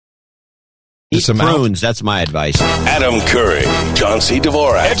Eat prunes, that's my advice. Adam Curry, John C.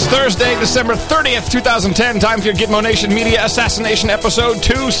 Dvorak. It's Thursday, December 30th, 2010. Time for your Gitmo Nation Media Assassination Episode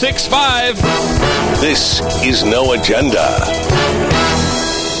 265. This is No Agenda.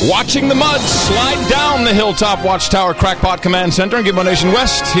 Watching the mud slide down the Hilltop Watchtower Crackpot Command Center in Gitmo Nation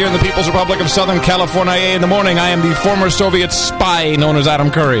West, here in the People's Republic of Southern California. In the morning, I am the former Soviet spy known as Adam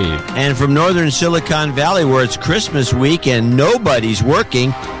Curry. And from northern Silicon Valley, where it's Christmas week and nobody's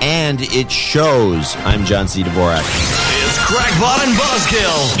working, and it shows, I'm John C. Dvorak. It's Crackpot and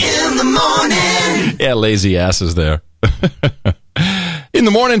Buzzkill in the morning. Yeah, lazy asses there. In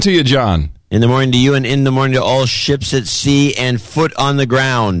the morning to you, John. In the morning to you, and in the morning to all ships at sea and foot on the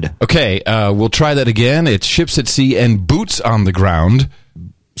ground. Okay, we'll try that again. It's ships at sea and boots on the ground.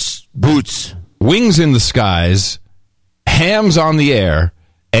 Boots. Wings in the skies. Hams on the air.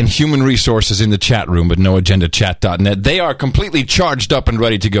 And human resources in the chat room at noagendachat.net. They are completely charged up and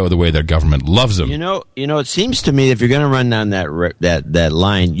ready to go the way their government loves them. You know, it seems to me if you're going to run down that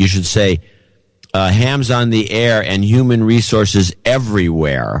line, you should say hams on the air and human resources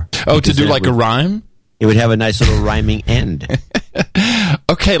everywhere. Oh, to do like a rhyme? It would have a nice little rhyming end.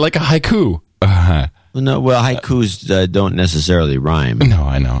 Okay, like a haiku. Haikus don't necessarily rhyme. No,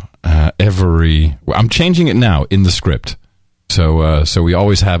 I know. I'm changing it now in the script. So we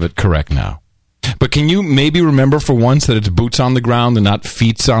always have it correct now. But can you maybe remember for once that it's boots on the ground and not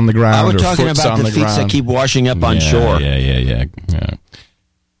feets on the ground? We're talking about the feet that keep washing up on shore. Yeah.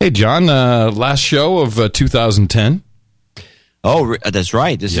 Hey, John, last show of 2010. Oh, that's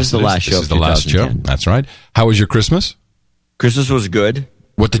right. This is the last show of 2010. This is the last show. That's right. How was your Christmas? Christmas was good.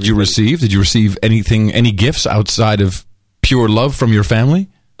 What did you receive? Did you receive any gifts outside of pure love from your family?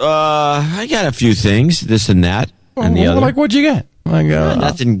 I got a few things, this and that, and the other. Like, what'd you get? Like,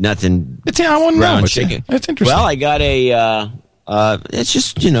 nothing. I want to know. It's interesting. Well, I got it's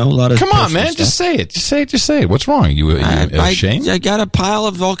just, a lot of. Come on, man. Stuff. Just say it. Just say it. What's wrong? You ashamed? I got a pile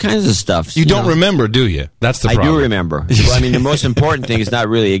of all kinds of stuff. You don't remember, do you? That's the problem. I do remember. Well, I mean, the most important thing is not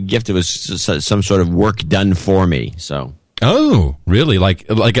really a gift. It was some sort of work done for me. So. Oh, really? Like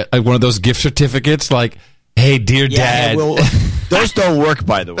one of those gift certificates? Like, hey, dear Dad. Well, those don't work,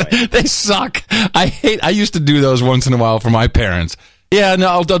 by the way. They suck. I used to do those once in a while for my parents. Yeah, no,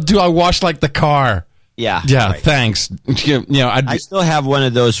 I'll wash like the car. Yeah. Right. Thanks. I still have one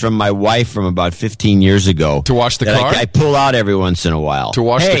of those from my wife from about 15 years ago. To wash the car? I pull out every once in a while. To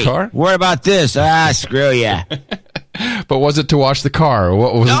wash the car? What about this? Screw ya. But was it to wash the car? Or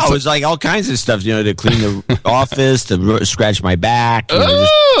what was it? No, it was like all kinds of stuff, to clean the office, to scratch my back.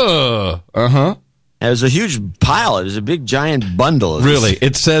 Uh-huh. It was a huge pile. It was a big, giant bundle. Really?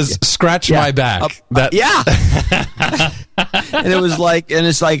 It says, scratch my back. Yeah. And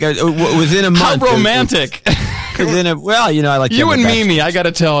it's like within a month. How romantic. I like you and Mimi, I got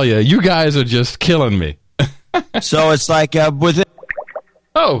to tell you, you guys are just killing me. So it's like within.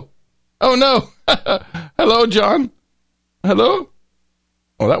 Oh no. Hello, John. Hello?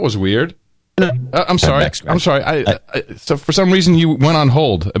 Oh, that was weird. I'm sorry. So for some reason you went on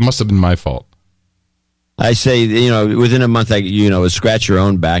hold. It must have been my fault. I say, within a month, scratch your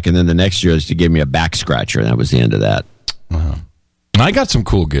own back, and then the next year is to give me a back scratcher, and that was the end of that. Wow. I got some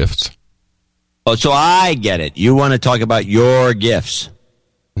cool gifts. Oh, so I get it. You want to talk about your gifts?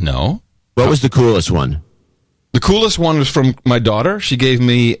 No. What was the coolest one? The coolest one was from my daughter. She gave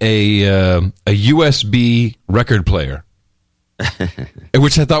me a USB record player,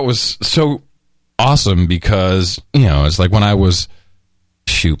 which I thought was so awesome because, it's like when I was...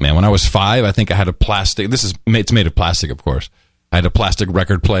 when I was 5, I think I had a plastic. It's made of plastic, of course. I had a plastic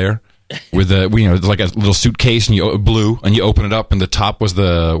record player with like a little suitcase, and blue, and you open it up, and the top was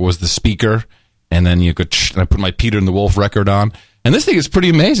the speaker, and then I put my Peter and the Wolf record on. And this thing is pretty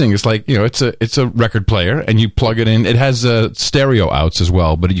amazing. It's like, it's a record player, and you plug it in. It has stereo outs as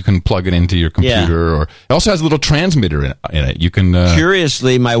well, but you can plug it into your computer. Or it also has a little transmitter in it. You can.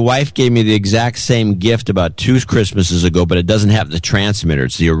 Curiously, my wife gave me the exact same gift about 2 Christmases ago, but it doesn't have the transmitter.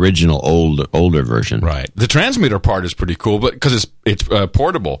 It's the original older version. Right. The transmitter part is pretty cool, but because it's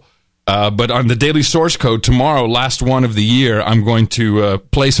portable. But on the Daily Source Code tomorrow, last one of the year, I'm going to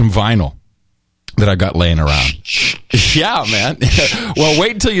play some vinyl that I got laying around. Yeah, man. Well,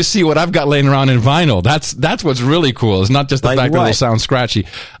 wait until you see what I've got laying around in vinyl. That's what's really cool. It's not just the fact that it'll sound scratchy.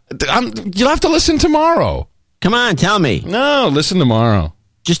 You'll have to listen tomorrow. Come on, tell me. No, listen tomorrow.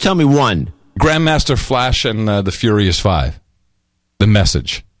 Just tell me one. Grandmaster Flash and the Furious 5. The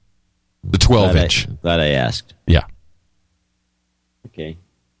Message. The 12-inch. Glad I asked. Yeah. Okay.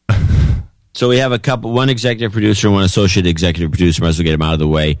 So we have one executive producer, one associate executive producer. Might as well get them out of the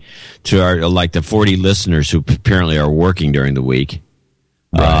way to the 40 listeners who apparently are working during the week.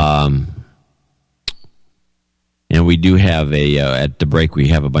 Right. we do have at the break, we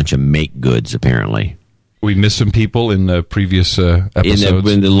have a bunch of make goods, apparently. We missed some people in the previous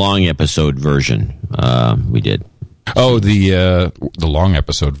episodes. In the long episode version, we did. Oh, the long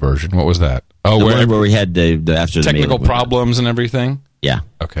episode version. What was that? Oh, the one where we had the after technical problems and everything. Yeah.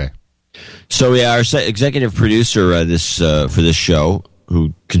 Okay. So our executive producer for this show,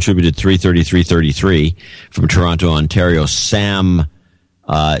 who contributed 333 from Toronto, Ontario, Sam.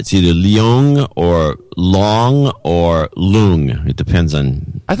 It's either Leung or Long or Lung. It depends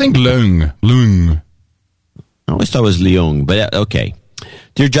on. I think Lung. I always thought it was Leung, but okay.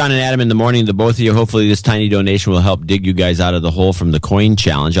 Dear John and Adam, in the morning, the both of you, hopefully this tiny donation will help dig you guys out of the hole from the coin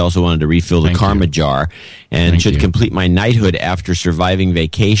challenge. I also wanted to refill the karma jar and should complete my knighthood after surviving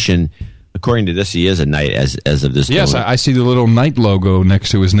vacation. According to this, he is a knight as of this Yes, moment. I see the little knight logo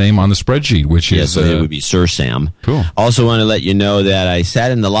next to his name on the spreadsheet, which is... so it would be Sir Sam. Cool. Also want to let you know that I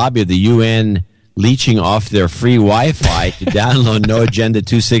sat in the lobby of the UN leeching off their free Wi-Fi to download No Agenda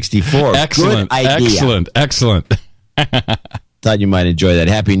 264. Excellent, Good idea. excellent. Thought you might enjoy that.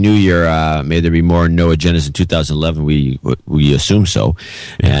 Happy New Year. May there be more No Agendas in 2011. We assume so.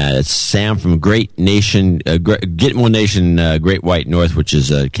 It's Sam from Gitmo Nation, Great White North, which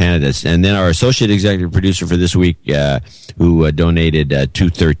is Canada. And then our associate executive producer for this week, who donated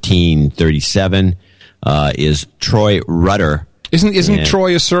 $213.37, is Troy Rudder. Isn't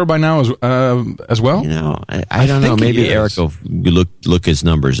Troy a sir by now as well? You know, I don't know. Maybe Eric will look his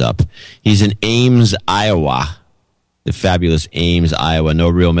numbers up. He's in Ames, Iowa. The fabulous Ames, Iowa. No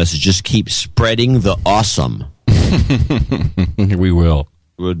real message. Just keep spreading the awesome. We will.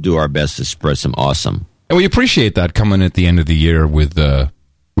 We'll do our best to spread some awesome. And we appreciate that coming at the end of the year with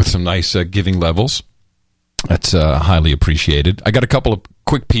some nice giving levels. That's highly appreciated. I got a couple of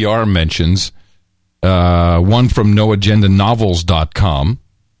quick PR mentions. One from noagendanovels.com.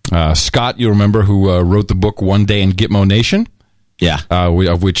 Scott, you remember, who wrote the book One Day in Gitmo Nation? Yeah.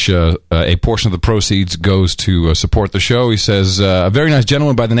 Of which a portion of the proceeds goes to support the show. He says, a very nice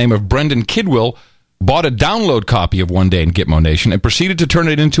gentleman by the name of Brendan Kidwell bought a download copy of One Day in Gitmo Nation and proceeded to turn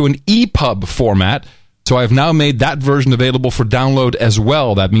it into an EPUB format. So I have now made that version available for download as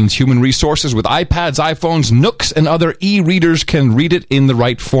well. That means human resources with iPads, iPhones, Nooks, and other e-readers can read it in the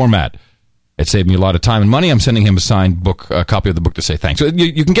right format. It saved me a lot of time and money. I'm sending him a signed book, a copy of the book to say thanks. So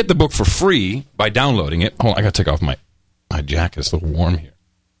you can get the book for free by downloading it. Hold on, I got to take off my jacket. It's a little warm here.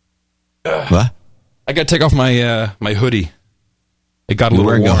 What? I got to take off my hoodie. It got a little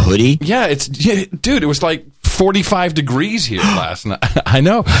wearing warm. A hoodie? Yeah, dude, it was like 45 degrees here last night. I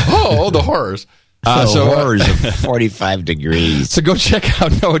know. Oh, the horrors. Horrors of 45 degrees. So go check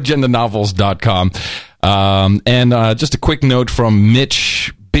out noagendanovels.com. And just a quick note from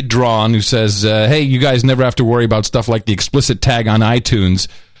Mitch Bidron, who says, hey, you guys never have to worry about stuff like the explicit tag on iTunes.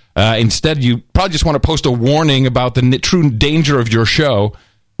 Instead, you probably just want to post a warning about the true danger of your show.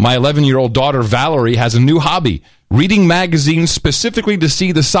 My 11-year-old daughter, Valerie, has a new hobby, reading magazines specifically to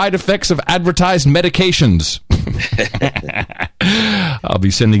see the side effects of advertised medications. I'll be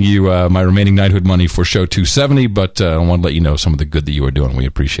sending you my remaining knighthood money for show 270, but I want to let you know some of the good that you are doing. We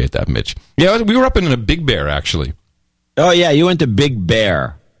appreciate that, Mitch. Yeah, we were up in a Big Bear, actually. Oh, yeah, you went to Big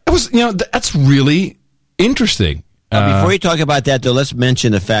Bear. It was, that's really interesting. Before you talk about that, though, let's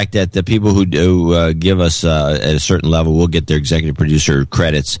mention the fact that the people who do give us at a certain level will get their executive producer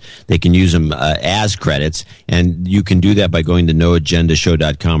credits. They can use them as credits, and you can do that by going to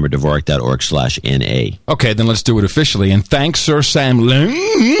noagendashow.com or Dvorak.org/NA. Okay, then let's do it officially. And thanks, Sir Sam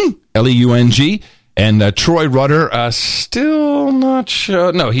Leung, Leung, and Troy Rudder. Still not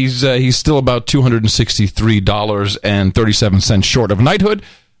sure. No, he's still about $263.37 short of knighthood.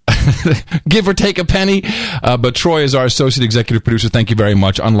 Give or take a penny, but Troy is our associate executive producer. Thank you very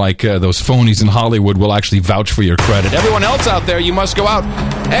much. Unlike those phonies in Hollywood, will actually vouch for your credit. Everyone else out there, you must go out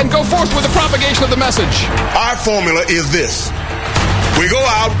and go forth with the propagation of the message. Our formula is this: we go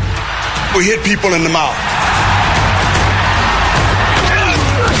out, we hit people in the mouth.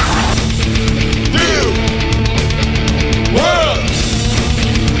 New world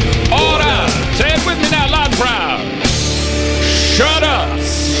order. Say it with me now, loud and proud. Shut up.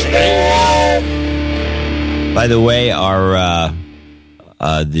 By the way, the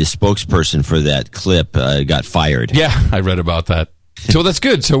spokesperson for that clip got fired. Yeah, I read about that. So that's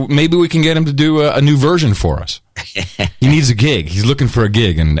good. So maybe we can get him to do a new version for us. He needs a gig. He's looking for a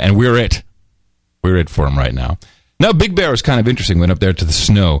gig, and we're it. We're it for him right now. Now, Big Bear is kind of interesting. Went up there to the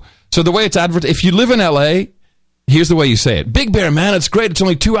snow. So the way it's advertised, if you live in L.A., here's the way you say it. Big Bear, man, it's great. It's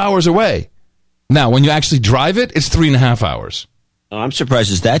only 2 hours away. Now, when you actually drive it, it's 3.5 hours. Oh, I'm surprised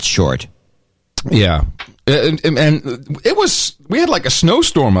it's that short. Yeah. And it was, we had like a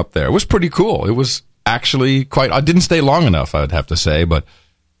snowstorm up there. It was pretty cool. It was actually quite. I didn't stay long enough, I would have to say, but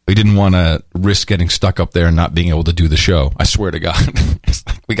we didn't want to risk getting stuck up there and not being able to do the show. I swear to God. It's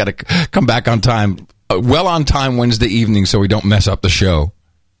like we got to come back on time, well on time Wednesday evening so we don't mess up the show.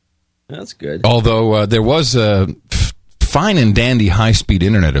 That's good. Although there was fine and dandy high-speed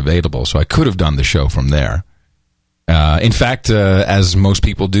internet available, so I could have done the show from there. In fact, as most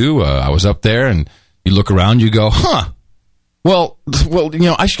people do, I was up there, and you look around, you go, well, you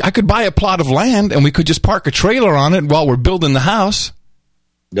know, I could buy a plot of land, and we could just park a trailer on it while we're building the house.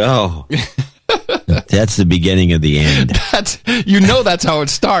 No. That's the beginning of the end. That's how it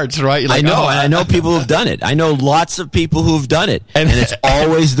starts, right? You're like, I know people who've done it. I know lots of people who've done it, and it's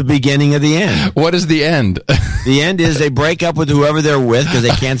always the beginning of the end. What is the end? The end is they break up with whoever they're with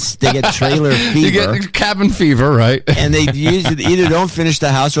because they get trailer fever. You get cabin fever, right? And they either don't finish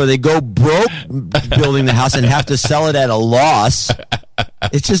the house or they go broke building the house and have to sell it at a loss.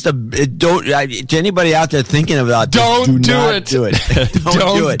 It's just to anybody out there thinking about this, don't do not it. Do it.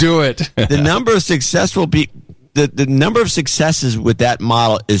 Don't do it. The number of successful people, the number of successes with that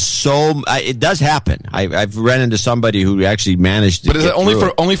model is so. It does happen. I've run into somebody who actually managed to. But is it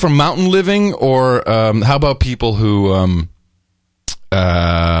only for mountain living, or how about people who?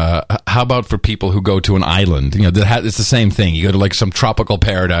 How about for people who go to an island? You know, it's the same thing. You go to like some tropical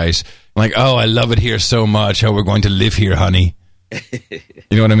paradise, like, oh, I love it here so much. Oh, we're going to live here, honey.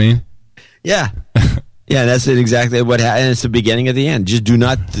 You know what I mean? Yeah. Yeah, that's it exactly what happened. And it's the beginning of the end. Just do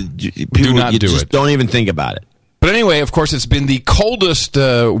not do it. Don't even think about it. But anyway, of course, it's been the coldest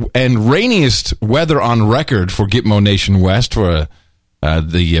and rainiest weather on record for Gitmo Nation West for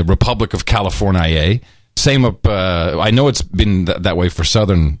the Republic of California. Same up. I know it's been that way for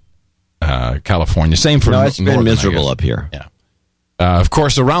Southern California. Same for it's been Northern, miserable up here. Yeah. Of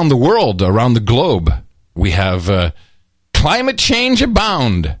course, around the world, around the globe, we have climate change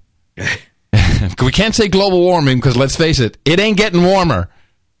abound. We can't say global warming because, let's face it, it ain't getting warmer.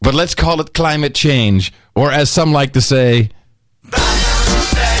 But let's call it climate change, or as some like to say,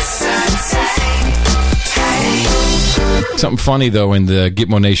 something funny though. In the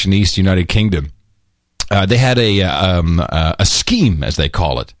Gitmo Nation East, United Kingdom, they had a scheme, as they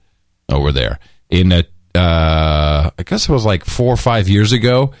call it, over there. I guess it was like 4 or 5 years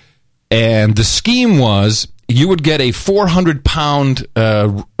ago, and the scheme was, you would get a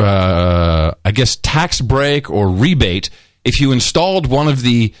 £400, I guess, tax break or rebate if you installed one of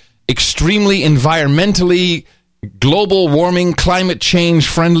the extremely environmentally global warming, climate change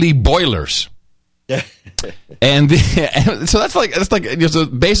friendly boilers. And so that's like so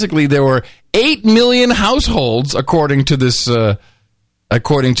basically there were 8 million households, according to this,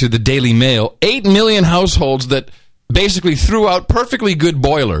 according to the Daily Mail, 8 million households that basically threw out perfectly good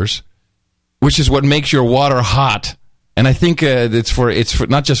boilers, which is what makes your water hot. And I think it's for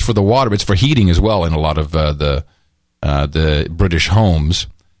not just for the water, but it's for heating as well in a lot of the British homes.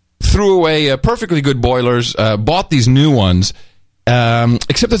 Threw away perfectly good boilers, bought these new ones,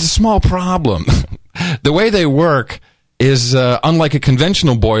 except there's a small problem. The way they work is unlike a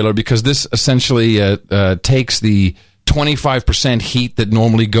conventional boiler, because this essentially takes the 25% heat that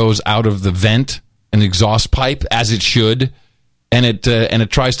normally goes out of the vent, an exhaust pipe, as it should, and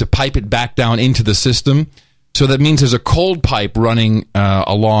it tries to pipe it back down into the system. So that means there's a cold pipe running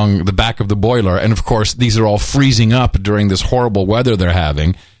along the back of the boiler, and of course these are all freezing up during this horrible weather they're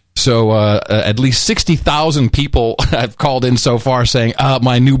having. So at least 60,000 people have called in so far saying,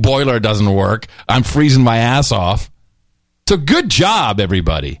 my new boiler doesn't work. I'm freezing my ass off. So good job,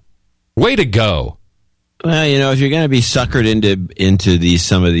 everybody. Way to go. Well, you know, if you're going to be suckered into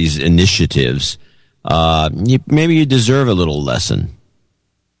some of these initiatives, maybe you deserve a little lesson.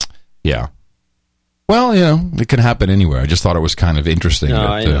 Yeah. Well, you know, it can happen anywhere. I just thought it was kind of interesting. No,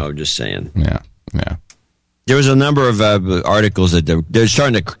 I know. I'm just saying. Yeah. There was a number of articles that they're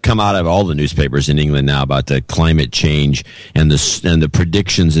starting to come out of all the newspapers in England now about the climate change and the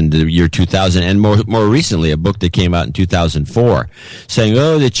predictions in the year 2000, and more recently a book that came out in 2004 saying,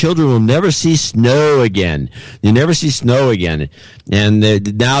 the children will never see snow again. You never see snow again. And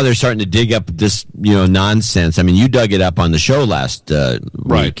now they're starting to dig up this nonsense. I mean, you dug it up on the show last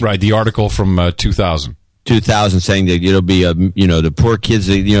week. Right. The article from 2000 saying that it'll be the poor kids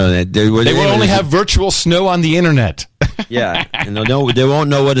they will only have virtual snow on the internet. Yeah, and they won't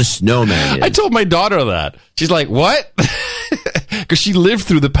know what a snowman is. I told my daughter that. She's like, "What?" Because she lived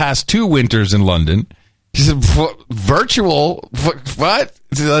through the past 2 winters in London. She said, "Virtual? What?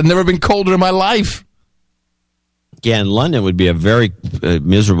 I've never been colder in my life." Yeah, and London would be a very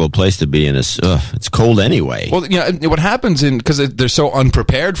miserable place to be in. It's cold anyway. Well, what happens because they're so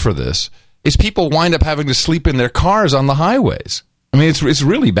unprepared for this is people wind up having to sleep in their cars on the highways. I mean, it's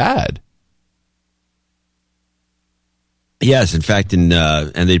really bad. Yes, in fact, and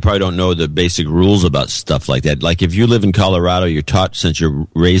they probably don't know the basic rules about stuff like that. Like if you live in Colorado, you're taught since you're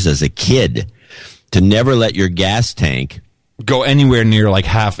raised as a kid to never let your gas tank go anywhere near like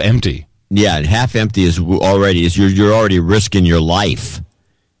half empty. Yeah, and half empty you're already risking your life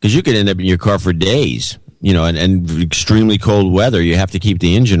because you could end up in your car for days. And extremely cold weather, you have to keep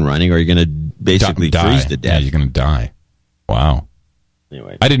the engine running, or you're going to basically freeze to death. Yeah, you're going to die. Wow.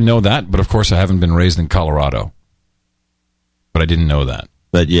 Anyway, I didn't know that, but of course I haven't been raised in Colorado. But I didn't know that.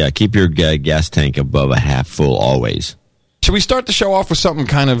 But yeah, keep your gas tank above a half full always. Should we start the show off with something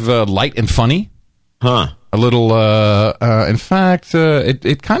kind of light and funny? Huh. A little, in fact,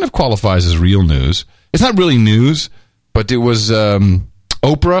 it kind of qualifies as real news. It's not really news, but it was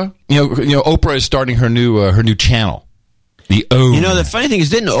Oprah. Oprah is starting her new channel. The O. The funny thing is,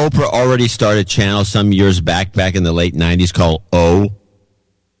 didn't Oprah already start a channel some years back in the late 90s called O?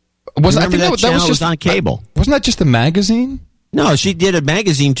 I think that was just on cable. Wasn't that just a magazine? No, she did a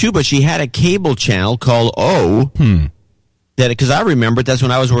magazine too, but she had a cable channel called O. Because I remember that's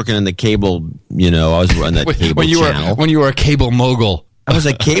when I was working in the cable. I was on that cable channel. When you were a cable mogul. I was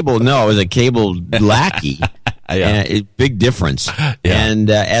a cable lackey. Yeah. Big difference. Yeah. And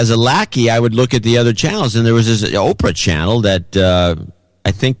as a lackey, I would look at the other channels, and there was this Oprah channel that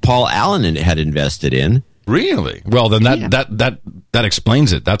I think Paul Allen had invested in. Really? Well, then that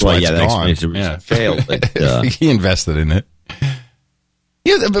explains it. That's why it's gone. It failed. But, he invested in it.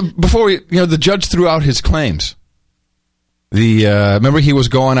 Yeah, before the judge threw out his claims. Remember he was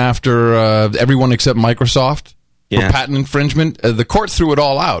going after everyone except Microsoft for patent infringement. The court threw it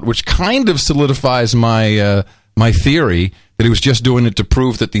all out, which kind of solidifies my theory that he was just doing it to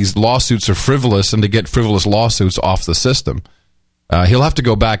prove that these lawsuits are frivolous and to get frivolous lawsuits off the system. He'll have to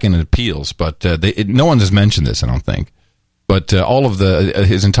go back in appeals, but no one has mentioned this, I don't think. But all of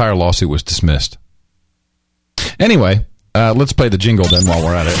his entire lawsuit was dismissed. Anyway, let's play the jingle then while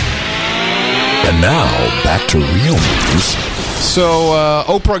we're at it. And now, back to real news. So,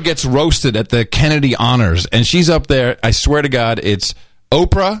 Oprah gets roasted at the Kennedy Honors, and she's up there. I swear to God, it's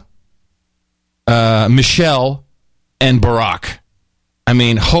Oprah, Michelle, and Barack. I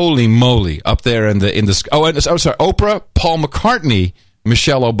mean, holy moly, up there in the Oprah, Paul McCartney,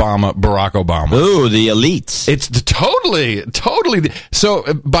 Michelle Obama, Barack Obama. Ooh, the elites. It's totally. So,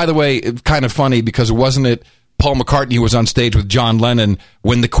 by the way, kind of funny because wasn't it Paul McCartney was on stage with John Lennon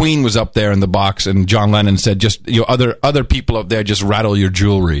when the Queen was up there in the box, and John Lennon said, "Just other people up there, just rattle your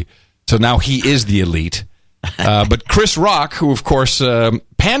jewelry." So now he is the elite. But Chris Rock, who of course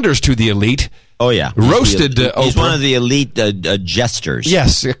panders to the elite, roasted Oprah. He's one of the elite jesters.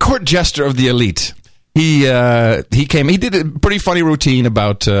 Yes, a court jester of the elite. He came. He did a pretty funny routine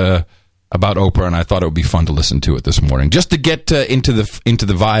about Oprah, and I thought it would be fun to listen to it this morning, just to get into the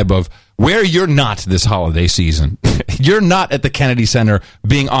vibe of where you're not this holiday season. You're not at the Kennedy Center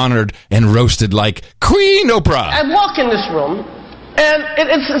being honored and roasted like Queen Oprah. I walk in this room, and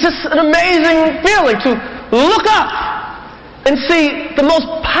it's just an amazing feeling to look up and see the most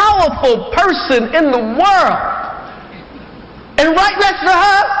powerful person in the world, and right next to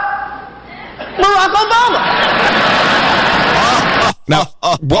her, Barack Obama. Now,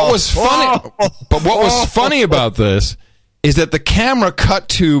 what was funny about this is that the camera cut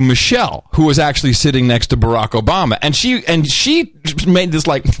to Michelle, who was actually sitting next to Barack Obama, and she made this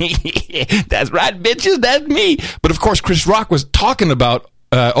like, "That's right, bitches, that's me." But of course, Chris Rock was talking about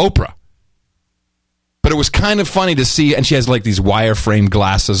Oprah. But it was kind of funny to see, and she has like these wireframe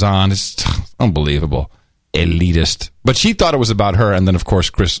glasses on. It's unbelievable, elitist. But she thought it was about her, and then of course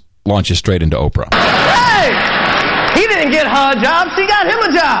Chris launches straight into Oprah. Hey! He didn't get her a job, she got him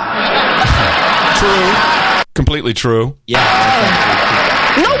a job. True. Completely true. Yeah.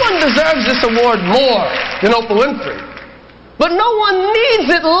 No one deserves this award more than Oprah Winfrey. But no one needs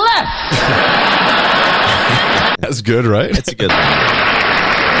it less. That's good, right? That's a good one.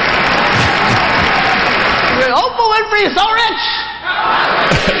 Oprah Winfrey is so rich.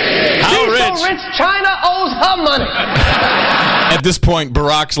 She's rich? so rich, China owes her money. At this point,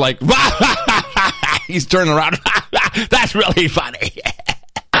 Barack's like, he's turning around. That's really funny.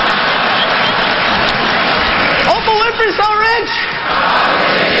 Oprah Winfrey's so rich.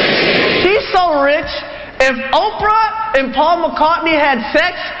 She's so rich. If Oprah and Paul McCartney had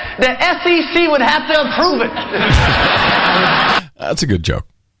sex, the SEC would have to approve it. That's a good joke.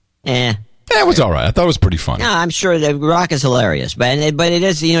 Eh. Yeah, it was all right. I thought it was pretty funny. No, I'm sure that Rock is hilarious, but it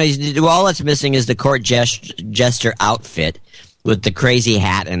is, all that's missing is the court jester outfit with the crazy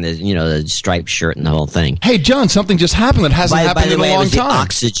hat and the striped shirt and the whole thing. Hey, John, something just happened that hasn't happened in a long time. By the way, it was the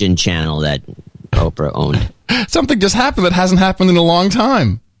Oxygen channel that Oprah owned. Something just happened that hasn't happened in a long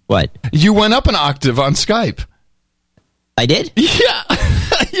time. What? You went up an octave on Skype. I did? Yeah.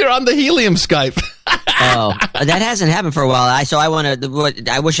 You're on the helium Skype. Oh, that hasn't happened for a while.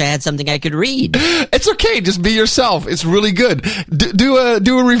 I wish I had something I could read. It's okay. Just be yourself. It's really good. Do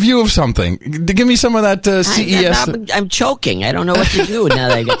a review of something. Give me some of that CES. I'm choking. I don't know what to do now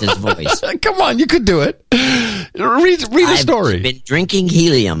that I get this voice. Come on, you could do it. Read a story. I've been drinking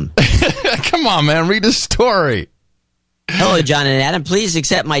helium. Come on, man. Read a story. Hello, John and Adam. Please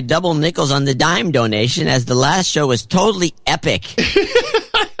accept my double nickels on the dime donation, as the last show was totally epic.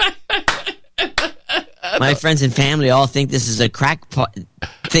 My friends and family all think this is a crackpot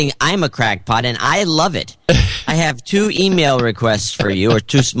thing. I'm a crackpot, and I love it. I have 2 email requests for you, or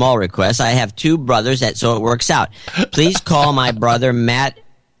 2 small requests. I have 2 brothers, so it works out. Please call my brother Matt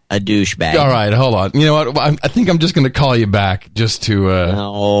a douchebag. All right, hold on. You know what? I think I'm just going to call you back just to...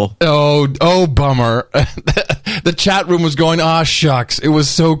 No. Oh, bummer. The chat room was going, shucks. It was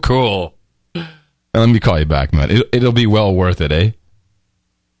so cool. Now, let me call you back, man. It'll be well worth it, eh?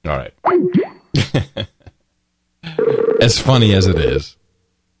 All right. As funny as it is,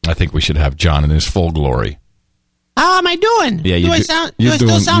 I think we should have John in his full glory. How am I doing? Yeah, do I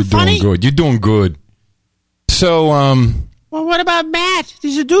still sound funny? Doing good. You're doing good. So, Well, what about Matt?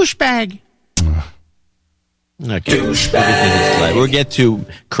 He's a douchebag. Okay. Douchebag. We'll get to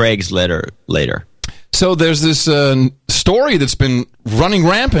Craig's letter later. So there's this story that's been running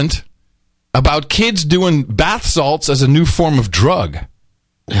rampant about kids doing bath salts as a new form of drug.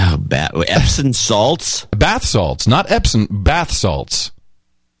 Oh, Epsom salts? Bath salts, not Epsom, bath salts.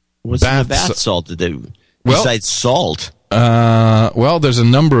 What's in the bath salt besides salt? Well, there's a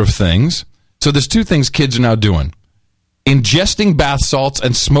number of things. So there's 2 things kids are now doing. Ingesting bath salts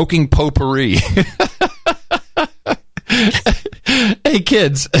and smoking potpourri. Hey,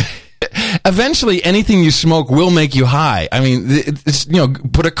 kids. Eventually, anything you smoke will make you high. I mean, it's,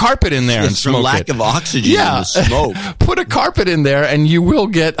 put a carpet in there and smoke from lack of oxygen in the smoke. Put a carpet in there and you will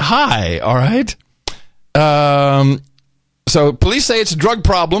get high, all right? So police say it's a drug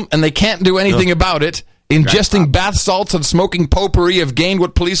problem and they can't do anything about it. Ingesting bath salts and smoking potpourri have gained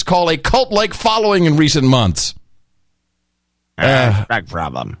what police call a cult-like following in recent months. Drug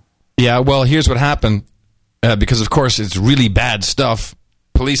problem. Yeah, well, here's what happened. Because, of course, it's really bad stuff.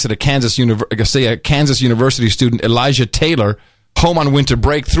 Police at a Kansas University student, Elijah Taylor, home on winter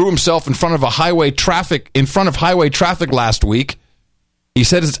break, threw himself in front of highway traffic last week. He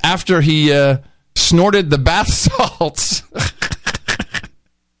said it's after he snorted the bath salts.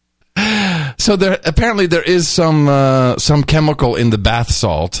 So apparently there is some chemical in the bath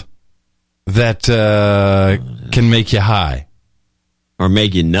salt that can make you high. Or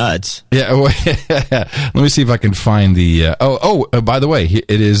make you nuts. Yeah. Let me see if I can find the... by the way, it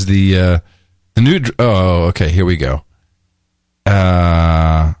is the new... okay, here we go.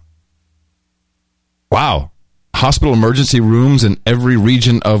 Wow. Hospital emergency rooms in every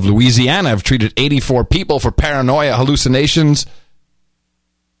region of Louisiana have treated 84 people for paranoia, hallucinations,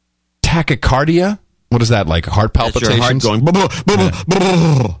 tachycardia. What is that, like heart palpitations? That's your heart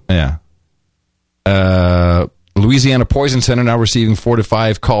going... Yeah. Louisiana Poison Center now receiving 4 to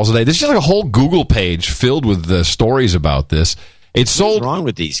 5 calls a day. There's just like a whole Google page filled with stories about this. What's wrong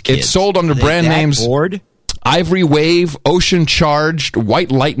with these kids? It's sold under brand names Ivory Wave, Ocean Charged, White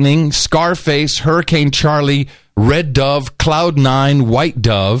Lightning, Scarface, Hurricane Charlie, Red Dove, Cloud 9, White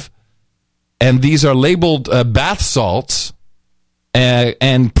Dove. And these are labeled bath salts.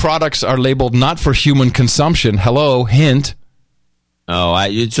 And products are labeled not for human consumption. Hello, hint. Oh,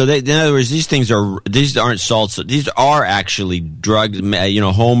 in other words, these aren't salts. These are actually drugs,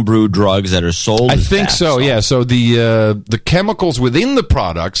 homebrew drugs that are sold. I think so. Salts. Yeah. So the chemicals within the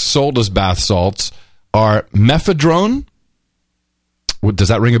products sold as bath salts are mephedrone. Does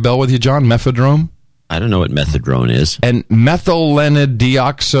that ring a bell with you, John? Mephedrone? I don't know what methadone is. And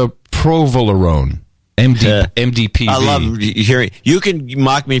methyllenedioxyprovolerone. MDPV. I love hearing. You can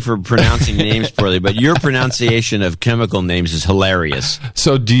mock me for pronouncing names poorly, but your pronunciation of chemical names is hilarious.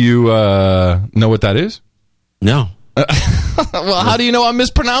 So, do you know what that is? No. Well, how do you know I'm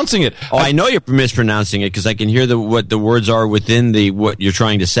mispronouncing it? Oh, I know you're mispronouncing it because I can hear what the words are within what you're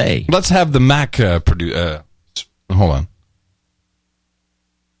trying to say. Let's have the Mac produce. Hold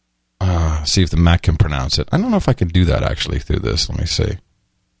on. See if the Mac can pronounce it. I don't know if I can do that actually through this. Let me see.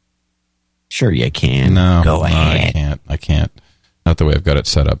 Sure you can. No, Go ahead. I can't. Not the way I've got it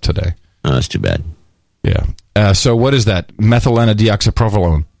set up today. Oh, that's too bad. Yeah. So what is that?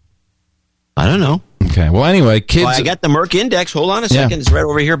 Methyllenedioxyprovolone. I don't know. Okay. Well, anyway, kids... Well, I got the Merck Index. Hold on a second. Yeah. It's right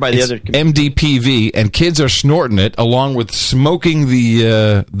over here by the other... MDPV, and kids are snorting it along with smoking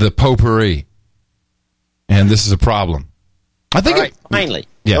the potpourri. And this is a problem. I think All right, finally.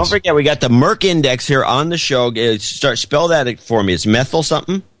 Yes. Don't forget, we got the Merck Index here on the show. Spell that for me. It's methyl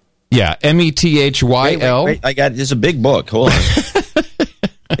something? Yeah, METHYL. Wait, I got this. A big book. Hold on.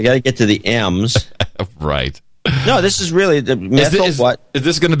 I got to get to the M's. Right. No, this is really the methyl. What is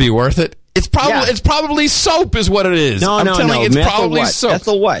this going to be worth it? It's probably soap, is what it is. No, I'm telling you, it's methyl probably what? soap.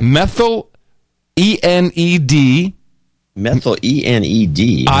 Methyl what? Methyl ENED. Methyl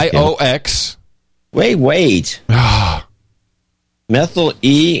ENED. IOX. Wait. Methyl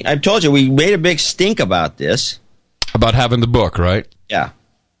E. I've told you we made a big stink about this. About having the book, right? Yeah.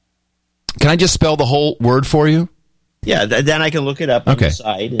 Can I just spell the whole word for you? Yeah, then I can look it up on Okay. the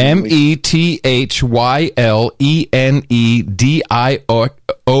side.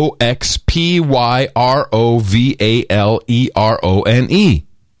 METHYLENEDIOXPYROVALERONE.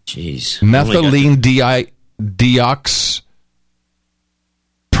 Jeez. Methylene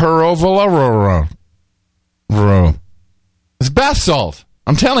deoxyperovalerone. It's bath salt.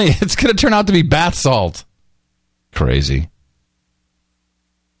 I'm telling you, it's going to turn out to be bath salt. Crazy.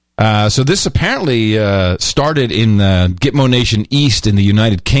 So this apparently started in Gitmo Nation East in the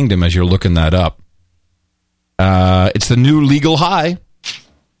United Kingdom, as you're looking that up. It's the new legal high.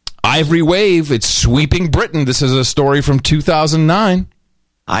 Ivory Wave, it's sweeping Britain. This is a story from 2009.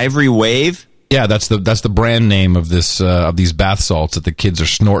 Ivory Wave? Yeah, that's the brand name of this of these bath salts that the kids are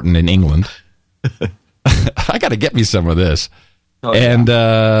snorting in England. I got to get me some of this. Oh, and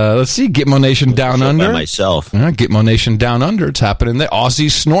let's see, Gitmo Nation Down Under. By myself. Gitmo Nation Down Under. It's happening there. Aussie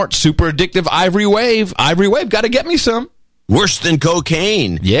Snort, super addictive Ivory Wave. Ivory Wave, got to get me some. Worse than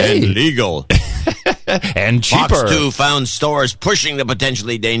cocaine. Yay. And legal. And cheaper. Fox 2 found stores pushing the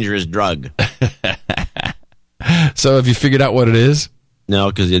potentially dangerous drug. So have you figured out what it is?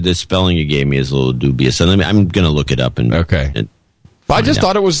 No, because the spelling you gave me is a little dubious. So I'm going to look it up. Okay. I just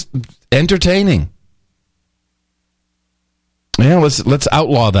thought it was entertaining. Yeah, let's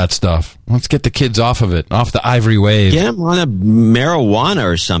outlaw that stuff. Let's get the kids off of it, off the Ivory Wave. Get them on a marijuana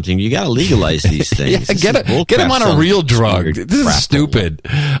or something. You got to legalize these things. Get them on a real drug. This is stupid.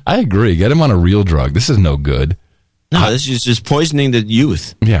 I agree. Get them on a real drug. This is no good. No, this is just poisoning the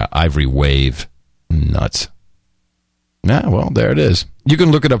youth. Yeah, Ivory Wave. Nuts. Yeah, well, there it is. You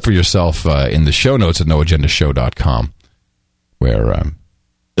can look it up for yourself in the show notes at noagendashow.com, where...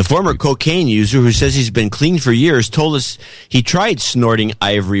 The former cocaine user who says he's been clean for years told us he tried snorting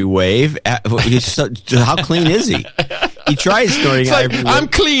Ivory Wave. How clean is he? He tried snorting Ivory Wave. I'm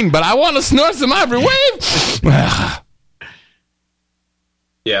clean, but I want to snort some Ivory Wave.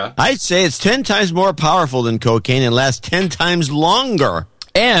 Yeah. I'd say it's 10 times more powerful than cocaine and lasts 10 times longer.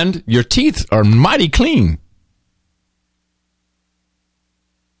 And your teeth are mighty clean.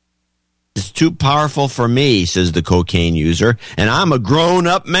 It's too powerful for me, says the cocaine user, and I'm a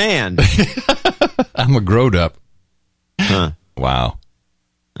grown-up man. I'm a growed-up. Huh. Wow.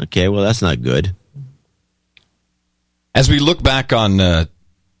 Okay, well, that's not good. As we look back on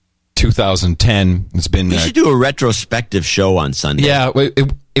 2010, it's been... We should do a retrospective show on Sunday. Yeah,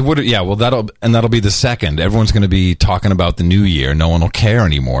 it would. Yeah, well, that'll be the second. Everyone's going to be talking about the new year. No one will care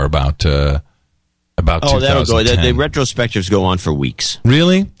anymore about 2010. That'll go. The retrospectives go on for weeks.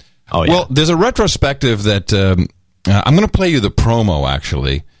 Really? Oh, yeah. Well, there's a retrospective that I'm going to play you the promo,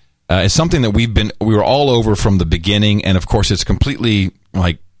 actually. It's something that we were all over from the beginning, and of course it's completely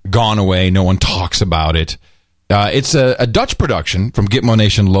gone away. No one talks about it. It's a Dutch production from Gitmo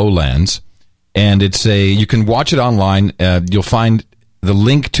Nation Lowlands, and you can watch it online. You'll find the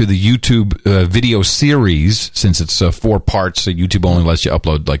link to the YouTube video series, since it's 4 parts, so YouTube only lets you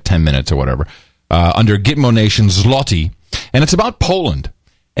upload 10 minutes or whatever, under Gitmo Nation Zloty, and it's about Poland.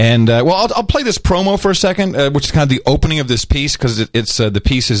 And I'll play this promo for a second, which is kind of the opening of this piece, because it's the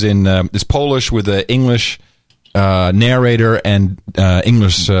piece is in it's Polish with the English narrator and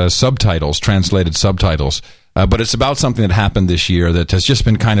English subtitles, translated subtitles. But it's about something that happened this year that has just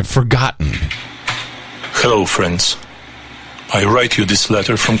been kind of forgotten. Hello, friends. I write you this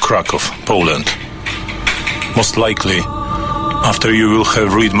letter from Krakow, Poland. Most likely, after you will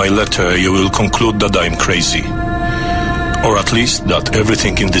have read my letter, you will conclude that I'm crazy. Or at least that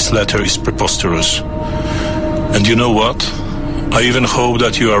everything in this letter is preposterous. And you know what? I even hope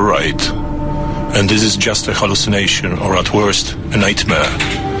that you are right. And this is just a hallucination, or at worst, a nightmare.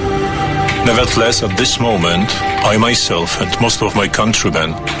 Nevertheless, at this moment, I myself and most of my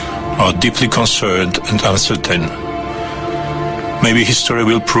countrymen are deeply concerned and uncertain. Maybe history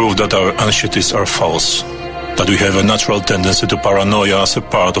will prove that our anxieties are false, that we have a natural tendency to paranoia as a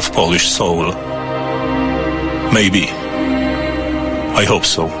part of Polish soul. Maybe. I hope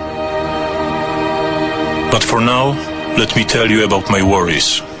so. But for now, let me tell you about my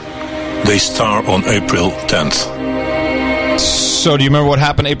worries. They start on April 10th. So, do you remember what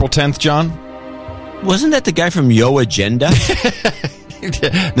happened April 10th, John? Wasn't that the guy from Yo Agenda?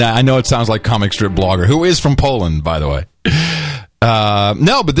 Now, I know it sounds like comic strip blogger, who is from Poland, by the way.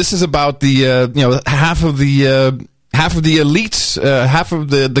 No, but this is about the half of the elites, half of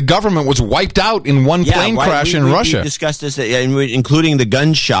the government was wiped out in one plane crash in Russia. We discussed this, including the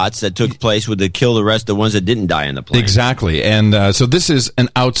gunshots that took place would kill the rest of the ones that didn't die in the plane. Exactly, and so this is an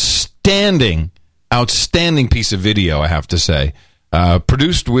outstanding piece of video, I have to say,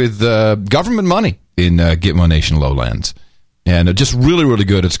 produced with government money in Gitmo Nation Lowlands, and just really, really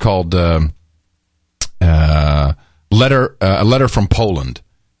good. It's called a letter from Poland.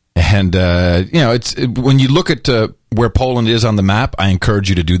 And, it's when you look at where Poland is on the map, I encourage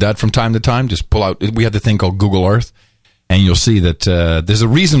you to do that from time to time. Just pull out, we have the thing called Google Earth, and you'll see that there's a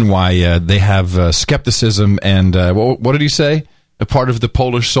reason why they have skepticism and, what did he say? A part of the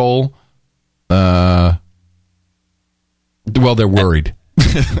Polish soul? Well, they're worried.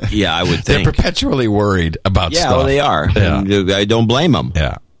 Yeah, I would think. They're perpetually worried about stuff. Yeah, well, they are. Yeah. And I don't blame them.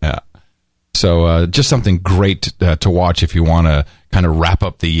 Yeah. So just something great to watch if you want to kind of wrap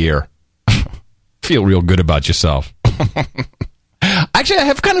up the year. Feel real good about yourself. Actually, I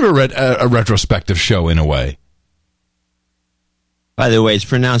have kind of a retrospective show in a way. By the way, it's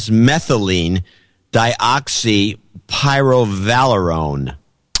pronounced methylene dioxypyrovalerone.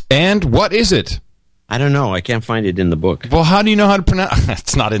 And what is it? I don't know. I can't find it in the book. Well, how do you know how to pronounce?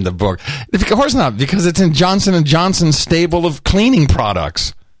 It's not in the book. Of course not, because it's in Johnson & Johnson's stable of cleaning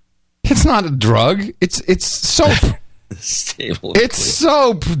products. It's not a drug. It's soap. It's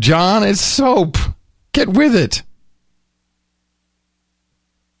soap, John. It's soap. Get with it.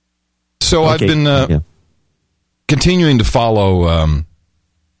 So okay. I've been continuing to follow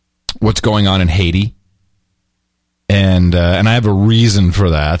what's going on in Haiti, and I have a reason for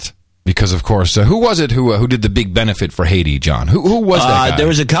that. Because, of course, who was it who did the big benefit for Haiti, John? Who was that guy? There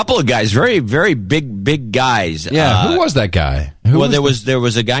was a couple of guys, very, very big guys. Yeah, who was that guy? There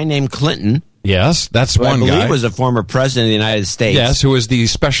was a guy named Clinton. Yes, that's one guy. I believe was a former president of the United States. Yes, who was the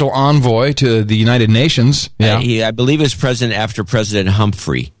special envoy to the United Nations. Yeah. I believe he was president after President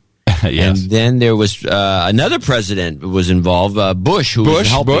Humphrey. Yes. And then there was another president was involved, Bush, who was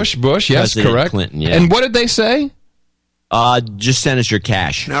helping Bush, yes, President correct. Clinton, yeah. And what did they say? Just send us your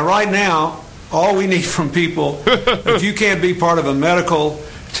cash. Now, right now, all we need from people, if you can't be part of a medical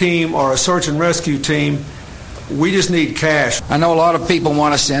team or a search and rescue team, we just need cash. I know a lot of people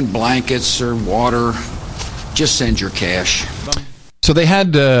want to send blankets or water. Just send your cash. So they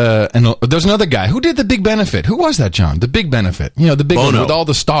had, there's another guy. Who did the big benefit? Who was that, John? The big benefit. You know, the big one with all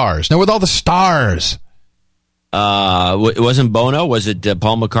the stars. No, with all the stars. It wasn't Bono. Was it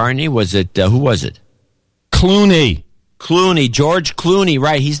Paul McCartney? Was it, who was it? Clooney, George Clooney,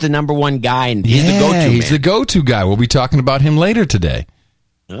 right. He's the number one guy, and he's the go-to man. He's the go-to guy. We'll be talking about him later today.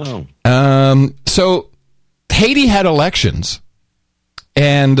 Oh. So Haiti had elections,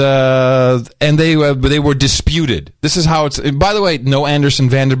 and they were disputed. This is how it's. By the way, no Anderson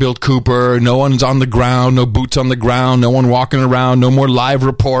Vanderbilt Cooper. No one's on the ground. No boots on the ground. No one walking around. No more live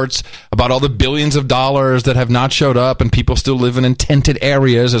reports about all the billions of dollars that have not showed up, and people still living in tented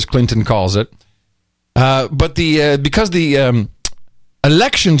areas, as Clinton calls it. But because the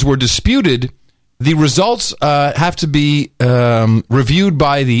elections were disputed, the results have to be reviewed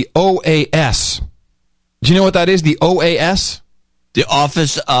by the OAS. Do you know what that is? The OAS? The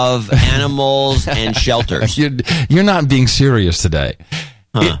Office of Animals and Shelters. You're not being serious today.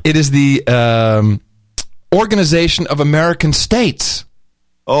 Huh. It is the Organization of American States.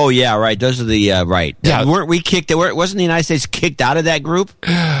 Oh yeah, right. Those are the right. Yeah. Weren't we kicked? Wasn't the United States kicked out of that group?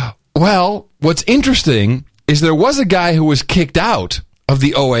 Well, what's interesting is there was a guy who was kicked out of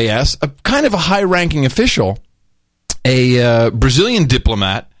the OAS, a kind of a high-ranking official, a Brazilian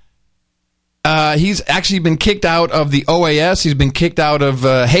diplomat. He's actually been kicked out of the OAS. He's been kicked out of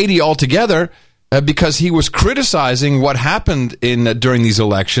Haiti altogether because he was criticizing what happened during these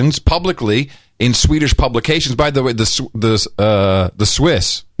elections publicly in Swedish publications. By the way, the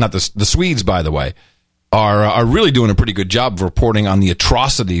Swiss, not the Swedes, by the way, are really doing a pretty good job of reporting on the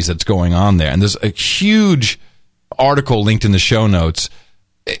atrocities that's going on there. And there's a huge article linked in the show notes.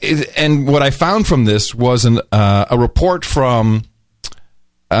 And what I found from this was a report from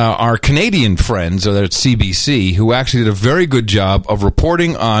our Canadian friends at CBC, who actually did a very good job of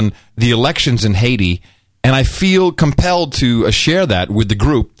reporting on the elections in Haiti. And I feel compelled to share that with the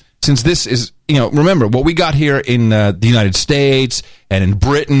group, since this is, remember, what we got here in the United States and in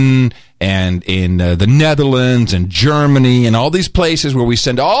Britain and in the Netherlands and Germany and all these places where we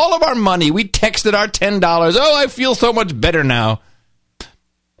send all of our money. We texted our $10. Oh, I feel so much better now.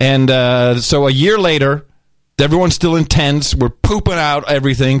 And so a year later, Everyone's still intense. We're pooping out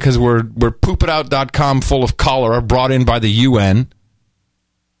everything because we're poopitout.com full of cholera brought in by the UN.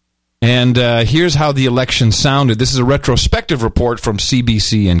 And here's how the election sounded. This is a retrospective report from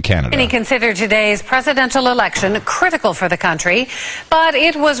CBC in Canada. Many consider today's presidential election critical for the country, but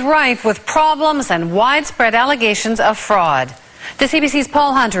it was rife with problems and widespread allegations of fraud. The CBC's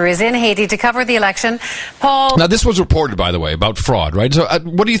Paul Hunter is in Haiti to cover the election. Paul. Now, this was reported, by the way, about fraud, right? So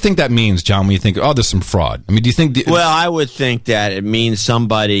what do you think that means, John, when you think, oh, there's some fraud? I mean, do you think... Well, I would think that it means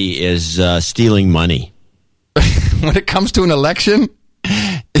somebody is stealing money. When it comes to an election...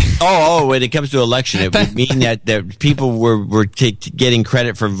 when it comes to election, it would mean that people were getting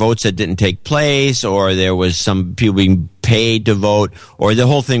credit for votes that didn't take place, or there was some people being paid to vote, or the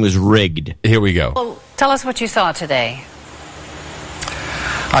whole thing was rigged. Here we go. Well, tell us what you saw today.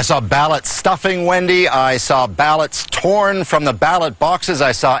 I saw ballot stuffing, Wendy. I saw ballots torn from the ballot boxes.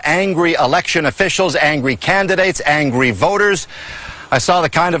 I saw angry election officials, angry candidates, angry voters. I saw the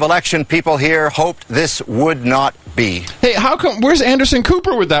kind of election people here hoped this would not be. Hey, how come? Where's Anderson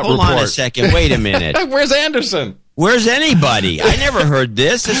Cooper with that report? Hold on a second. Wait a minute. Where's Anderson? Where's anybody? I never heard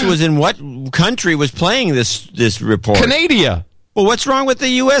this. This was in what country was playing this report? Canada. Well, what's wrong with the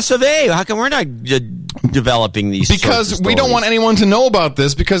U.S. of A? How come we're not developing these? Because we don't want anyone to know about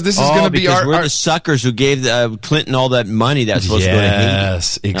this. Because this is going to be we're the suckers who gave Clinton all that money that's supposed to go to Haiti.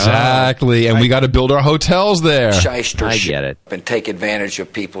 Yes, exactly. And we got to build our hotels there. I get it. And take advantage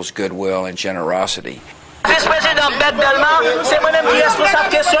of people's goodwill and generosity.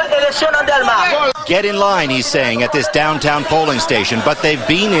 Get in line, he's saying, at this downtown polling station, but they've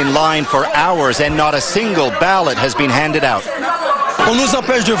been in line for hours and not a single ballot has been handed out.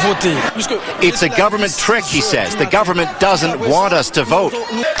 It's a government trick, he says. The government doesn't want us to vote.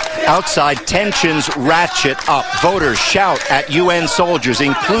 Outside, tensions ratchet up. Voters shout at UN soldiers,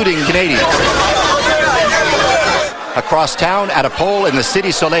 including Canadians. Across town, at a poll in the City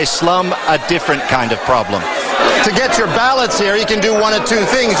Soleil slum, a different kind of problem. To get your ballots here, you can do one of two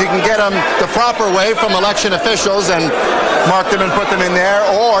things. You can get them the proper way from election officials and mark them and put them in there,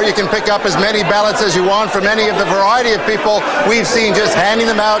 or you can pick up as many ballots as you want from any of the variety of people we've seen just handing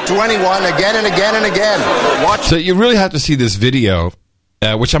them out to anyone again and again and again. Watch. So you really have to see this video,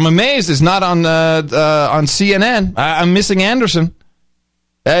 which I'm amazed is not on CNN. I'm missing Anderson.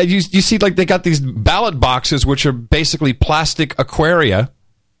 You see, like, they got these ballot boxes, which are basically plastic aquaria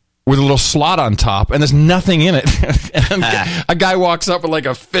with a little slot on top, and there's nothing in it. And a guy walks up with, like,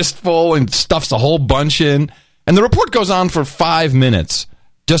 a fistful and stuffs a whole bunch in. And the report goes on for 5 minutes,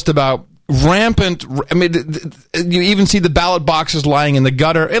 just about rampant. I mean, you even see the ballot boxes lying in the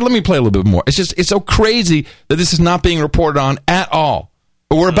gutter. And let me play a little bit more. It's so crazy that this is not being reported on at all.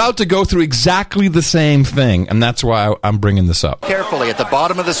 But we're about to go through exactly the same thing, and that's why I'm bringing this up. Carefully at the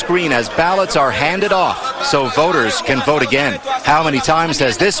bottom of the screen as ballots are handed off so voters can vote again. How many times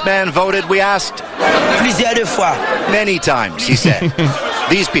has this man voted, we asked? Many times, he said.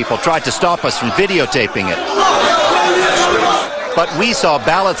 These people tried to stop us from videotaping it. But we saw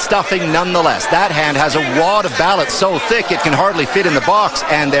ballot stuffing nonetheless. That hand has a wad of ballots so thick it can hardly fit in the box,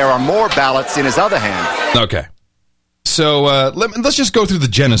 and there are more ballots in his other hand. Okay. So let's just go through the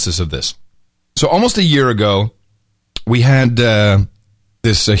genesis of this. So almost a year ago, we had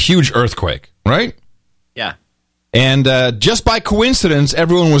this huge earthquake, right? Yeah. And just by coincidence,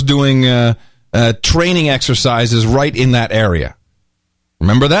 everyone was doing training exercises right in that area.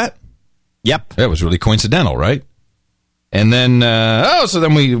 Remember that? Yep. It was really coincidental, right? And then, so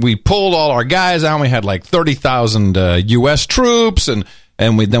then we pulled all our guys out. We had like 30,000 U.S. troops, and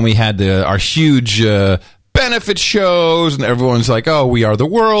then we had our huge benefit shows, and everyone's like, oh, we are the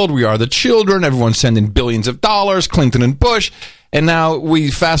world, we are the children, everyone's sending billions of dollars, Clinton and Bush, and now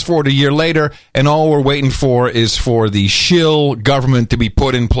we fast forward a year later, and all we're waiting for is for the shill government to be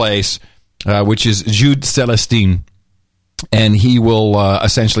put in place, which is Jude Celestin, and he will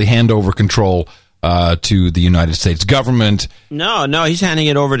essentially hand over control to the United States government. No, he's handing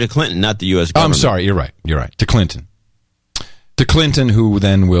it over to Clinton, not the U.S. government. I'm sorry, you're right, to Clinton. To Clinton, who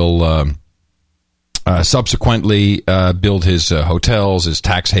then will subsequently build his hotels, his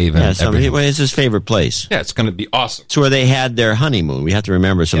tax haven. Yeah, it's his favorite place. Yeah, it's going to be awesome. It's where they had their honeymoon. We have to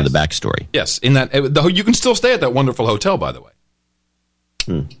remember some of the backstory. Yes, in that you can still stay at that wonderful hotel, by the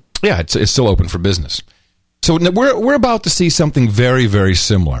way. Yeah, it's still open for business. So we're about to see something very, very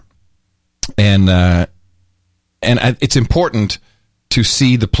similar, and it's important to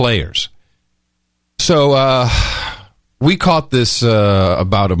see the players. So. We caught this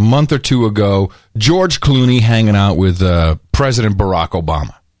about a month or two ago. George Clooney hanging out with President Barack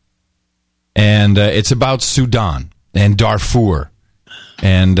Obama. And it's about Sudan and Darfur.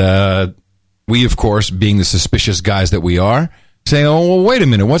 And we, of course, being the suspicious guys that we are, saying, oh, well, wait a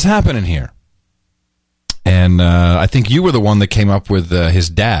minute, what's happening here? And I think you were the one that came up with his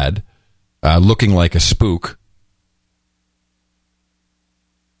dad looking like a spook.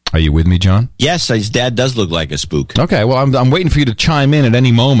 Are you with me, John? Yes, his dad does look like a spook. Okay, well, I'm waiting for you to chime in at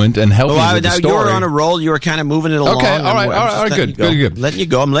any moment and help me with the story. You were on a roll. You were kind of moving it along. Okay, all right, good. Letting you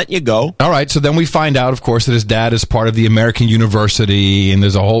go. I'm letting you go. All right, so then we find out, of course, that his dad is part of the American University, and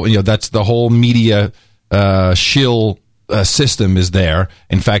there's a whole, that's the whole media shill system is there.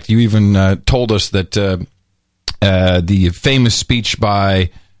 In fact, you even told us that the famous speech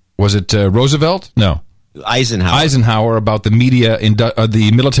by, was it Roosevelt? No. Eisenhower about the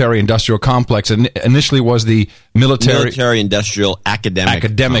the military-industrial complex, and initially was the military-industrial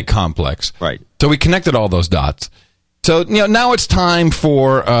academic complex. Right. So we connected all those dots. So now it's time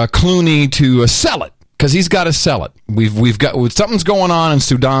for Clooney to sell it, because he's got to sell it. We've got something's going on in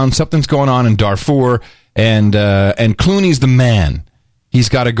Sudan, something's going on in Darfur, and Clooney's the man. He's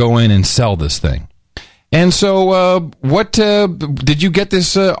got to go in and sell this thing. And so, what did you get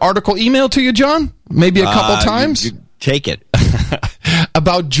this article emailed to you, John? Maybe a couple times? You take it.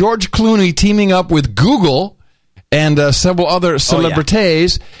 About George Clooney teaming up with Google and several other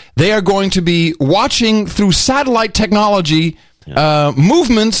celebrities. Oh, yeah. They are going to be watching through satellite technology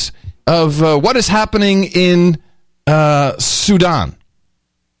movements of what is happening in Sudan.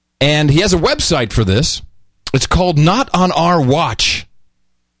 And he has a website for this. It's called Not On Our Watch.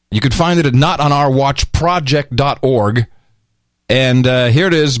 You can find it at notonourwatchproject.org. And here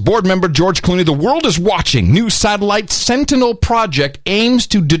it is. Board member George Clooney, the world is watching. New satellite Sentinel project aims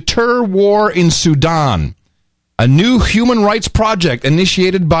to deter war in Sudan. A new human rights project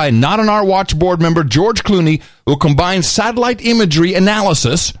initiated by Not On Our Watch board member George Clooney will combine satellite imagery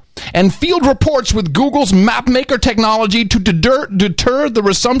analysis and field reports with Google's MapMaker technology to deter the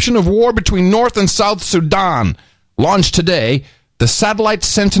resumption of war between North and South Sudan. Launched today, the Satellite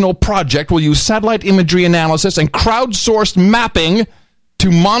Sentinel project will use satellite imagery analysis and crowdsourced mapping to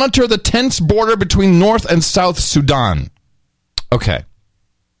monitor the tense border between North and South Sudan. Okay.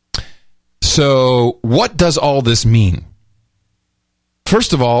 So, what does all this mean?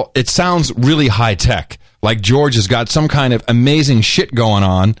 First of all, it sounds really high tech. Like George has got some kind of amazing shit going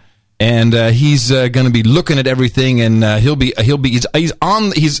on, and he's going to be looking at everything, and he's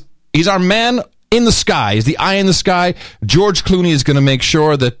our man in the sky. He's the eye in the sky. George Clooney is going to make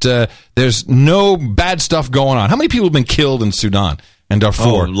sure that there's no bad stuff going on. How many people have been killed in Sudan and Darfur?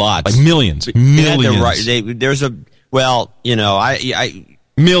 Oh, lots. Like millions. Millions.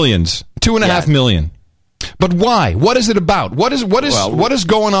 Millions. 2.5 million. But why? What is it about? What is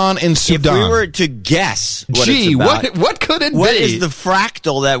going on in Sudan? If we were to guess what it's about, what could it be? What is the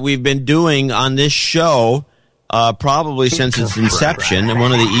fractal that we've been doing on this show probably since its inception? And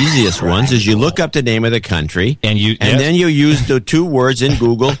one of the easiest ones is you look up the name of the country, and then you use the two words in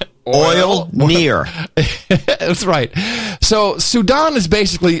Google, oil near. That's right. So Sudan is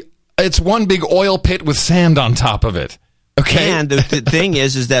basically, it's one big oil pit with sand on top of it. Okay. And the thing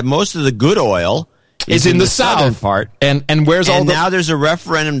is that most of the good oil is in the southern part. And where's all the... now there's a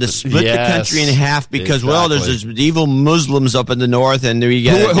referendum to split the country in half because, there's this evil Muslims up in the north, and you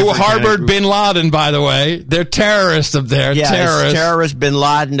get who harbored Bin Laden, by the way. They're terrorists up there. Yeah, terrorists, Bin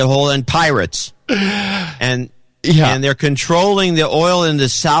Laden, and pirates. And they're controlling the oil in the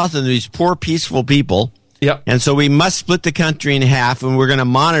south, and these poor, peaceful people. Yep. And so we must split the country in half, and we're going to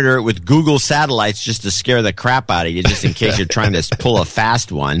monitor it with Google satellites just to scare the crap out of you, just in case you're trying to pull a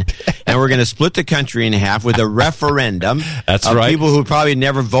fast one. And we're going to split the country in half with a referendum. That's of right. People who probably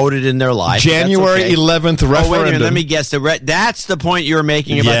never voted in their life. January 11th referendum. Oh, wait a minute. Let me guess. That's the point you were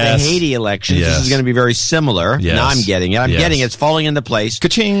making about the Haiti elections. Yes. This is going to be very similar. Yes. Now I'm getting it. I'm getting it. It's falling into place.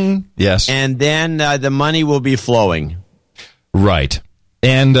 Ka-ching. Yes. And then the money will be flowing. Right.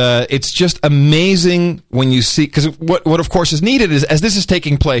 And it's just amazing when you see, because what of course is needed is, as this is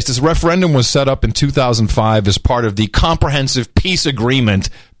taking place, this referendum was set up in 2005 as part of the Comprehensive Peace Agreement,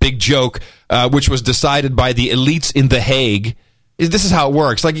 big joke, which was decided by the elites in The Hague. This is how it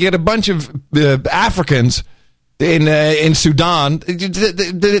works. Like, you get a bunch of Africans in Sudan, they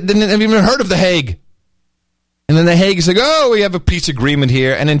haven't even heard of The Hague. And then The Hague is like, we have a peace agreement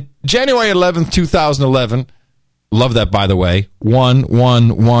here. And in January 11th, 2011... love that, by the way.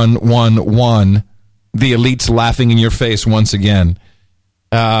 1-1-1-1-1. The elites laughing in your face once again.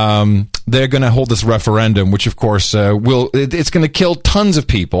 They're going to hold this referendum, which, of course, it's going to kill tons of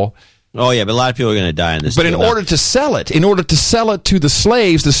people. Oh, yeah, but a lot of people are going to die in this. But in order to sell it to the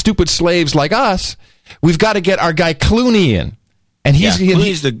slaves, the stupid slaves like us, we've got to get our guy Clooney in. And he's the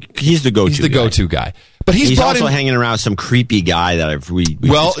go-to guy. He's the go-to guy. But he's also hanging around some creepy guy that we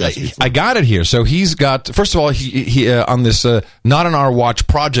discussed before. I got it here. So he's got, first of all, he on this Not On Our Watch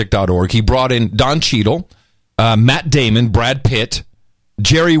Project.org, he brought in Don Cheadle, Matt Damon, Brad Pitt,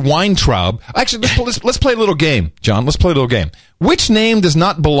 Jerry Weintraub. Actually, let's play a little game, John. Let's play a little game. Which name does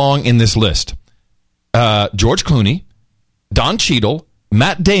not belong in this list? George Clooney, Don Cheadle,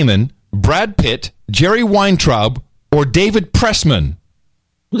 Matt Damon, Brad Pitt, Jerry Weintraub, or David Pressman.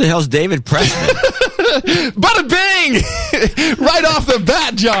 Who the hell's David Pressman? Bada bing! Right off the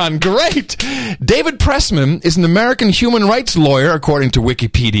bat, John. Great. David Pressman is an American human rights lawyer, according to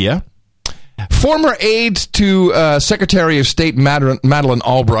Wikipedia. Former aide to Secretary of State Madeleine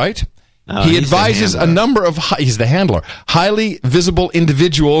Albright. He advises a number of, he's the handler, highly visible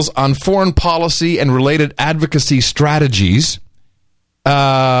individuals on foreign policy and related advocacy strategies.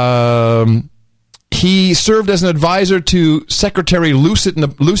 He served as an advisor to Secretary Lucy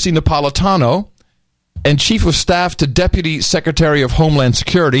Napolitano and Chief of Staff to Deputy Secretary of Homeland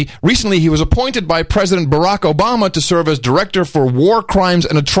Security. Recently, he was appointed by President Barack Obama to serve as Director for War Crimes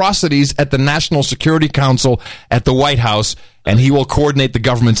and Atrocities at the National Security Council at the White House, and he will coordinate the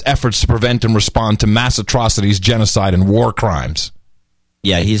government's efforts to prevent and respond to mass atrocities, genocide, and war crimes.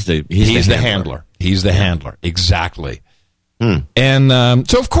 Yeah, he's the handler. He's the handler. Exactly. And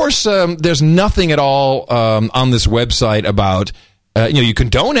so, of course, there's nothing at all on this website about, you can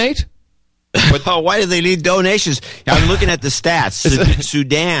donate. But why do they need donations? I'm looking at the stats.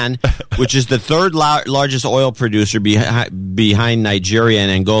 Sudan, which is the third largest oil producer behind Nigeria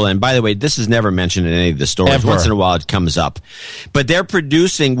and Angola. And by the way, this is never mentioned in any of the stories. Ever. Once in a while it comes up. But they're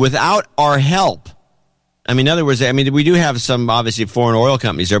producing without our help. I mean, in other words, we do have some, obviously, foreign oil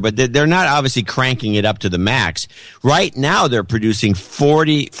companies there, but they're not obviously cranking it up to the max. Right now, they're producing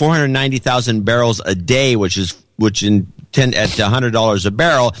 490,000 barrels a day, which in at $100 a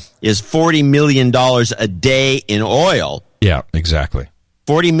barrel is $40 million a day in oil. Yeah, exactly.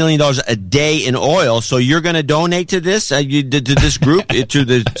 $40 million a day in oil. So you're going to donate to this, to this group, to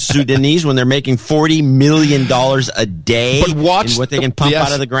the Sudanese when they're making $40 million a day but watch in what they can pump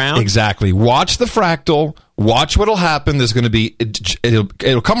out of the ground? Exactly. Watch the fractal. Watch what'll happen. There's going to be,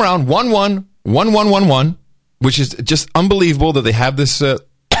 it'll come around 1-1-1-1-1-1, which is just unbelievable that they have this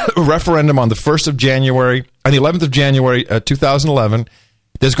referendum on the 1st of January, on the 11th of January, 2011.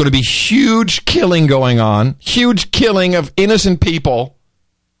 There's going to be huge killing going on, huge killing of innocent people.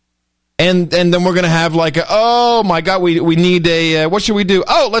 And then we're going to have oh my God, we need a, what should we do?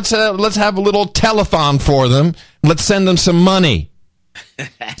 Oh, let's have a little telethon for them. Let's send them some money.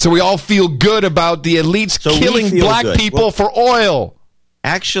 So we all feel good about the elites killing black people for oil.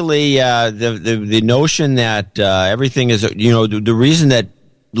 Actually, the notion that everything is, the reason that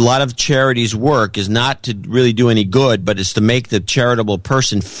a lot of charities work is not to really do any good, but it's to make the charitable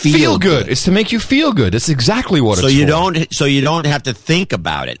person feel good. It's to make you feel good. It's exactly what it's for. So you don't have to think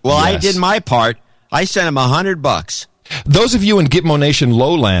about it. Well, yes. I did my part. I sent him $100. Those of you in Gitmo Nation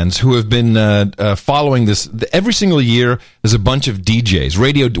Lowlands who have been following this, every single year there's a bunch of DJs,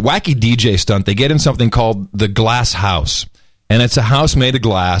 wacky DJ stunt. They get in something called the Glass House. And it's a house made of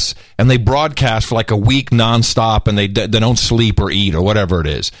glass, and they broadcast for a week nonstop, and they don't sleep or eat or whatever it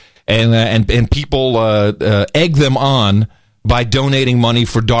is. And people egg them on by donating money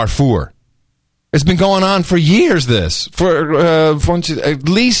for Darfur. It's been going on for years. For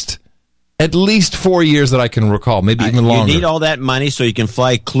at least 4 years that I can recall, maybe even longer. You need all that money so you can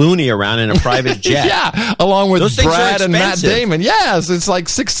fly Clooney around in a private jet. Yeah, along with Brad and Matt Damon. Yes, it's like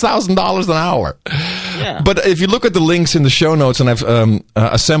 $6,000 an hour. Yeah. But if you look at the links in the show notes, and I've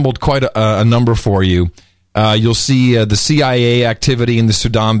assembled quite a number for you, you'll see the CIA activity in the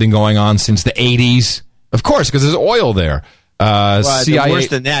Sudan been going on since the 80s. Of course, because there's oil there. CIA, worse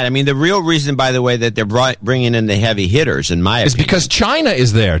than that. The real reason, by the way, that they're bringing in the heavy hitters, in my opinion, is because China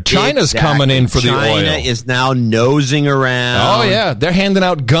is there. China's coming in for the oil. China is now nosing around. Oh, yeah. They're handing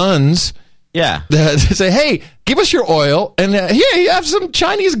out guns. Yeah. They say, hey, give us your oil, and here, you have some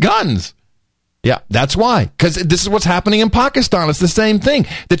Chinese guns. Yeah, that's why. Because this is what's happening in Pakistan. It's the same thing.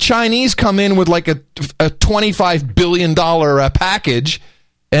 The Chinese come in with a $25 billion package,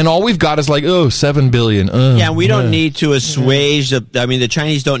 and all we've got is $7 billion. We don't need to assuage the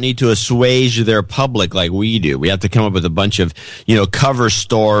Chinese don't need to assuage their public like we do. We have to come up with a bunch of, cover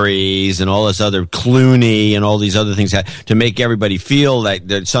stories and all this other Clooney and all these other things to make everybody feel like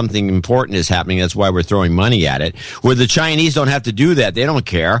that something important is happening. That's why we're throwing money at it. Where the Chinese don't have to do that. They don't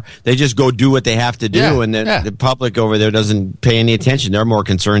care. They just go do what they have to do. And then the public over there doesn't pay any attention. They're more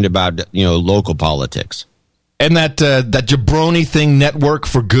concerned about, local politics. And that jabroni thing, Network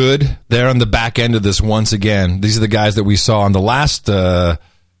for Good, they're on the back end of this once again. These are the guys that we saw on the last,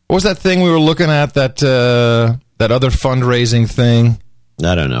 What was that thing we were looking at? That other fundraising thing.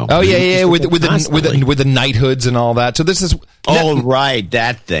 I don't know. Oh yeah, with the knighthoods and all that. So this is right,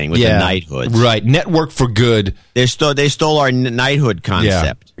 that thing with the knighthoods. Right, Network for Good. They stole our knighthood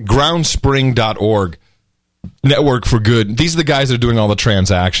concept. Yeah. Groundspring.org. Network for Good. These are the guys that are doing all the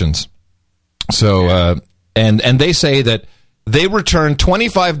transactions. So and they say that they return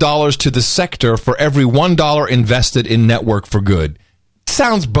 $25 to the sector for every $1 invested in Network for Good.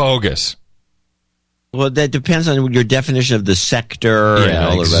 Sounds bogus. Well, that depends on your definition of the sector and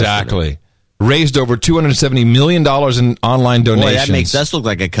all the exactly. rest of it. Raised over $270 million in online donations. Boy, that makes us look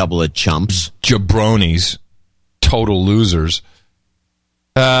like a couple of chumps. Jabronis. Total losers.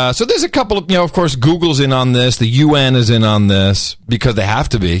 So there's a couple of, of course, Google's in on this. The UN is in on this because they have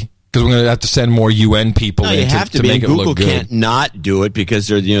to be. Because we're going to have to send more UN people in to make it Google look good. Can't not do it because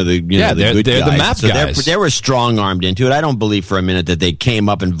they're the good they're guys. the map guys. They were strong armed into it. I don't believe for a minute that they came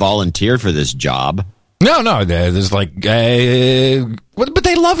up and volunteered for this job. No, there's like, but they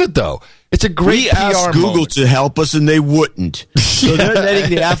love it though. It's a great PR asked Google moment. to help us, and they wouldn't. So they're letting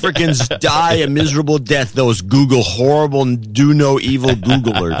the Africans die a miserable death. Those Google horrible, do no evil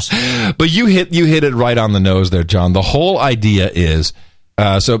Googlers. But you hit it right on the nose there, John. The whole idea is.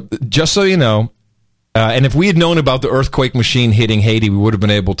 So just so you know, and if we had known about the earthquake machine hitting Haiti, we would have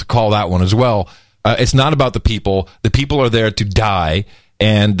been able to call that one as well. It's not about the people. The people are there to die,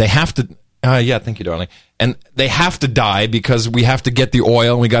 and they have to. Thank you, darling. And they have to die because we have to get the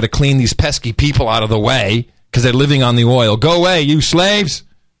oil, and we got to clean these pesky people out of the way because they're living on the oil. Go away, you slaves!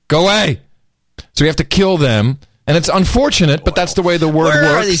 Go away! So we have to kill them. And it's unfortunate, but that's the way the word works.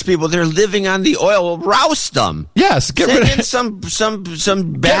 Where are these people? They're living on the oil. Roust them. Yes, get rid of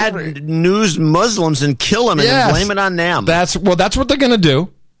some bad news Muslims and kill them and then blame it on them. That's what they're going to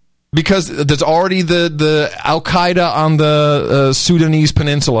do because there's already the Al Qaeda on the Sudanese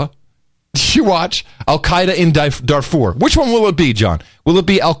peninsula. You watch Al Qaeda in Darfur. Which one will it be, John? Will it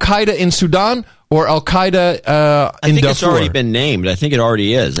be Al Qaeda in Sudan or Al Qaeda in Darfur? I think it's already been named. I think it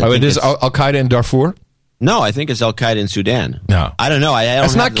already is. It is Al Qaeda in Darfur. No, I think it's Al Qaeda in Sudan. No, I don't know.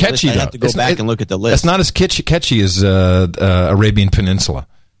 That's not catchy. I have to go back and look at the list. It's not as catchy as Arabian Peninsula.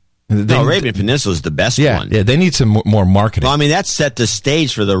 Arabian Peninsula is the best one. Yeah, they need some more marketing. Well, I mean, that set the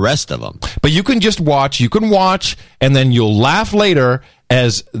stage for the rest of them. But you can just watch. You can watch, and then you'll laugh later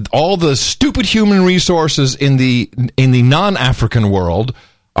as all the stupid human resources in the non-African world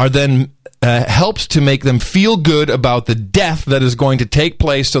are then helps to make them feel good about the death that is going to take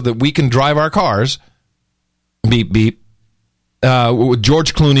place, so that we can drive our cars. Beep beep.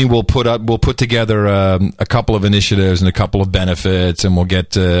 George Clooney will put together a couple of initiatives and a couple of benefits, and we'll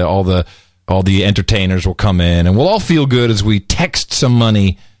get all the entertainers will come in, and we'll all feel good as we text some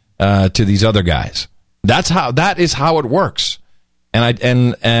money to these other guys. That is how it works, and I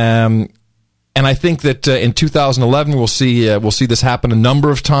think that in 2011 we'll see this happen a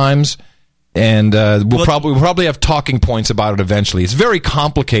number of times. And we'll probably have talking points about it eventually. It's very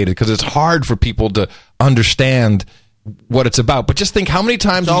complicated because it's hard for people to understand what it's about. But just think how many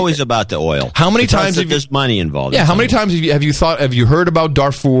times... It's always about the oil. How many times there's money involved? Yeah, how many times have you heard about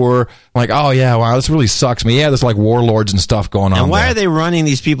Darfur? Like, oh yeah, wow, this really sucks me. Yeah, there's like warlords and stuff going on. And why there. are they running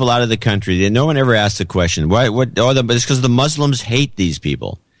these people out of the country? No one ever asked the question. Why? It's because the Muslims hate these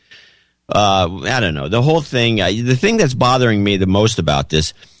people. I don't know. The whole thing... the thing that's bothering me the most about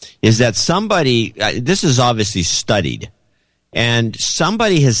this is that somebody, this is obviously studied, and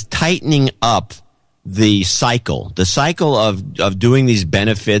somebody is tightening up the cycle. The cycle of doing these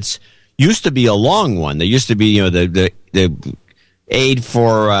benefits used to be a long one. There used to be, the aid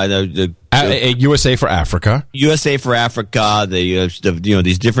for USA for Africa. USA for Africa.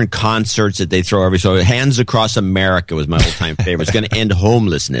 These different concerts that they throw Hands Across America was my all-time favorite. It's going to end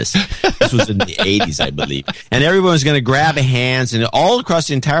homelessness. This was in the 80s, I believe. And everyone was going to grab hands, and all across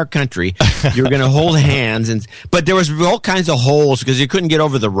the entire country, you were going to hold hands. But there was all kinds of holes because you couldn't get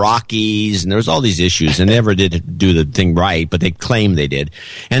over the Rockies, and there was all these issues. And they never did do the thing right, but they claimed they did.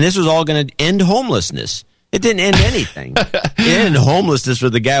 And this was all going to end homelessness. It didn't end anything. It ended homelessness for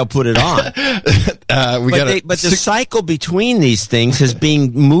the guy who put it on. But the cycle between these things has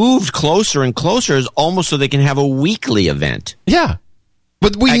been moved closer and closer, is almost so they can have a weekly event. Yeah.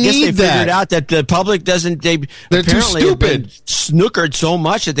 But I guess they that. figured out that the public doesn't. They're too stupid. Snookered so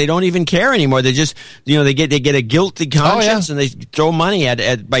much that they don't even care anymore. They just, they get a guilty conscience and they throw money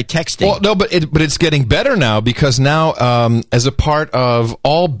at by texting. Well, no, but it's getting better now because now, as a part of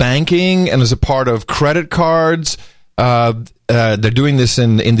all banking and as a part of credit cards, they're doing this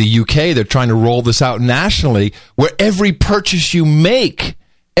in the UK. They're trying to roll this out nationally, where every purchase you make,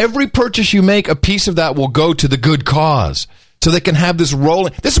 a piece of that will go to the good cause. so they can have this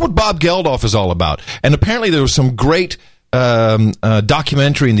rolling. This is what Bob Geldof is all about. And apparently there was some great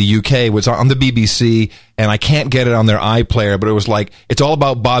documentary in the UK. It was on the BBC, and I can't get it on their iPlayer, but it was like, it's all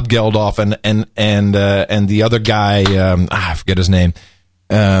about Bob Geldof and the other guy, I forget his name,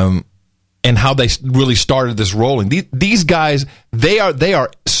 and how they really started this rolling. These guys, they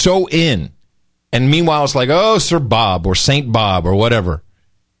are so in. And meanwhile, it's like, oh, Sir Bob or Saint Bob or whatever.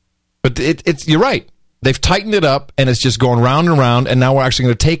 But it's you're right. They've tightened it up, and it's just going round and round, and now we're actually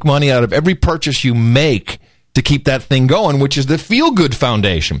going to take money out of every purchase you make to keep that thing going, which is the Feel Good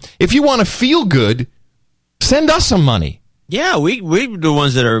Foundation. If you want to feel good, send us some money. Yeah, we're the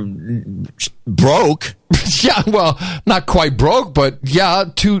ones that are broke. Yeah, well, not quite broke, but yeah,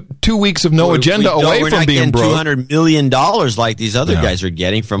 two weeks of no agenda away from being broke. $200 million like these other guys are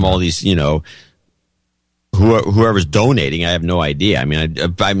getting from all these, whoever's donating. I have no idea. I mean,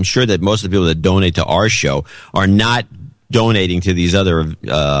 I'm sure that most of the people that donate to our show are not donating to these other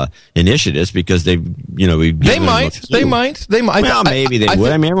initiatives because they might. Well, maybe they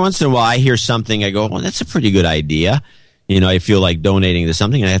would. I mean, every once in a while I hear something, I go, well, that's a pretty good idea. I feel like donating to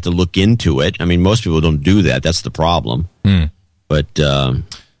something, and I have to look into it. I mean, most people don't do that. That's the problem. But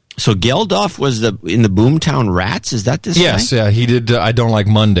so Geldof was in the Boomtown Rats. Is that this? Yes, guy? Yeah, he did. I Don't Like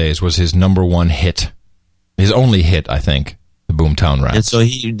Mondays was his number one hit, his only hit, I think. The Boomtown Rats. And so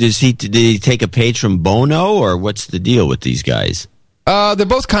did he take a page from Bono, or what's the deal with these guys? They're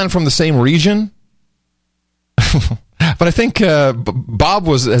both kind of from the same region, but I think Bob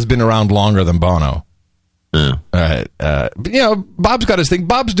has been around longer than Bono. Bob's got his thing.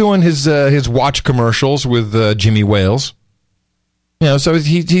 Bob's doing his watch commercials with Jimmy Wales. So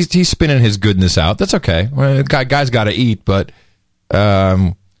he's spinning his goodness out. That's okay. Well, guy's got to eat, but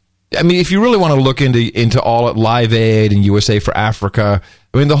I mean, if you really want to look into all at Live Aid and USA for Africa,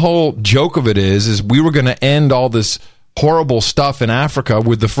 I mean, the whole joke of it is we were going to end all this horrible stuff in Africa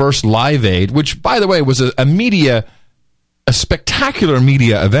with the first Live Aid, which, by the way, was a spectacular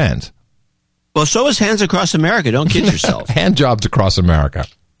media event. Well, so is Hands Across America. Don't kid yourself. Hand jobs across America.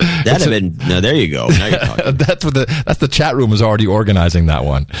 That'd have been. No, there you go. Now you're talking. That's the chat room is already organizing that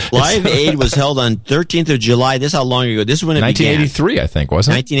one. Live Aid was held on 13th of July. This is how long ago? This is when it 1983, began. I think,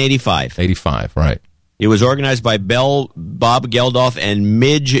 wasn't it? 1985. 85, right. It was organized by Bob Geldof and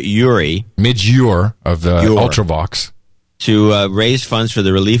Midge Ure. Midge Ure of Ultravox. To raise funds for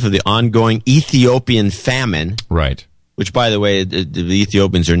the relief of the ongoing Ethiopian famine. Right. Which, by the way, the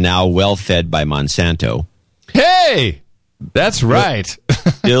Ethiopians are now well fed by Monsanto. Hey! That's right.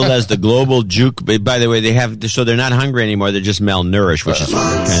 Billed as the global juke. By the way, so they're not hungry anymore. They're just malnourished, which is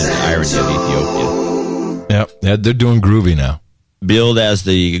kind of the irony of Ethiopia. Yeah, they're doing groovy now. Billed as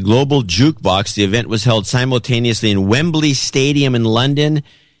the global jukebox, the event was held simultaneously in Wembley Stadium in London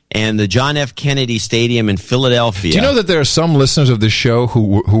and the John F. Kennedy Stadium in Philadelphia. Do you know that there are some listeners of this show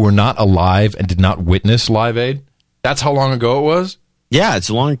who were not alive and did not witness Live Aid? That's how long ago it was? Yeah, it's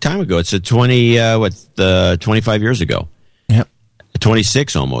a long time ago. It's 25 years ago.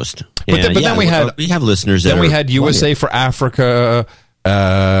 26 almost. But then we have listeners. Then we had USA for Africa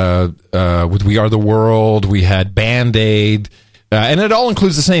with We Are the World. We had Band-Aid, and it all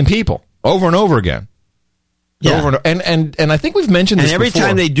includes the same people over and over again. Yeah. Over and I think we've mentioned this before. And every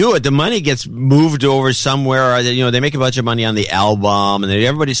time they do it, the money gets moved over somewhere. Or they make a bunch of money on the album,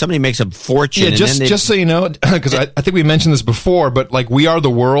 and somebody makes a fortune. Yeah, just so you know, because I think we mentioned this before, but like We Are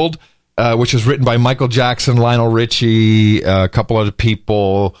the World, which is written by Michael Jackson, Lionel Richie, a couple other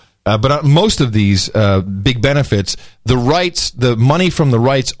people. But most of these big benefits, the money from the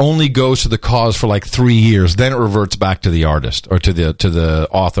rights only goes to the cause for like 3 years. Then it reverts back to the artist or to the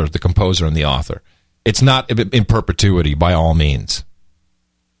author, the composer and the author. It's not in perpetuity by all means.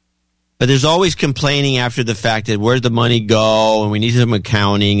 But there's always complaining after the fact that where'd the money go and we need some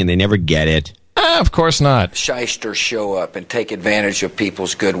accounting and they never get it. Of course not. Shysters show up and take advantage of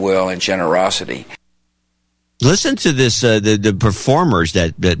people's goodwill and generosity. Listen to this, the performers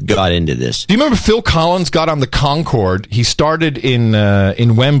that got into this. Do you remember Phil Collins got on the Concorde? He started in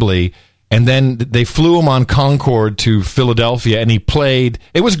Wembley, and then they flew him on Concorde to Philadelphia, and he played.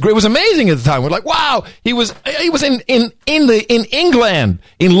 It was amazing at the time. We're like, wow, he was in England,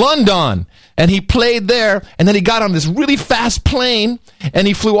 in London, and he played there, and then he got on this really fast plane, and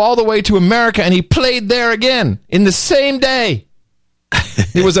he flew all the way to America, and he played there again in the same day.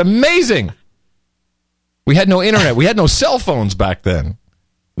 It was amazing. We had no internet. We had no cell phones back then.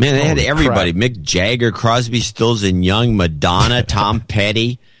 Man, they had everybody. Crap. Mick Jagger, Crosby, Stills and Young, Madonna, Tom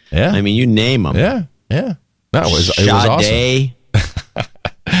Petty. Yeah. I mean, you name them. Yeah. No, it was awesome.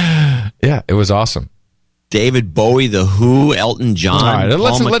 Yeah, it was awesome. David Bowie, The Who, Elton John, All right,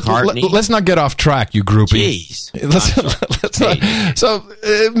 Paul McCartney. let's not get off track, you groupie. Jeez. Let's not. So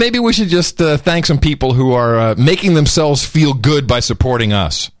maybe we should just thank some people who are making themselves feel good by supporting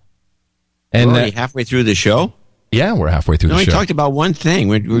us. And We're already halfway through the show? Yeah, we're halfway through the show. We talked about one thing.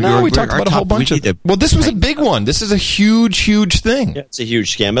 We talked about a whole bunch of... Well, this was a big one. This is a huge, huge thing. Yeah, it's a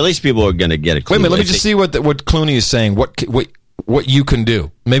huge scam. At least people are going to get a clue. Wait a minute, let me just see what Clooney is saying. What you can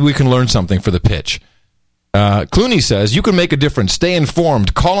do. Maybe we can learn something for the pitch. Clooney says, you can make a difference. Stay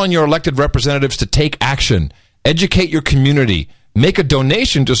informed. Call on your elected representatives to take action. Educate your community. Make a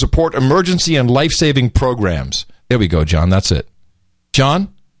donation to support emergency and life-saving programs. There we go, John. That's it.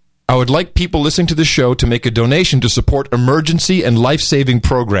 John, I would like people listening to the show to make a donation to support emergency and life-saving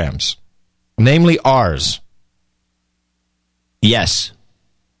programs, namely ours. Yes.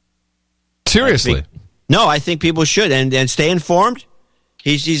 Seriously. I think people should. And stay informed.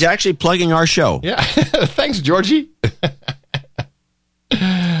 He's actually plugging our show. Yeah. Thanks, Georgie.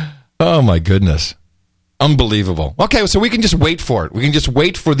 Oh, my goodness. Unbelievable. Okay, so we can just wait for it. We can just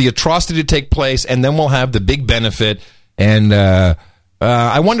wait for the atrocity to take place, and then we'll have the big benefit. And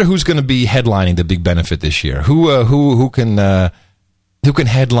I wonder who's going to be headlining the big benefit this year. Who can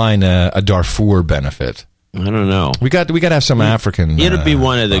headline a Darfur benefit? I don't know. We got to have some African. It'll be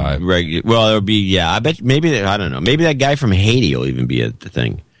one of the regular. Well, it'll be I bet maybe I don't know. Maybe that guy from Haiti will even be at the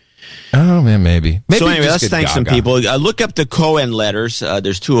thing. Oh man, maybe. So anyway, let's thank some people. Look up the Cohen letters.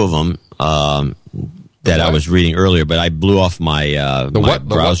 There's two of them that I was reading earlier, but I blew off my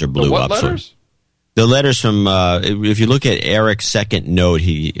browser blew up. Letters? So the letters from if you look at Eric's second note,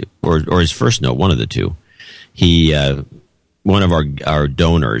 or his first note, one of the two, he one of our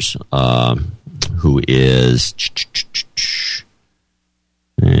donors. Who is...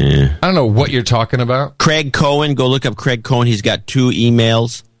 I don't know what you're talking about. Craig Cohen. Go look up Craig Cohen. He's got 2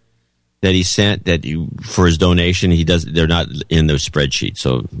 emails that he sent for his donation. They're not in the spreadsheet,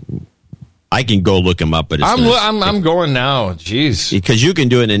 so I can go look them up. But I'm going now. Jeez, because you can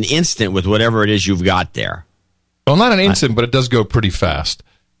do it in an instant with whatever it is you've got there. Well, not an instant, but it does go pretty fast.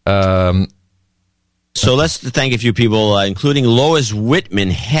 So let's thank a few people, including Lois Whitman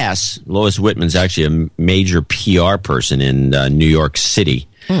Hess. Lois Whitman's actually a major PR person in New York City.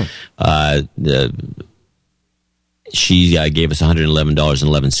 She gave us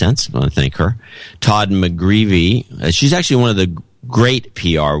 $111.11. I want to thank her. Todd McGreevy. She's actually one of the great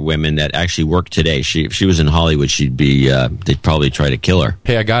PR women that actually work today. If she was in Hollywood, she'd be. They'd probably try to kill her.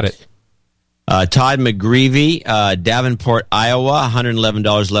 Hey, I got it. Todd McGreevy, Davenport, Iowa,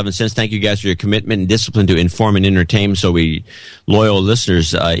 $111.11. Thank you guys for your commitment and discipline to inform and entertain. So we loyal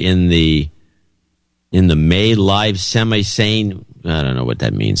listeners in the May Live semi-sane. I don't know what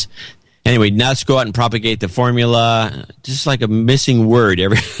that means. Anyway, now let's go out and propagate the formula. Just like a missing word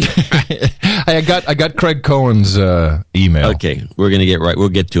every. I got Craig Cohen's email. Okay, we're gonna get right. We'll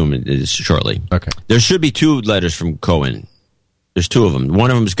get to him shortly. Okay, there should be 2 letters from Cohen. There's 2 of them.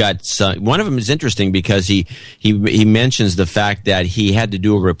 One of them is interesting because he mentions the fact that he had to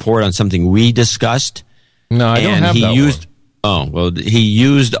do a report on something we discussed. No, I don't have that one. He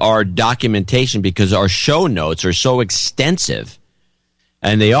used our documentation because our show notes are so extensive,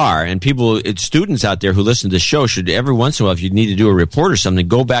 and they are. And students out there who listen to the show should every once in a while, if you need to do a report or something,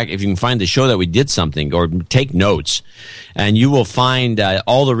 go back if you can find the show that we did something or take notes. And you will find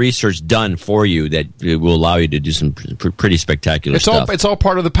all the research done for you that will allow you to do some pretty spectacular stuff. It's all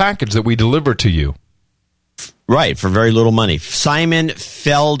part of the package that we deliver to you. Right, for very little money. Simon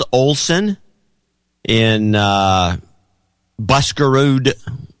Feld Olsen in Buskerud,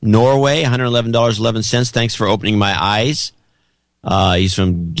 Norway, $111.11. Thanks for opening my eyes. He's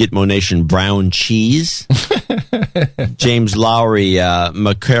from Gitmo Nation Brown Cheese. James Lowry,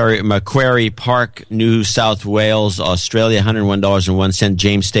 Macquarie Park, New South Wales, Australia, $101.01.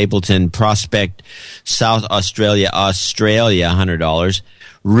 James Stapleton, Prospect, South Australia, $100.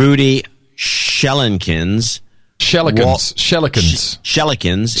 Rudy Schellekens. Come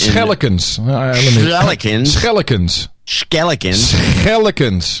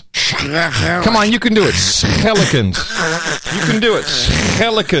on, you can do it. Schellekens. You can do it.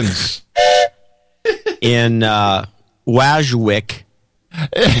 Schellekens. In Wajwijk,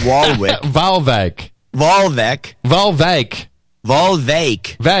 Walwick. Vake.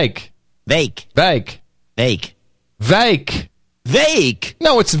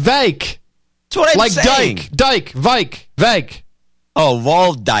 No, it's Vake. That's what I'm like saying. Dyke, Vake. Oh,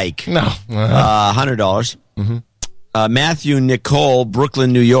 Valdyke. No. $100. Mm-hmm. Matthew Nicole,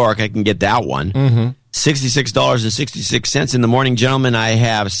 Brooklyn, New York. I can get that one. Mm-hmm. $66.66 in the morning, gentlemen. I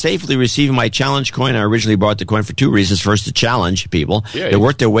have safely received my challenge coin. I originally bought the coin for 2 reasons. First, the challenge people. They're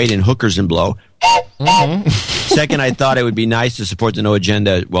worth their weight in hookers and blow. Second, I thought it would be nice to support the No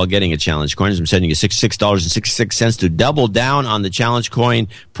Agenda while getting a challenge coin. I'm sending you $66.66 to double down on the challenge coin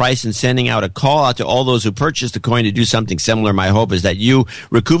price and sending out a call out to all those who purchased the coin to do something similar. My hope is that you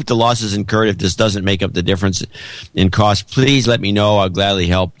recoup the losses incurred if this doesn't make up the difference in cost. Please let me know. I'll gladly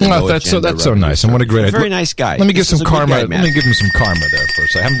help. That's so nice. And what a great idea. Very nice guy. Let me give some karma. Let me give him some karma there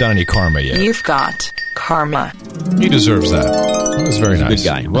first. I haven't done any karma yet. You've got karma. He deserves that. That was very nice. Good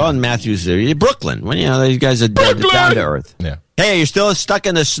guy. Well, and Matthew's Brooklyn. Well, these guys are down to earth. Yeah. Hey, you're still stuck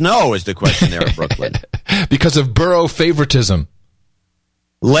in the snow is the question there in Brooklyn. Because of borough favoritism.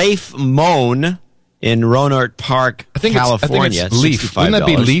 Leif Moan in Rohnert Park, California. I think it's Leaf. Wouldn't that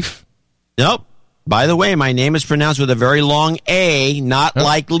be Leaf? Nope. By the way, my name is pronounced with a very long A, not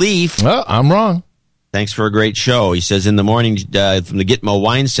like Leaf. Oh, I'm wrong. Thanks for a great show. He says, in the morning from the Gitmo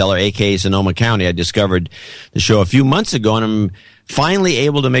Wine Cellar, a.k.a. Sonoma County, I discovered the show a few months ago, and I'm finally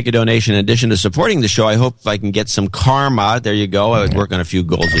able to make a donation. In addition to supporting the show, I hope I can get some karma. There you go. I would work on a few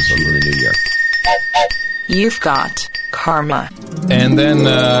goals with you in the new year. You've got karma. And then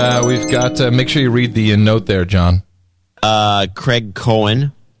we've got, make sure you read the note there, John. Craig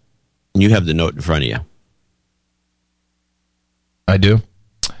Cohen. You have the note in front of you. I do.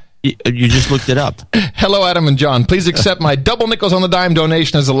 You just looked it up. Hello, Adam and John. Please accept my double nickels on the dime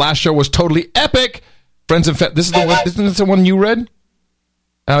donation, as the last show was totally epic. Friends and this is the one. Isn't this the one you read?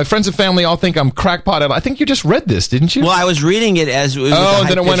 Friends and family all think I'm crackpot. I think you just read this, didn't you? Well, I was reading it as. And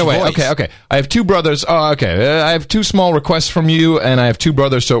then it went away. Voice. Okay. I have two brothers. I have two small requests from you, and I have two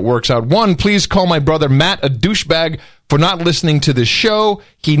brothers, so it works out. One, please call my brother Matt a douchebag for not listening to the show.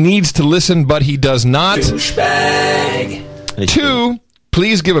 He needs to listen, but he does not. Douchebag. Two.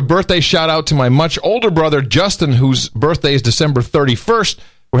 Please give a birthday shout-out to my much older brother, Justin, whose birthday is December 31st.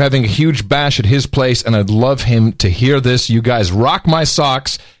 We're having a huge bash at his place, and I'd love him to hear this. You guys rock my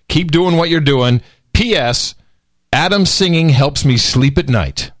socks. Keep doing what you're doing. P.S. Adam singing helps me sleep at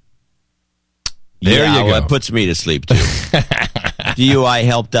night. There you go. Well, it puts me to sleep, too.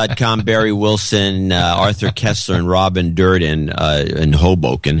 DUIHelp.com, Barry Wilson, Arthur Kessler, and Robin Durden in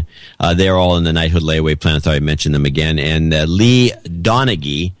Hoboken. They're all in the Knighthood Layaway Plan. I thought I mentioned them again. And Lee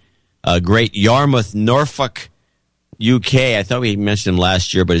Donaghy, great Yarmouth, Norfolk, UK. I thought we mentioned him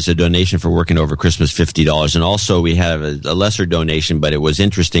last year, but it's a donation for working over Christmas, $50. And also we have a lesser donation, but it was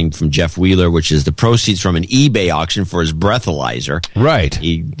interesting, from Jeff Wheeler, which is the proceeds from an eBay auction for his breathalyzer. Right.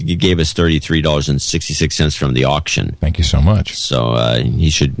 He gave us $33.66 from the auction. Thank you so much. So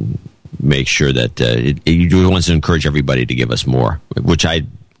he should make sure that he wants to encourage everybody to give us more, which I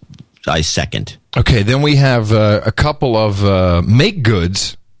second. Okay, then we have a couple of make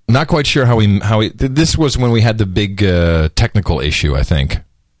goods. Not quite sure how we. This was when we had the big technical issue, I think.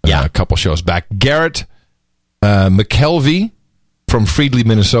 Yeah, a couple shows back. Garrett McKelvey from Freedley,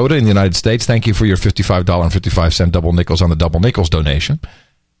 Minnesota, in the United States. Thank you for your $55.55 double nickels on the double nickels donation.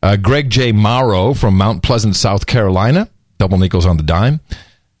 Greg J. Morrow from Mount Pleasant, South Carolina. Double nickels on the dime.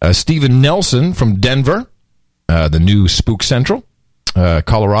 Stephen Nelson from Denver, the new Spook Central,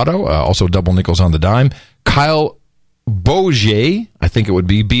 Colorado. Also double nickels on the dime. Kyle Boje, I think it would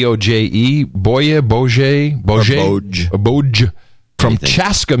be B-O-J-E, Boje from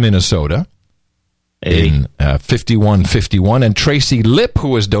Chaska, Minnesota, in 5151. And Tracy Lip, who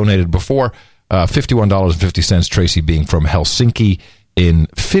was donated before, $51.50, Tracy being from Helsinki in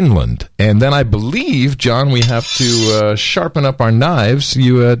Finland. And then I believe, John, we have to sharpen up our knives. Do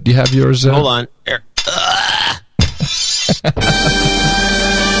you have yours? Hold on.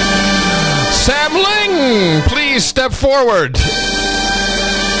 Sam Ling, please step forward.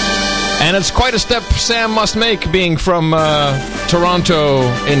 And it's quite a step Sam must make, being from Toronto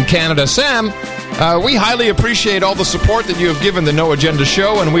in Canada. Sam, we highly appreciate all the support that you have given the No Agenda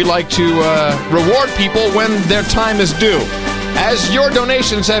show, and we like to reward people when their time is due. As your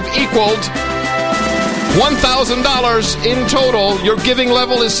donations have equaled $1,000 in total, your giving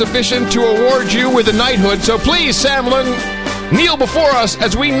level is sufficient to award you with a knighthood. So please, Sam Ling, kneel before us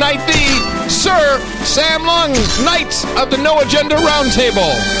as we knight thee, Sir Sam Lung, Knight of the No Agenda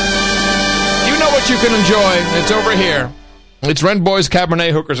Roundtable. You know what you can enjoy. It's over here. It's Rent Boys,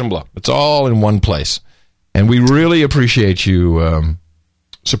 Cabernet, Hookers, and Bluff. It's all in one place. And we really appreciate you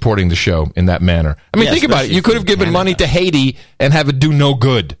supporting the show in that manner. I mean, think about it. You could have given money to Haiti and have it do no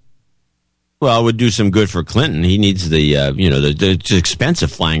good. Well, it would do some good for Clinton. He needs it's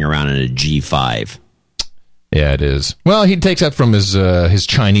expensive flying around in a G5. Yeah, it is. Well, he takes that from his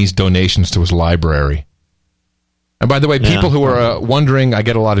Chinese donations to his library. And by the way, people who are wondering, I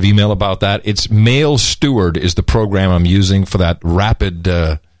get a lot of email about that. It's Mail Steward is the program I'm using for that rapid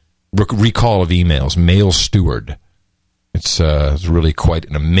recall of emails. Mail Steward. It's really quite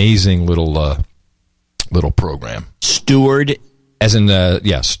an amazing little little program. Steward? As in,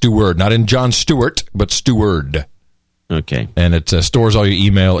 Steward. Not in Jon Stewart, but Steward. Okay. And it stores all your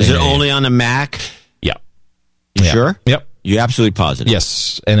email. Is it only on a Mac? Yeah. You sure? Yep. You absolutely positive?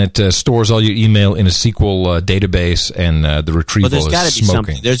 Yes, and it stores all your email in a SQL database, and the retrieval is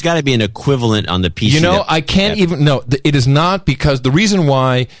smoking. There's got to be an equivalent on the PC. You know, I can't even... No, it is not, because the reason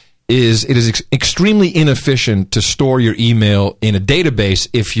why is it is extremely inefficient to store your email in a database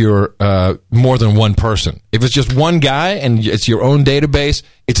if you're more than one person. If it's just one guy and it's your own database,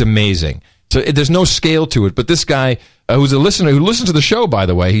 it's amazing. So there's no scale to it. But this guy, who's a listener, who listens to the show, by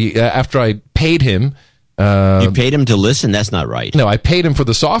the way, he after I paid him... you paid him to listen? That's not right. No, I paid him for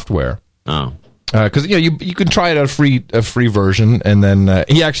the software. Oh. Because you can try it at a free version, and then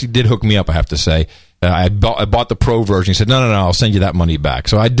he actually did hook me up, I have to say. I bought the pro version. He said, no, I'll send you that money back.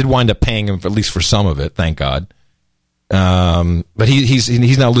 So I did wind up paying him at least for some of it, thank God. But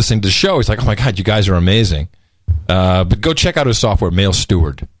he's now listening to the show. He's like, oh my God, you guys are amazing. But go check out his software, Mail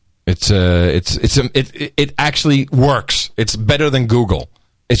Steward. It actually works. It's better than Google.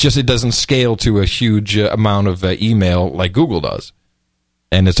 It's just it doesn't scale to a huge amount of email like Google does.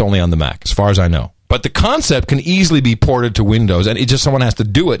 And it's only on the Mac, as far as I know. But the concept can easily be ported to Windows, and someone has to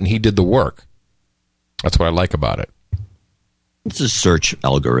do it, and he did the work. That's what I like about it. It's a search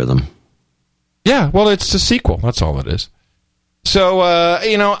algorithm. Yeah, well, it's a sequel. That's all it is. So,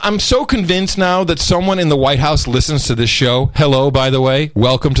 I'm so convinced now that someone in the White House listens to this show. Hello, by the way.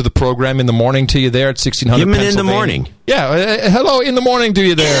 Welcome to the program in the morning to you there at 1600 Give me Pennsylvania. in the morning. Yeah, hello in the morning to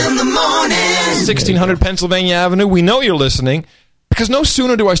you there. In the morning. 1600 Pennsylvania Avenue. We know you're listening. Because no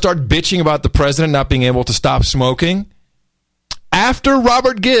sooner do I start bitching about the president not being able to stop smoking, after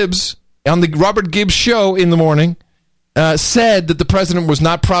Robert Gibbs, on the Robert Gibbs show in the morning, said that the president was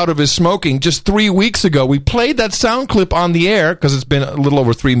not proud of his smoking just 3 weeks ago. We played that sound clip on the air because it's been a little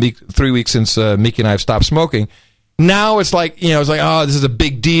over 3 weeks since Mickey and I have stopped smoking. Now it's like, oh, this is a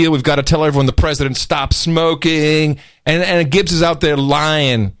big deal. We've got to tell everyone the president stopped smoking. And Gibbs is out there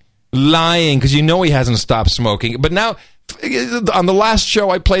lying because he hasn't stopped smoking. But now, on the last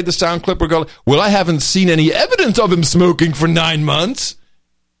show, I played the sound clip. We're going, well, I haven't seen any evidence of him smoking for 9 months.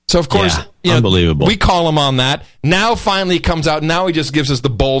 So, of course, unbelievable. We call him on that. Now, finally, it comes out. Now he just gives us the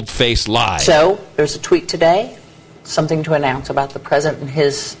bold-faced lie. So, there's a tweet today, something to announce about the president and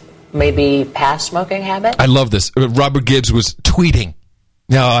his maybe past smoking habit. I love this. Robert Gibbs was tweeting.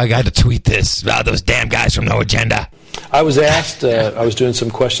 No, I got to tweet this about those damn guys from No Agenda. I was asked, I was doing some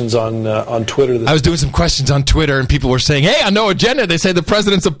questions on Twitter. I was doing some questions on Twitter, and people were saying, hey, on No Agenda, they say the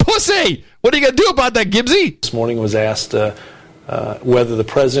president's a pussy. What are you going to do about that, Gibbsy? This morning I was asked whether the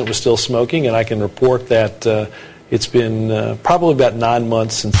president was still smoking, and I can report that it's been probably about 9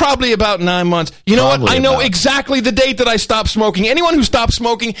 months since. Probably about 9 months. You know what? I know exactly the date that I stopped smoking. Anyone who stopped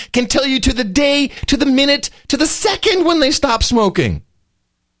smoking can tell you to the day, to the minute, to the second when they stopped smoking.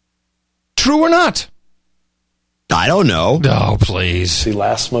 True or not? I don't know. Oh, please. He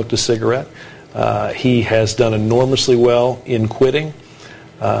last smoked a cigarette. He has done enormously well in quitting.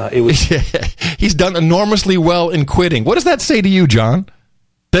 He's done enormously well in quitting. What does that say to you, John?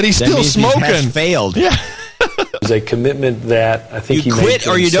 That he's still smoking. He has failed. Yeah. It was a commitment that I think you he quit made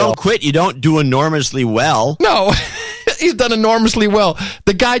or you himself. don't quit. You don't do enormously well. No, he's done enormously well.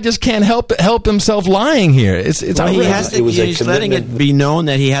 The guy just can't help himself lying here. It's outrageous. He's letting it be known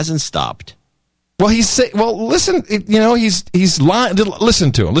that he hasn't stopped. Well, listen. He's lying.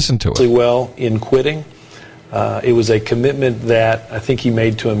 Listen to him. Listen to it. Well in quitting. It was a commitment that I think he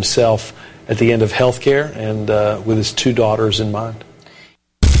made to himself at the end of healthcare and with his 2 daughters in mind.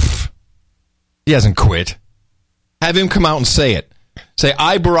 He hasn't quit. Have him come out and say it. Say,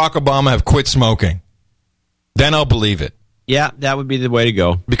 I, Barack Obama, have quit smoking. Then I'll believe it. Yeah, that would be the way to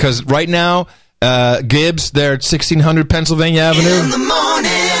go. Because right now, Gibbs, they're at 1600 Pennsylvania Avenue. In the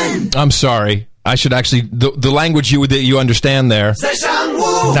morning. I'm sorry. I should actually, the language you understand there,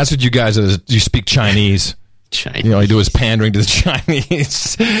 that's what you guys are. You speak Chinese. You do is pandering to the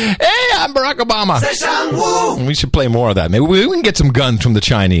Chinese. Hey, I'm Barack Obama. We should play more of that. Maybe we can get some guns from the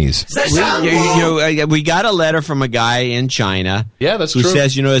Chinese. We got a letter from a guy in China. Yeah, that's who true.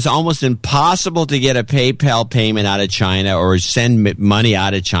 Says, it's almost impossible to get a PayPal payment out of China or send money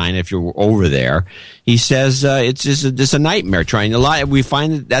out of China if you're over there. He says it's just a nightmare trying. We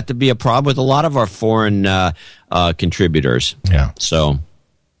find that to be a problem with a lot of our foreign contributors. Yeah. So.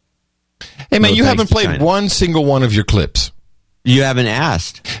 Hey, man, you haven't played one single one of your clips. You haven't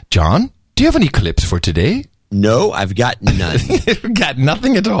asked. John, do you have any clips for today? No, I've got none. You've got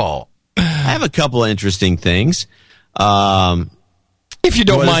nothing at all. I have a couple of interesting things. If you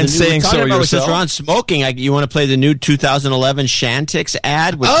don't mind saying so yourself. Since we're on smoking, you want to play the new 2011 Shantix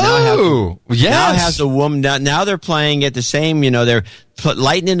ad? Which yes. Now has a woman. Now they're playing it the same. They're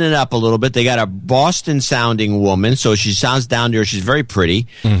lightening it up a little bit. They got a Boston-sounding woman, so she sounds down to her. She's very pretty,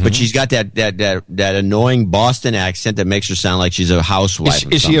 but she's got that annoying Boston accent that makes her sound like she's a housewife.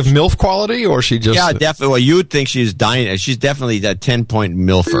 Is she of MILF quality, or is she just? Yeah, definitely. Well, you'd think she's dying. She's definitely that 10-point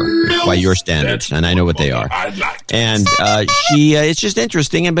MILFer by your standards, and I know what they are. And it's just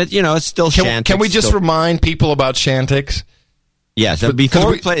interesting, but it's still Shantix. Can we just remind people about Shantix? Yes,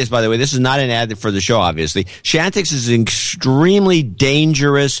 before we play this, by the way, this is not an ad for the show, obviously. Shantix is an extremely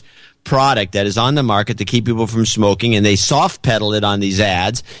dangerous product that is on the market to keep people from smoking, and they soft pedal it on these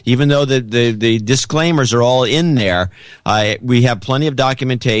ads, even though the disclaimers are all in there. We have plenty of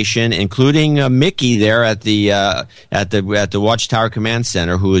documentation, including Mickey there at the Watchtower Command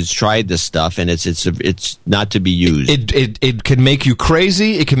Center, who has tried this stuff, and it's not to be used. It can make you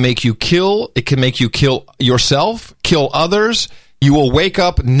crazy. It can make you kill. It can make you kill yourself, kill others. You will wake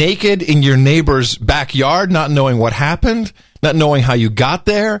up naked in your neighbor's backyard, not knowing what happened, not knowing how you got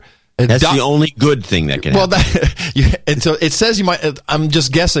there. That's the only good thing that can happen. And so it says you might. I'm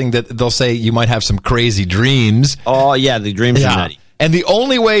just guessing that they'll say you might have some crazy dreams. Oh yeah, the dreams are nutty. And the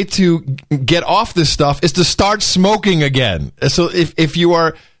only way to get off this stuff is to start smoking again. So if you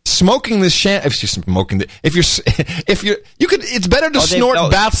are smoking this it's better to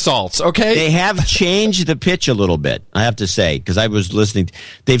snort bath salts, okay? They have changed the pitch a little bit, I have to say, because I was listening.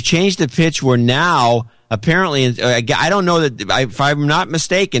 They've changed the pitch where now, apparently, I don't know that, if I'm not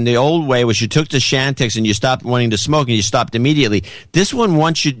mistaken, the old way was you took the Shantix and you stopped wanting to smoke and you stopped immediately. This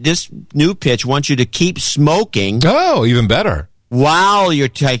new pitch wants you to keep smoking. Oh, even better. While you're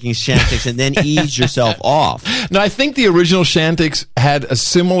taking Shantix and then ease yourself off. Now, I think the original Shantix had a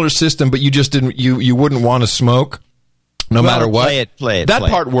similar system, but you just didn't. You wouldn't want to smoke, no matter what. Play it. That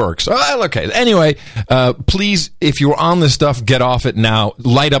part works. Okay. Anyway, please, if you're on this stuff, get off it now.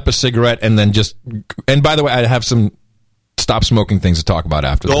 Light up a cigarette and then just. And by the way, I have some stop smoking things to talk about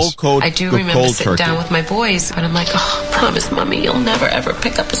after this. I do remember sitting down with my boys, and I'm like, "Oh, promise, Mommy, you'll never ever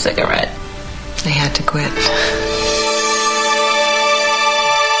pick up a cigarette." They had to quit.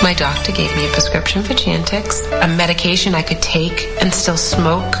 My doctor gave me a prescription for Chantix, a medication I could take and still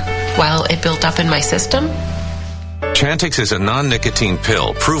smoke while it built up in my system. Chantix is a non-nicotine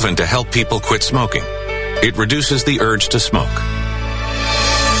pill proven to help people quit smoking. It reduces the urge to smoke.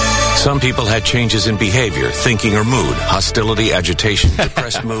 Some people had changes in behavior, thinking or mood, hostility, agitation,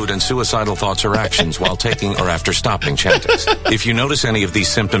 depressed mood, and suicidal thoughts or actions while taking or after stopping Chantix. If you notice any of these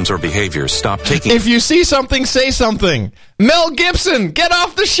symptoms or behaviors, stop taking. If you see something, say something. Mel Gibson, get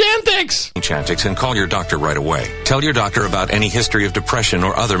off the Chantix! Chantix and call your doctor right away. Tell your doctor about any history of depression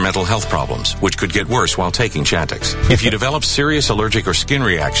or other mental health problems, which could get worse while taking Chantix. If you develop serious allergic or skin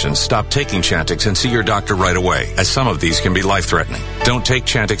reactions, stop taking Chantix and see your doctor right away, as some of these can be life-threatening. Don't take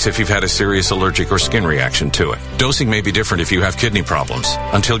Chantix if you've had a serious allergic or skin reaction to it. Dosing may be different if you have kidney problems.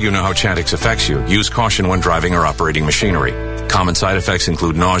 Until you know how Chantix affects you, use caution when driving or operating machinery. Common side effects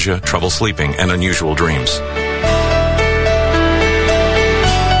include nausea, trouble sleeping, and unusual dreams.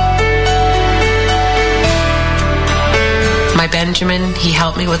 My Benjamin, he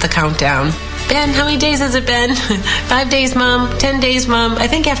helped me with the countdown. Ben, how many days has it been? 5 days, Mom. 10 days, Mom. I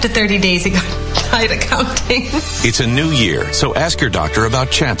think after 30 days he got tired of counting. It's a new year, so ask your doctor about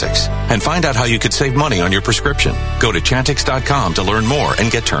Chantix and find out how you could save money on your prescription. Go to Chantix.com to learn more and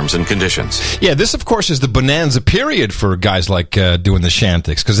get terms and conditions. Yeah, this, of course, is the bonanza period for guys like doing the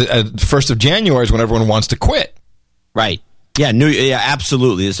Chantix, because 1st of January is when everyone wants to quit. Right. Yeah,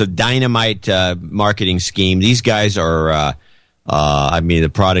 absolutely. It's a dynamite marketing scheme. These guys are...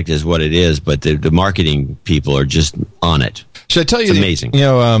 the product is what it is, but the marketing people are just on it. Should I tell you? It's amazing.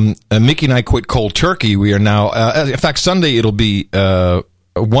 Mickey and I quit cold turkey. We are now, in fact, Sunday it'll be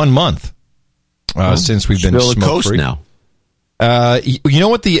 1 month since we've been smoke-free now. You know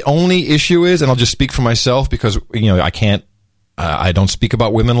what the only issue is, and I'll just speak for myself because I can't. I don't speak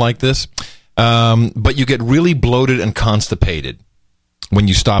about women like this. But you get really bloated and constipated when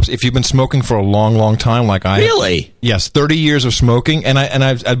you stop. If you've been smoking for a long, long time, like I really, yes, 30 years of smoking, and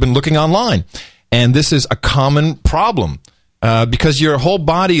I've been looking online, and this is a common problem because your whole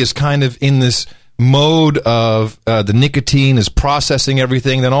body is kind of in this mode of the nicotine is processing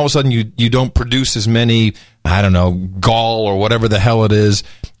everything. Then all of a sudden you don't produce as many, I don't know, gall or whatever the hell it is,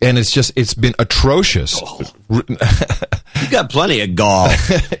 and it's been atrocious. You got plenty of gall,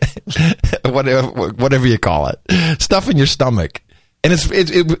 whatever you call it, stuff in your stomach. And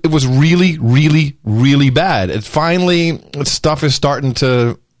it was really, really, really bad. Stuff is starting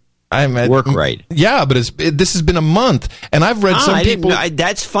to work right. Yeah, but this has been a month, and I've read some people.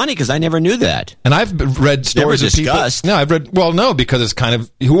 That's funny because I never knew that. And I've read stories of people. No, I've read. Well, no, because it's kind of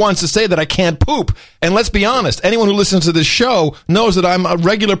who wants to say that I can't poop. And let's be honest, anyone who listens to this show knows that I'm a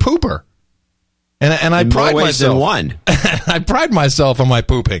regular pooper, and I pride myself. One. I pride myself on my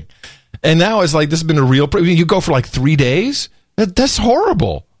pooping, and now it's like this has been a real. You go for like 3 days. That's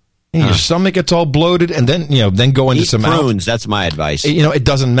horrible. And your stomach gets all bloated, and then go into some prunes. That's my advice. It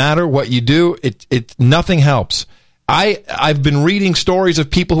doesn't matter what you do. It nothing helps. I've been reading stories of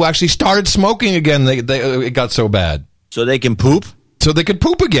people who actually started smoking again. It got so bad. So they can poop? So they could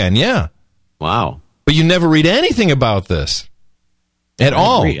poop again, yeah. Wow. But you never read anything about this at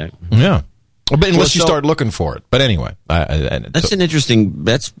all. Yeah. But unless you start looking for it. But anyway. That's an interesting...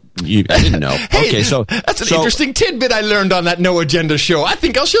 I didn't know. Hey, okay, so that's an interesting tidbit I learned on that No Agenda show. I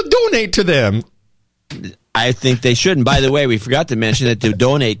think I should donate to them. I think they should. And by the way, we forgot to mention that to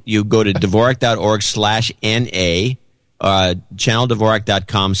donate, you go to Dvorak.org/NA,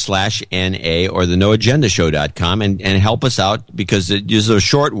 channeldvorak.com/NA, or the noagendashow.com and help us out because this is a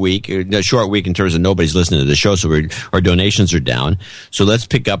short week in terms of nobody's listening to the show, so our donations are down. So let's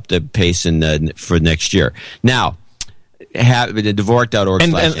pick up the pace for next year. Now, Dvorak.org.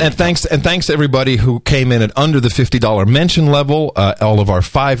 And thanks to everybody who came in at under the $50 mention level. All of our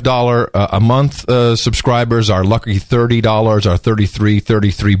 $5 a month subscribers, our lucky $30, our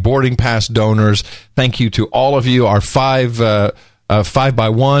 $33 boarding pass donors. Thank you to all of you. Our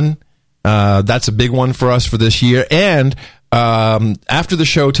 5x1. That's a big one for us for this year. And after the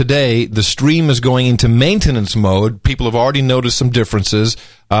show today, the stream is going into maintenance mode. People have already noticed some differences.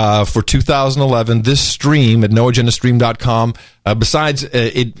 For 2011, this stream at noagendastream.com, besides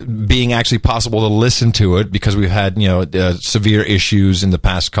it being actually possible to listen to it because we've had, severe issues in the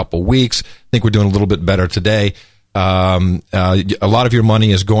past couple weeks. I think we're doing a little bit better today. A lot of your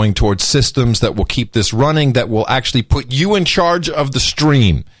money is going towards systems that will keep this running, that will actually put you in charge of the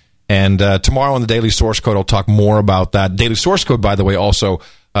stream. And tomorrow on the Daily Source Code, I'll talk more about that. Daily Source Code, by the way, also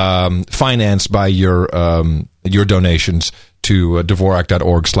financed by your donations to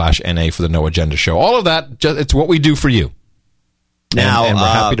Dvorak.org/NA for the No Agenda Show. All of that, it's what we do for you. Now, and we're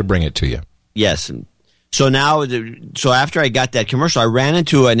happy to bring it to you. Yes. So now, after I got that commercial, I ran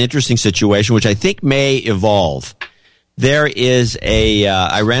into an interesting situation, which I think may evolve. There is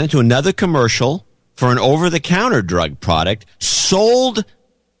I ran into another commercial for an over-the-counter drug product sold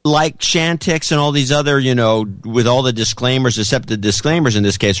like Chantix and all these other, with all the disclaimers, except the disclaimers in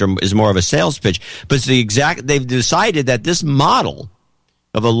this case is more of a sales pitch. But it's they've decided that this model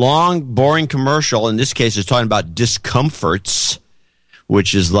of a long, boring commercial, in this case is talking about discomforts,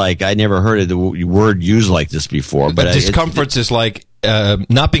 which is like, I never heard of the word used like this before. But discomforts is like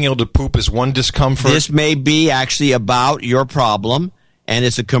not being able to poop is one discomfort. This may be actually about your problem. And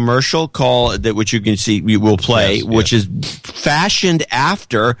it's a commercial which you can see we will play, which is fashioned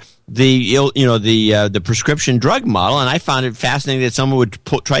after the prescription drug model. And I found it fascinating that someone would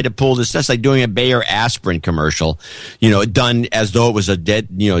try to pull this. That's like doing a Bayer aspirin commercial, done as though it was a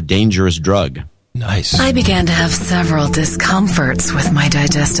dangerous drug. Nice. I began to have several discomforts with my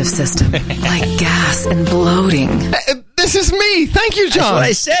digestive system, like gas and bloating. This is me. Thank you, John. That's what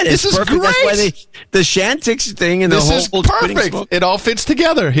I said. This is perfect. great. That's why the Chantix thing and the whole is perfect. It all fits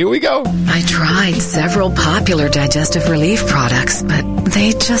together. Here we go. I tried several popular digestive relief products, but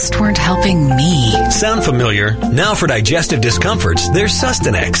they just weren't helping me. Sound familiar? Now for digestive discomforts, there's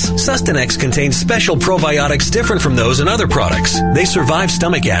Sustanex. Sustanex contains special probiotics different from those in other products. They survive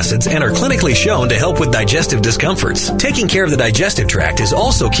stomach acids and are clinically shown to help with digestive discomforts. Taking care of the digestive tract is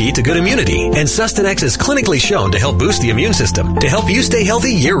also key to good immunity, and Sustanex is clinically shown to help boost the immune system to help you stay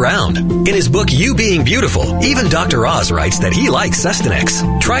healthy year-round. In his book, You Being Beautiful, even Dr. Oz writes that he likes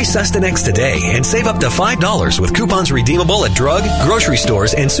Sustanex. Try Sustanex today and save up to $5 with coupons redeemable at drug, grocery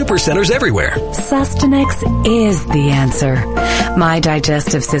stores, and supercenters everywhere. Sustanex is the answer. My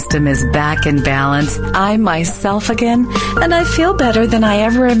digestive system is back in balance. I'm myself again, and I feel better than I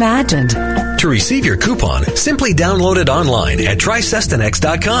ever imagined. To receive your coupon, simply download it online at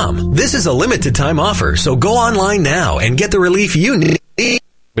trysustanex.com. This is a limited time offer, so go online now and get the relief you need.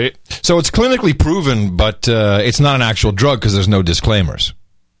 So it's clinically proven, but it's not an actual drug because there's no disclaimers.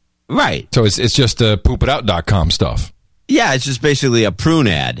 Right. So it's just poopitout.com stuff. Yeah, it's just basically a prune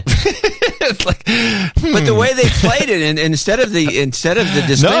ad. It's like, But the way they played it, and instead of the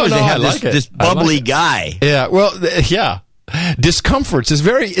disclaimers, they have this bubbly guy. Yeah, well, yeah. Discomforts is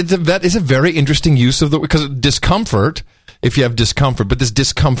that is a very interesting use of because discomfort, if you have discomfort, but this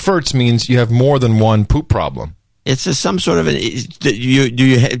discomforts means you have more than one poop problem. It's some sort of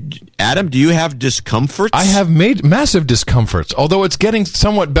Adam, do you have discomforts? I have made massive discomforts, although it's getting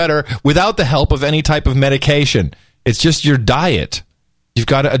somewhat better without the help of any type of medication. It's just your diet. You've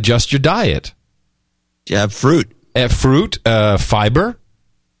got to adjust your diet. You have fruit. Fiber.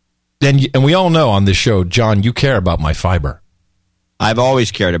 And we all know on this show, John, you care about my fiber. I've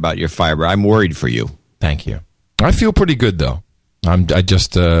always cared about your fiber. I'm worried for you. Thank you. I feel pretty good, though. I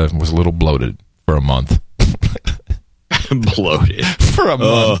just was a little bloated for a month. Bloated for a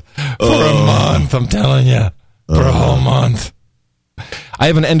month. For a month, I'm telling you. For a whole month. I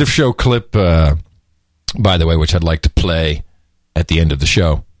have an end of show clip, by the way, which I'd like to play at the end of the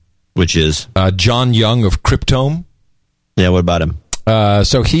show. Which is? John Young of Cryptome. Yeah, what about him?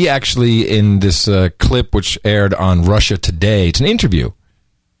 So he actually, in this clip which aired on Russia Today, it's an interview.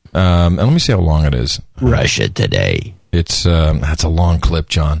 And let me see how long it is. Russia Today. It's that's a long clip,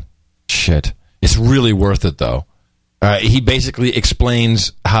 John. Shit. It's really worth it, though. He basically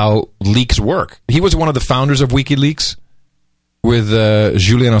explains how leaks work. He was one of the founders of WikiLeaks with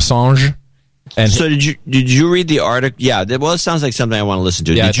Julian Assange. And so did you read the article? Yeah, well, it sounds like something I want to listen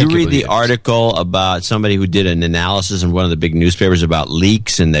to. Yeah, did you read the article about somebody who did an analysis in one of the big newspapers about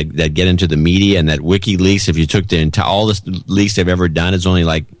leaks and that get into the media, and that WikiLeaks, if you took all the leaks they've ever done, it's only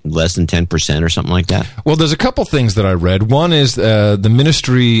like less than 10% or something like that? Well, there's a couple things that I read. One is the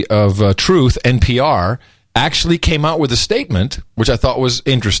Ministry of Truth, NPR, actually came out with a statement, which I thought was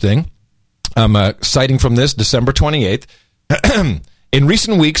interesting. I'm citing from this, December 28th. In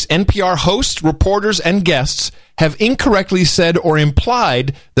recent weeks, NPR hosts, reporters, and guests have incorrectly said or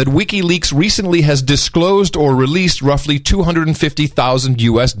implied that WikiLeaks recently has disclosed or released roughly 250,000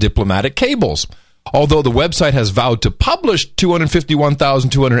 U.S. diplomatic cables. Although the website has vowed to publish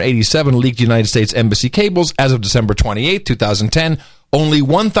 251,287 leaked United States Embassy cables as of December 28, 2010, only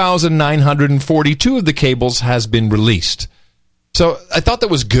 1,942 of the cables has been released. So I thought that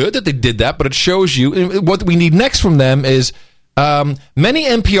was good that they did that, but it shows you what we need next from them is many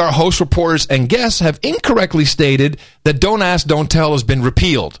NPR hosts, reporters, and guests have incorrectly stated that Don't Ask, Don't Tell has been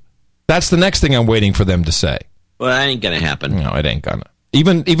repealed. That's the next thing I'm waiting for them to say. Well, that ain't going to happen. No, it ain't going to.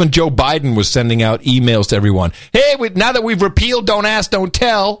 Even Joe Biden was sending out emails to everyone. Hey, now that we've repealed Don't Ask, Don't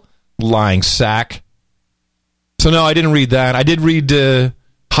Tell, lying sack. So no, I didn't read that. I did read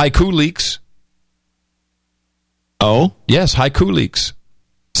Haiku Leaks. Oh? Yes, Haiku Leaks.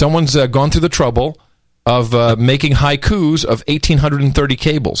 Someone's gone through the trouble of making haikus of 1,830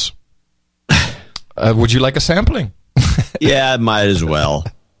 cables. Would you like a sampling? Yeah, might as well.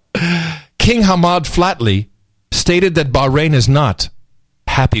 King Hamad flatly stated that Bahrain is not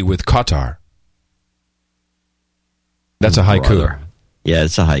happy with Qatar. That's a haiku. Brother. Yeah,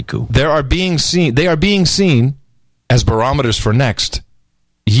 it's a haiku. They are being seen as barometers for next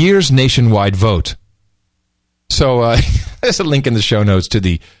year's nationwide vote. So there's a link in the show notes to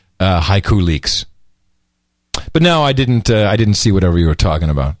the Haiku Leaks. But no, I didn't see whatever you were talking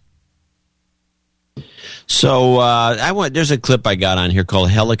about. So there's a clip I got on here called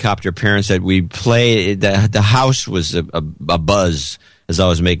 "Helicopter Parents" that we play. The house was a buzz as I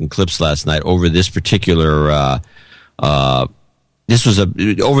was making clips last night over this particular. This was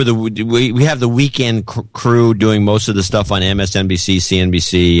we have the weekend crew doing most of the stuff on MSNBC,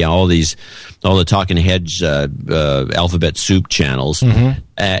 CNBC, all the Talking Heads, Alphabet Soup channels. Mm-hmm.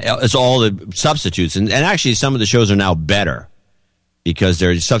 It's all the substitutes, and actually some of the shows are now better because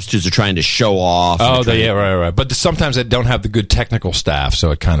their substitutes are trying to show off. Oh, right. But sometimes they don't have the good technical staff,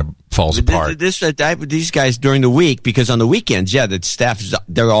 so it kind of falls apart. These guys during the week, because on the weekends, yeah, the staff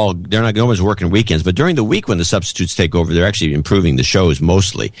no one's working weekends, but during the week when the substitutes take over, they're actually improving the shows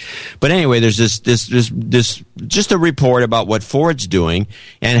mostly. But anyway, there's this just a report about what Ford's doing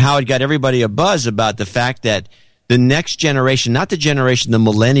and how it got everybody a buzz about the fact that the next generation, not the generation, the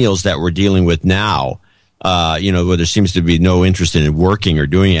millennials that we're dealing with now, where there seems to be no interest in working or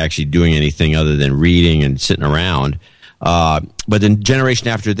doing anything other than reading and sitting around. But the generation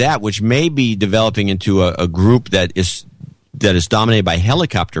after that, which may be developing into a group that is dominated by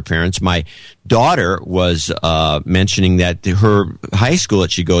helicopter parents. My daughter was mentioning that her high school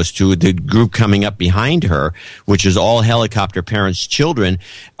that she goes to, the group coming up behind her, which is all helicopter parents' children,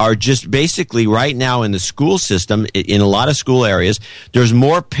 are just basically right now in the school system, in a lot of school areas, there's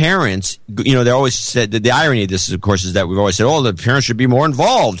more parents. They always said that the irony of this, of course, is that we've always said, the parents should be more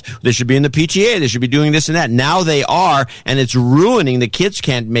involved. They should be in the PTA. They should be doing this and that. Now they are, and it's ruining. The kids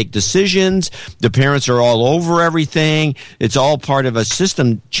can't make decisions. The parents are all over everything. It's all part of a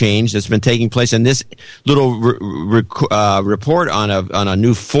system change that's been taking place. And this little report on a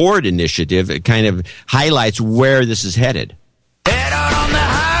new Ford initiative, it kind of highlights where this is headed. Head out on the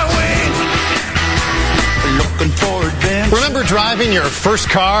highway, looking driving your first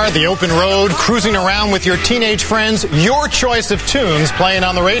car, the open road, cruising around with your teenage friends, your choice of tunes playing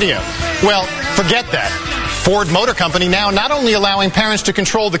on the radio. Well, forget that. Ford Motor Company now not only allowing parents to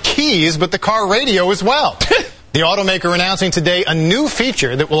control the keys, but the car radio as well. The automaker announcing today a new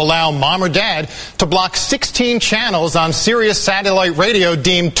feature that will allow mom or dad to block 16 channels on Sirius satellite radio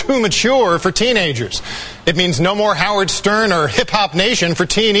deemed too mature for teenagers. It means no more Howard Stern or Hip Hop Nation for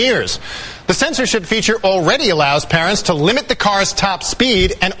teen ears. The censorship feature already allows parents to limit the car's top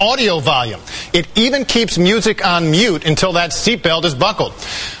speed and audio volume. It even keeps music on mute until that seatbelt is buckled.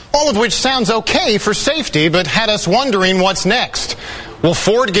 All of which sounds okay for safety, but had us wondering what's next. Will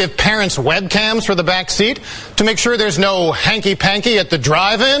Ford give parents webcams for the back seat to make sure there's no hanky-panky at the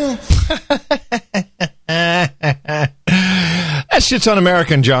drive-in? That shit's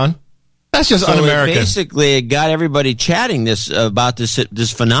un-American, John. That's just un-American. Basically, it got everybody chatting about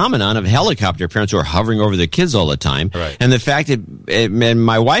this phenomenon of helicopter parents who are hovering over their kids all the time. Right. And the fact that, and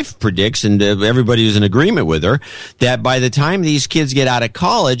my wife predicts, and everybody is in agreement with her, that by the time these kids get out of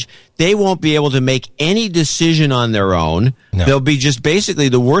college, they won't be able to make any decision on their own. No. They'll be just basically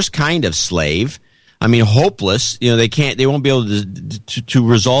the worst kind of slave. I mean, hopeless. You know, they won't be able to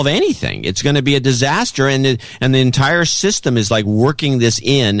resolve anything. It's going to be a disaster, and the entire system is like working this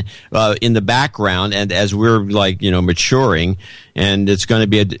in the background, and as we're like, maturing, and it's going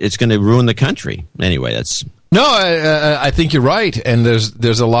to ruin the country. Anyway, that's. No, I think you're right, and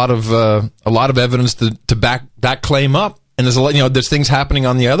there's a lot of evidence to back that claim up, and there's things happening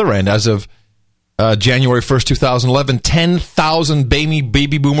on the other end. As of January 1st, 2011, 10,000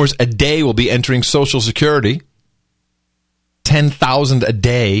 baby boomers a day will be entering Social Security. 10,000 a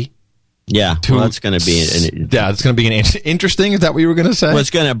day. Yeah, that's going to be it's going to be interesting. Is that what you were going to say? Well, it's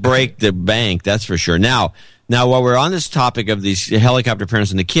going to break the bank, that's for sure. Now, while we're on this topic of these helicopter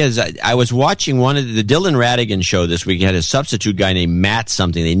parents and the kids, I was watching one of the Dylan Radigan show this week. He had a substitute guy named Matt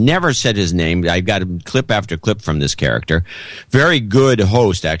something. They never said his name. I got clip after clip from this character. Very good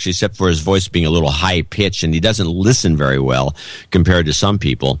host, actually, except for his voice being a little high pitched, and he doesn't listen very well compared to some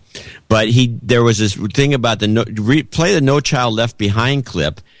people. But there was this thing about play the No Child Left Behind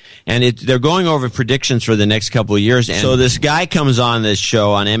clip. And they're going over predictions for the next couple of years. And so this guy comes on this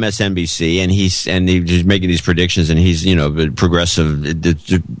show on MSNBC, and he's making these predictions, and he's progressive.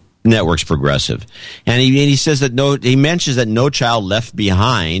 The network's progressive, and he says that he mentions that No Child Left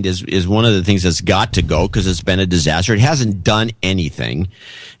Behind is one of the things that's got to go because it's been a disaster. It hasn't done anything,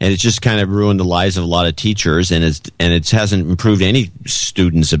 and it's just kind of ruined the lives of a lot of teachers, and it hasn't improved any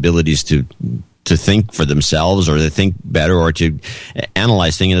students' abilities to think for themselves or to think better or to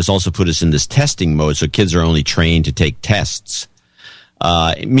analyze things. And it's also put us in this testing mode, so kids are only trained to take tests.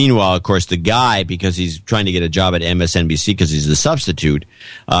 Meanwhile, of course, the guy, because he's trying to get a job at MSNBC because he's the substitute,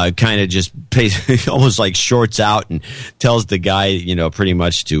 kind of just almost like shorts out and tells the guy, pretty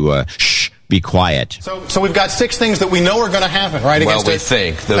much to shh, be quiet. So we've got 6 things that we know are going to happen, right? Well, we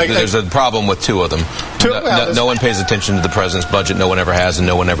think. There's a problem with 2 of them. No one pays attention to the president's budget. No one ever has, and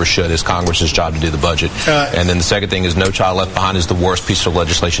no one ever should. It's Congress's job to do the budget. And then the second thing is No Child Left Behind is the worst piece of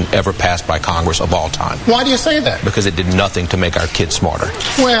legislation ever passed by Congress of all time. Why do you say that? Because it did nothing to make our kids smarter.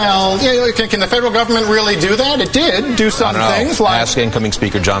 Well, can the federal government really do that? It did do some things. Like ask incoming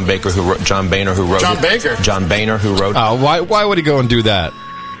Speaker John Boehner, who wrote John Boehner, who wrote. Oh, why would he go and do that?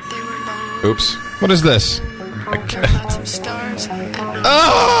 Oops. What is this? I've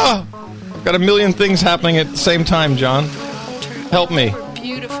got a million things happening at the same time, John. Help me.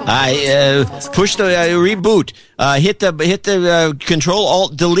 Push the reboot. Hit the Control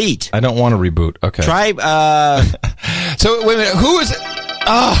Alt Delete. I don't want to reboot. Okay. Try. So wait a minute. Who is?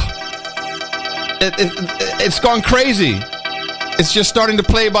 It's gone crazy. It's just starting to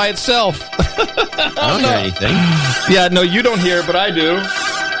play by itself. I don't hear anything. Yeah, no, you don't hear, but I do.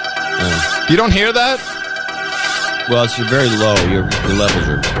 You don't hear that? Well, it's very low. Your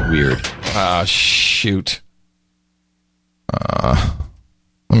levels are weird. Shoot. I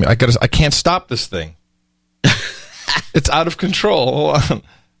can't stop this thing. It's out of control. Hold on.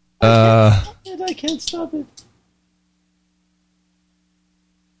 I can't stop it.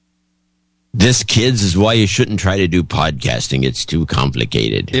 This, kids, is why you shouldn't try to do podcasting. It's too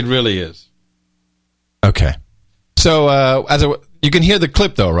complicated. It really is. Okay. So, you can hear the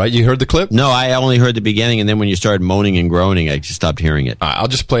clip, though, right? You heard the clip? No, I only heard the beginning, and then when you started moaning and groaning, I just stopped hearing it. I'll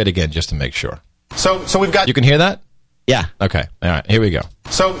just play it again just to make sure. So we've got... You can hear that? Yeah. Okay. All right. Here we go.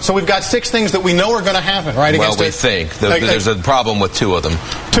 So we've got 6 things that we know are going to happen, right? Well, we think. There's a problem with 2 of them.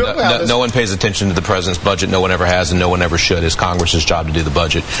 No one pays attention to the president's budget. No one ever has, and no one ever should. It's Congress's job to do the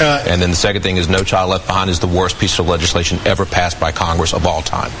budget. And then the second thing is No Child Left Behind is the worst piece of legislation ever passed by Congress of all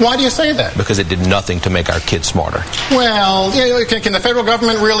time. Why do you say that? Because it did nothing to make our kids smarter. Well, can the federal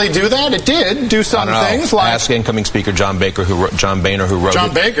government really do that? It did do some things. Like ask incoming Speaker John Boehner, who wrote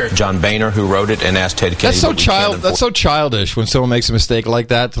it. John Boehner, who wrote it, and asked Ted Kennedy. That's so childish when someone makes a mistake like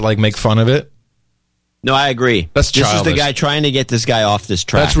that to make fun of it. No, I agree. That's childish. This is the guy trying to get this guy off this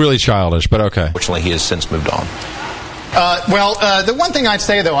track. That's really childish, but okay. Fortunately, he has since moved on. The one thing I'd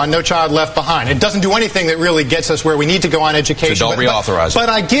say, though, on No Child Left Behind, it doesn't do anything that really gets us where we need to go on education. So don't reauthorize it. But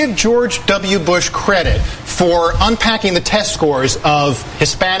I give George W. Bush credit for unpacking the test scores of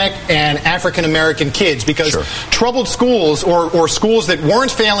Hispanic and African-American kids, because troubled schools or schools that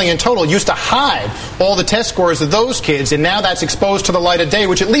weren't failing in total used to hide all the test scores of those kids, and now that's exposed to the light of day,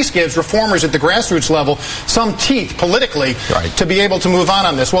 which at least gives reformers at the grassroots level some teeth politically to be able to move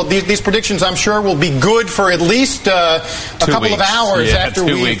on this. Well, these predictions, I'm sure, will be good for at least a couple of hours after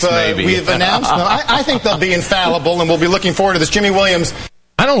we've announced them. I think they'll be infallible, and we'll be looking forward to this. Jimmy Williams.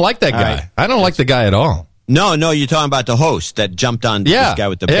 I don't like that guy. I don't like the guy at all. No, you're talking about the host that jumped on this guy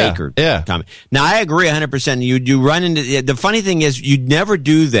with the Baker comment. Now, I agree 100%. You run into the funny thing is you'd never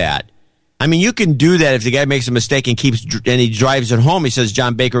do that. I mean, you can do that if the guy makes a mistake and he drives it home. He says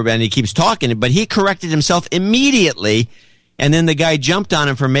John Baker, and he keeps talking, but he corrected himself immediately, and then the guy jumped on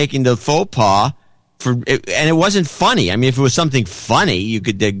him for making the faux pas. And it wasn't funny. I mean, if it was something funny, you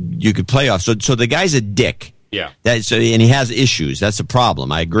could play off. So the guy's a dick. Yeah. And he has issues. That's a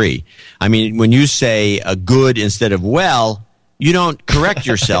problem. I agree. I mean, when you say a good instead of well, you don't correct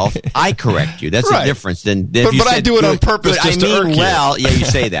yourself. I correct you. That's a difference. But I do it on purpose just to irk you. Well, yeah, you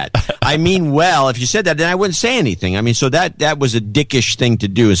say that. I mean well. If you said that, then I wouldn't say anything. I mean, so that was a dickish thing to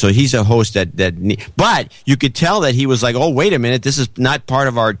do. So he's a host but you could tell that he was like, oh, wait a minute, this is not part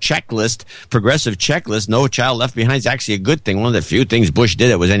of our checklist, progressive checklist. No Child Left Behind is actually a good thing. One of the few things Bush did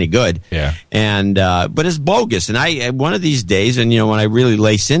that was any good. Yeah. And but it's bogus. And one of these days, and when I really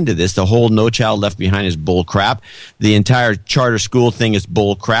lace into this, the whole No Child Left Behind is bull crap. The entire charter school thing is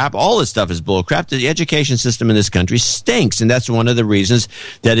bull crap. All this stuff is bull crap. The education system in this country stinks, and that's one of the reasons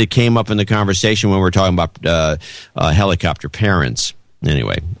that it came up in the conversation when we were talking about helicopter parents.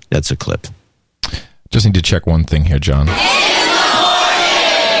 Anyway, that's a clip. Just need to check one thing here, John. Yeah,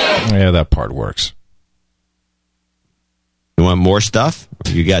 that part works. You want more stuff?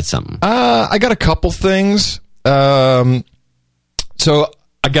 Or you got something? I got a couple things. So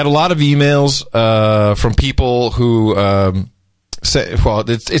I got a lot of emails from people who say, well,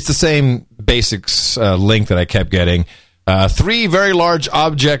 it's the same basics link that I kept getting. 3 very large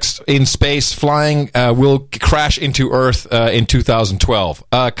objects in space flying will crash into Earth in 2012,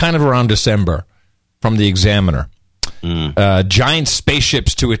 kind of around December, from the Examiner. Giant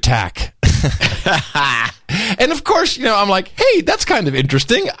spaceships to attack. And of course, I'm like, hey, that's kind of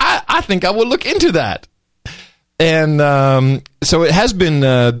interesting. I think I will look into that. And so it has been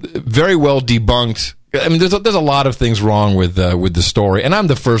very well debunked. I mean, there's a lot of things wrong with the story, and I'm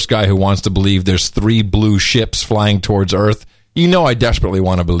the first guy who wants to believe there's 3 blue ships flying towards Earth. I desperately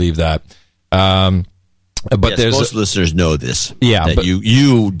want to believe that. But yes, most listeners know this. Yeah, that but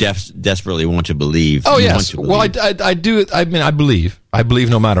you desperately want to believe. Oh, yes. Well, I do. I mean, I believe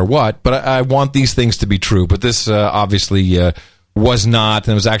no matter what. But I want these things to be true. But this obviously was not,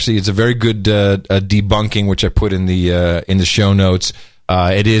 and it's a very good debunking, which I put in the show notes.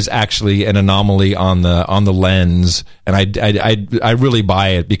 It is actually an anomaly on the lens, and I really buy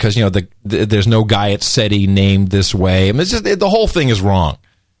it because there's no guy at SETI named this way. I mean, it's just the whole thing is wrong.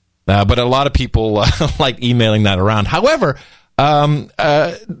 But a lot of people like emailing that around. However,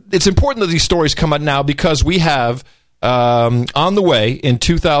 it's important that these stories come out now because we have on the way in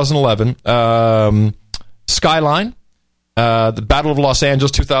 2011 Skyline, the Battle of Los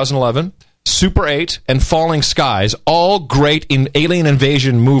Angeles 2011. Super 8 and Falling Skies, all great in alien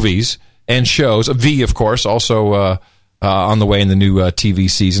invasion movies and shows. V, of course, also on the way in the new TV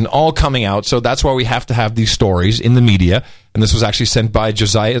season, all coming out. So that's why we have to have these stories in the media. And this was actually sent by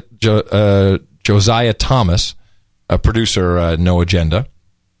Josiah Thomas, a producer, No Agenda,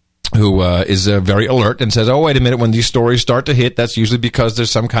 who is very alert and says, oh, wait a minute, when these stories start to hit, that's usually because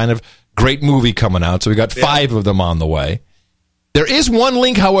there's some kind of great movie coming out. So we got 5 of them on the way. There is one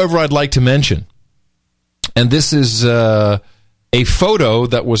link, however, I'd like to mention, and this is a photo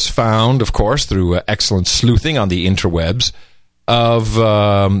that was found, of course, through excellent sleuthing on the interwebs of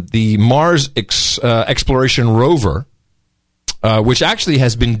the Mars Exploration Rover which actually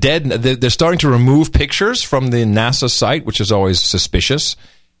has been dead. They're starting to remove pictures from the NASA site, which is always suspicious,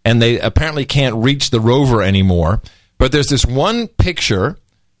 and they apparently can't reach the rover anymore. But there's this one picture.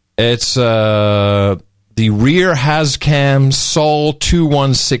 It's the rear HazCam Sol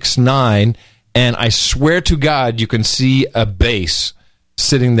 2169, and I swear to God, you can see a base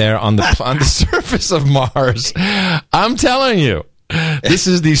sitting there on the surface of Mars. I'm telling you, this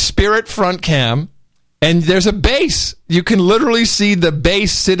is the Spirit front cam, and there's a base. You can literally see the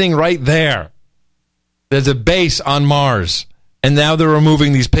base sitting right there. There's a base on Mars, and now they're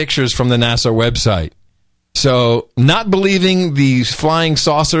removing these pictures from the NASA website. So, not believing these flying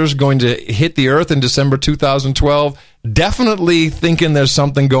saucers going to hit the Earth in December 2012, definitely thinking there's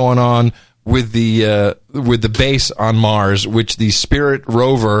something going on with the base on Mars, which the Spirit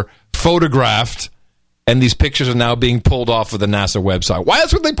rover photographed, and these pictures are now being pulled off of the NASA website. Why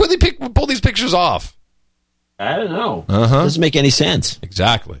else would they pull these pictures off? I don't know. Doesn't make any sense.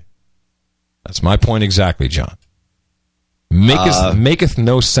 Exactly. That's my point exactly, John. Maketh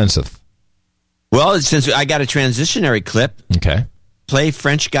no senseth. Well, since I got a transitionary clip, okay, play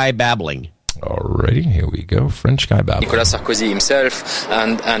French Guy Babbling. Alrighty, here we go. French Guy Babbling. Nicolas Sarkozy himself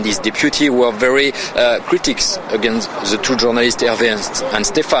and his deputy were very critics against the two journalists Hervé and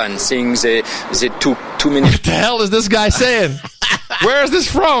Stéphane, saying they took too many... What the hell is this guy saying? Where is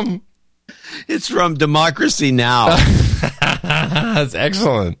this from? It's from Democracy Now! That's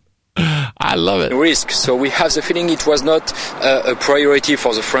excellent. I love it. Risk. So we have the feeling it was not a priority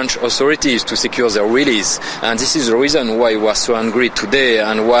for the French authorities to secure their release, and this is the reason why we are so angry today,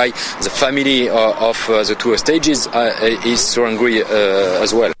 and why the family of the two hostages is so angry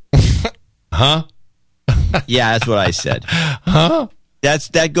as well. Huh? Yeah, that's what I said. Huh?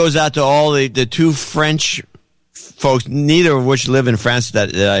 That goes out to all the two French folks, neither of which live in France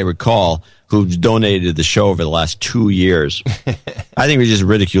that I recall, who've donated to the show over the last 2 years. I think we just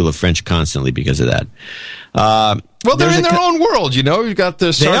ridicule the French constantly because of that. Well, they're in their own world, you know. You've got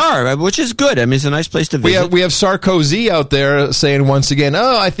the they are, which is good. I mean, it's a nice place to visit. We have Sarkozy out there saying once again,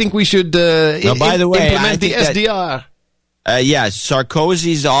 "Oh, I think we should by the way, implement the SDR." Yeah,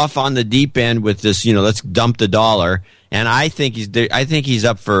 Sarkozy's off on the deep end with this. Let's dump the dollar. And I think he's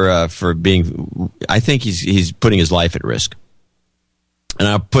up for being. I think he's putting his life at risk. And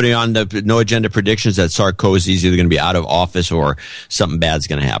I'm putting on the No Agenda predictions that Sarkozy's either going to be out of office or something bad's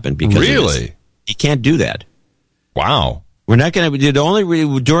going to happen. Because really, he can't do that. Wow, we're not going to do the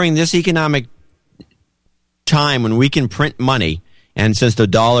only during this economic time when we can print money, and since the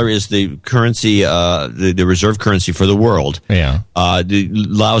dollar is the currency, the reserve currency for the world,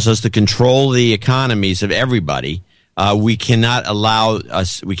 allows us to control the economies of everybody. We cannot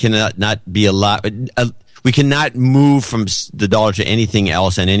we cannot move from the dollar to anything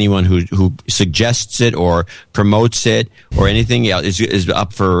else, and anyone who suggests it or promotes it or anything else is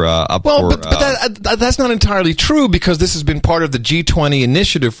up for but that's not entirely true, because this has been part of the G20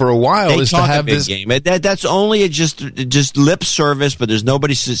 initiative for a while. Is to have this game. That's only just lip service, but there's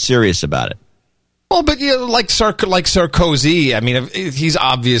nobody serious about it. Well, but like Sarkozy, I mean, he's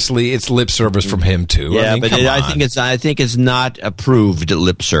obviously, it's lip service from him too. Yeah, I mean, I think it's not approved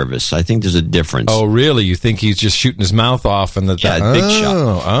lip service. I think there's a difference. Oh, really? You think he's just shooting his mouth off and big shot?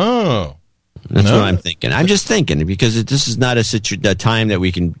 Oh, that's what I'm thinking. I'm just thinking because this is not a time that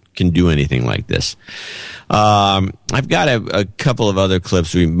we can do anything like this. I've got a couple of other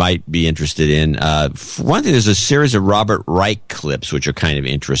clips we might be interested in. For one thing, there's a series of Robert Reich clips which are kind of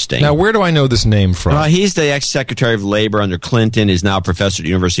interesting. Now, where do I know this name from? He's the ex-Secretary of Labor under Clinton. He's now a professor at the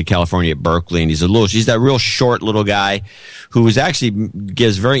University of California at Berkeley, and he's that real short little guy who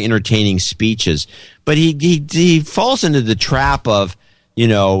gives very entertaining speeches. But he falls into the trap of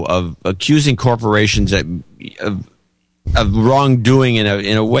accusing corporations of wrongdoing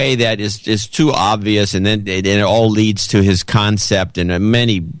in a way that is too obvious, and then it all leads to his concept, and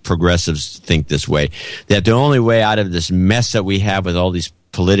many progressives think this way, that the only way out of this mess that we have with all these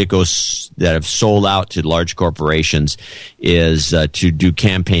politicos that have sold out to large corporations is to do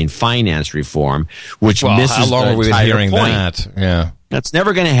campaign finance reform, which misses how long the have we been entire hearing point. that? Yeah, that's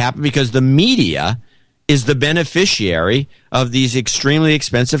never going to happen because the media is the beneficiary of these extremely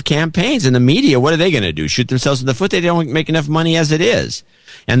expensive campaigns. And the media, what are they going to do? Shoot themselves in the foot? They don't make enough money as it is.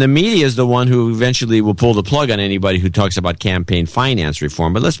 And the media is the one who eventually will pull the plug on anybody who talks about campaign finance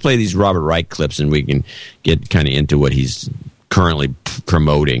reform. But let's play these Robert Reich clips and we can get kind of into what he's currently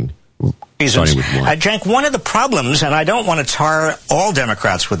promoting. Starting with one. Cenk, one of the problems, and I don't want to tar all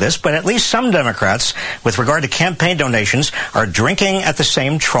Democrats with this, but at least some Democrats, with regard to campaign donations, are drinking at the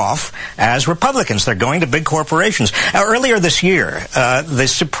same trough as Republicans. They're going to big corporations. Earlier this year, the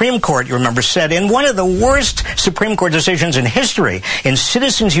Supreme Court, you remember, said in one of the worst Supreme Court decisions in history, in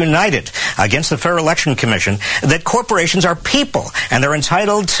Citizens United against the Federal Election Commission, that corporations are people, and they're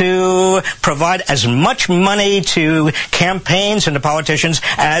entitled to provide as much money to campaigns and to politicians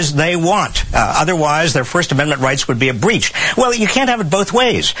as they want. Otherwise, their First Amendment rights would be breached. Well, you can't have it both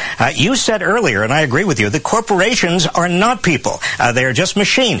ways. You said earlier, and I agree with you, that corporations are not people. They are just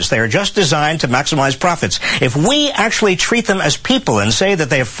machines. They are just designed to maximize profits. If we actually treat them as people and say that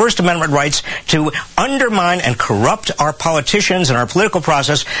they have First Amendment rights to undermine and corrupt our politicians and our political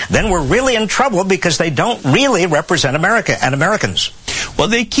process, then we're really in trouble because they don't really represent America and Americans. Well,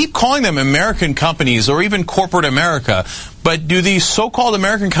 they keep calling them American companies or even corporate America, but do these so-called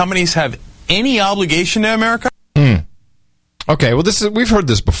American companies have any obligation to America? Okay, well, we've heard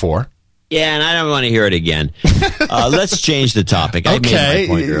this before. Yeah, and I don't want to hear it again. Let's change the topic. I made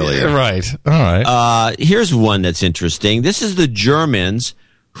my point earlier. Right. All right. Here's one that's interesting. This is the Germans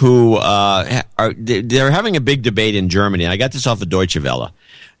who they're having a big debate in Germany. I got this off of Deutsche Welle.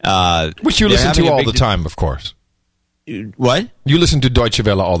 Which you listen to all the time, of course. What? You listen to Deutsche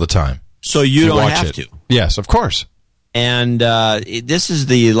Welle all the time. So you don't have to. Yes, of course. And this is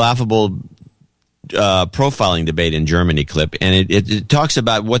the laughable profiling debate in Germany clip, and it talks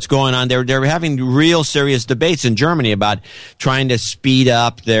about what's going on. They're having real serious debates in Germany about trying to speed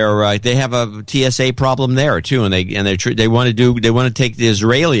up their. They have a TSA problem there too, and they want to take the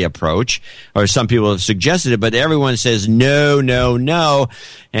Israeli approach, or some people have suggested it, but everyone says no,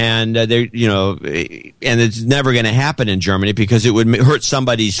 and and it's never going to happen in Germany because it would hurt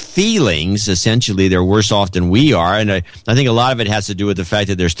somebody's feelings. Essentially, they're worse off than we are, and I think a lot of it has to do with the fact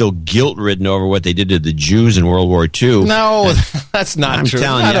that they're still guilt-ridden over what they did to the Jews in World War II. No, that's not true.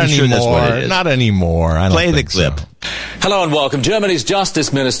 I'm sure that's what it is. Not anymore. I don't Play the think clip. So. Hello and welcome. Germany's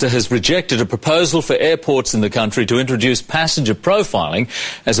Justice Minister has rejected a proposal for airports in the country to introduce passenger profiling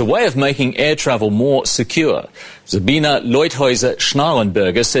as a way of making air travel more secure. Sabine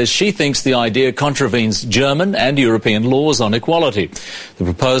Leuthäuser-Schnarrenberger says she thinks the idea contravenes German and European laws on equality. The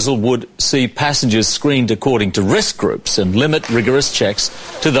proposal would see passengers screened according to risk groups and limit rigorous checks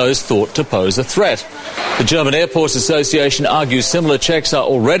to those thought to pose a threat. The German Airports Association argues similar checks are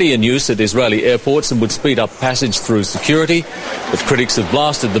already in use at Israeli airports and would speed up passage through security, but critics have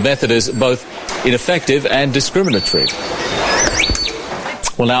blasted the method as both ineffective and discriminatory.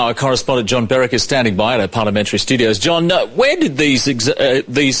 Well, now our correspondent John Berwick is standing by at our parliamentary studios. John, where did these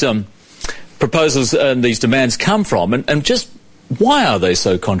proposals and these demands come from, and just why are they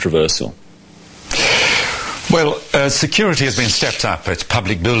so controversial? Well, security has been stepped up at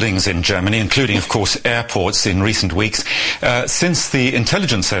public buildings in Germany, including, of course, airports in recent weeks, since the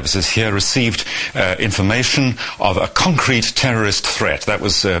intelligence services here received information of a concrete terrorist threat. That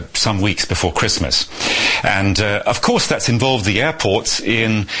was some weeks before Christmas. And, of course, that's involved the airports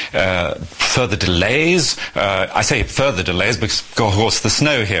in further delays. I say further delays because, of course, the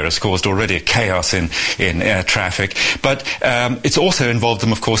snow here has caused already a chaos in air traffic. But it's also involved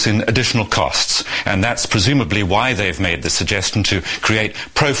them, of course, in additional costs. And that's presumably why they've made the suggestion to create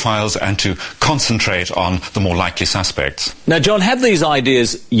profiles and to concentrate on the more likely suspects. Now, John, have these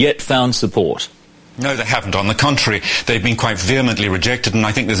ideas yet found support? No, they haven't. On the contrary, they've been quite vehemently rejected, and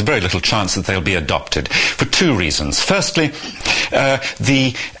I think there's very little chance that they'll be adopted for two reasons. Firstly,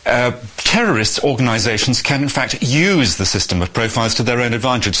 the terrorist organizations can, in fact, use the system of profiles to their own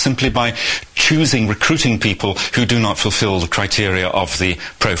advantage simply by recruiting people who do not fulfill the criteria of the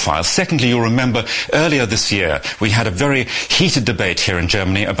profile. Secondly, you'll remember earlier this year we had a very heated debate here in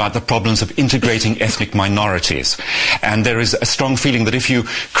Germany about the problems of integrating ethnic minorities. And there is a strong feeling that if you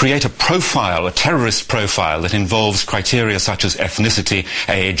create a profile, a terrorist profile that involves criteria such as ethnicity,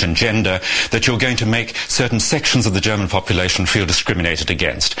 age and gender, that you're going to make certain sections of the German population feel discriminated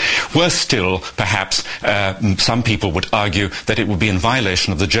against. Worse still, perhaps, some people would argue that it would be in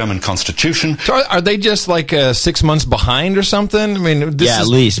violation of the German constitution. So are they just like 6 months behind or something? I mean, at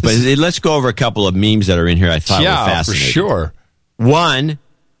least. But let's go over a couple of memes that are in here I thought were fascinating. For sure. One,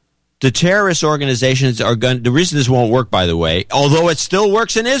 the terrorist organizations are going. The reason this won't work, by the way, although it still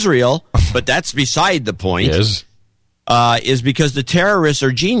works in Israel, but that's beside the point. Is because the terrorists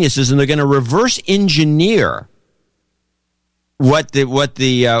are geniuses and they're going to reverse engineer what the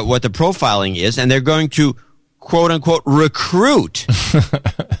profiling is, and they're going to quote unquote recruit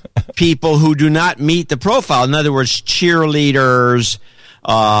people who do not meet the profile. In other words, cheerleaders,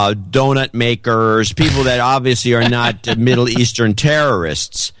 donut makers, people that obviously are not Middle Eastern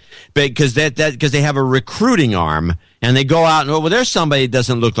terrorists. because they have a recruiting arm, and they go out and, well, there's somebody that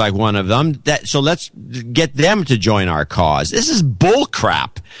doesn't look like one of them. So let's get them to join our cause. This is bull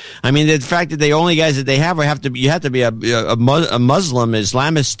crap. I mean, the fact that the only guys that they have you have to be a Muslim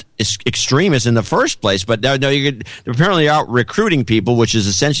Islamist extremist in the first place. But no, they're apparently out recruiting people, which is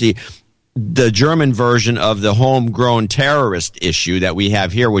essentially the German version of the homegrown terrorist issue that we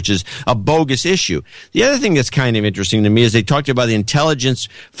have here, which is a bogus issue. The other thing that's kind of interesting to me is they talked about the intelligence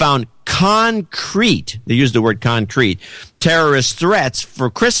found concrete, they used the word concrete, terrorist threats for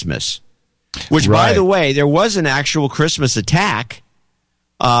Christmas, which, by the way, there was an actual Christmas attack,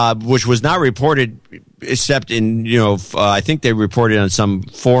 which was not reported except in, I think they reported on some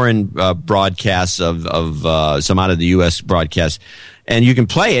foreign broadcasts of some out of the U.S. broadcasts. And you can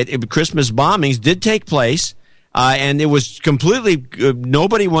play it. Christmas bombings did take place, and it was completely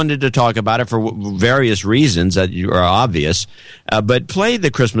nobody wanted to talk about it for various reasons that are obvious. But play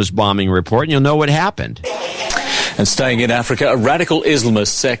the Christmas bombing report, and you'll know what happened. And staying in Africa, a radical Islamist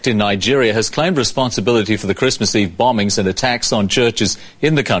sect in Nigeria has claimed responsibility for the Christmas Eve bombings and attacks on churches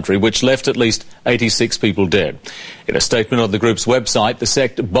in the country, which left at least 86 people dead. In a statement on the group's website, the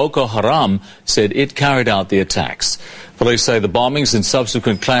sect Boko Haram said it carried out the attacks. Police say the bombings and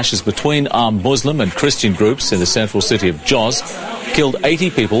subsequent clashes between armed Muslim and Christian groups in the central city of Jos killed 80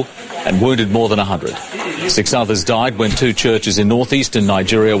 people and wounded more than 100. 6 others died when 2 churches in northeastern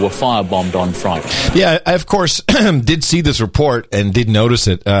Nigeria were firebombed on Friday. Yeah, I, of course, did see this report and did notice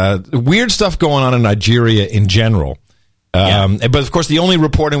it. Weird stuff going on in Nigeria in general. But, of course, the only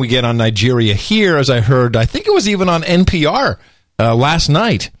reporting we get on Nigeria here, as I heard, I think it was even on NPR last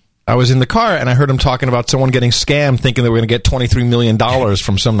night. I was in the car, and I heard him talking about someone getting scammed, thinking they were going to get $23 million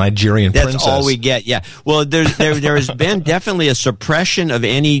from some Nigerian princess. That's all we get, yeah. Well, there has been definitely a suppression of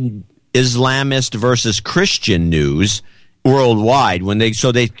any Islamist versus Christian news worldwide.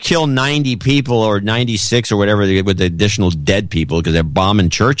 So they kill 90 people or 96 or whatever with the additional dead people because they're bombing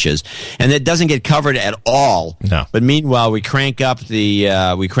churches, and it doesn't get covered at all. No. But meanwhile, we crank up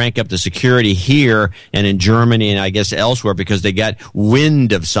the security here and in Germany and I guess elsewhere because they got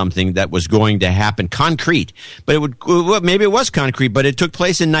wind of something that was going to happen, concrete. But maybe it was concrete, but it took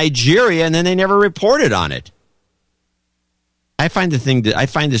place in Nigeria and then they never reported on it. I find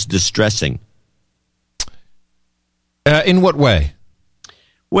this distressing. In what way?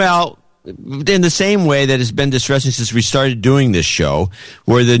 Well, in the same way that it's been distressing since we started doing this show,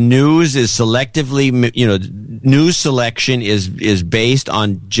 where the news is selectively, news selection is based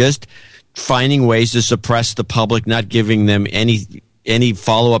on just finding ways to suppress the public, not giving them any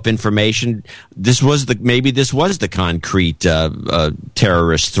follow-up information. Maybe this was the concrete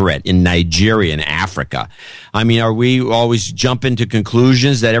terrorist threat in Nigeria and Africa. I mean, are we always jumping to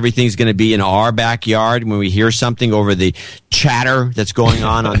conclusions that everything's going to be in our backyard when we hear something over the chatter that's going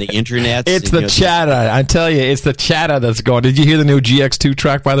on the internet? It's the chatter. I tell you, it's the chatter that's going. Did you hear the new GX2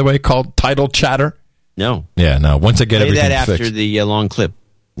 track, by the way, called Tidal Chatter? No. Yeah, no. Once I get everything that after fixed. The long clip.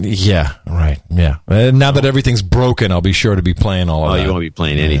 Yeah, right. Yeah. Now that everything's broken, I'll be sure to be playing all of that. Oh, you won't be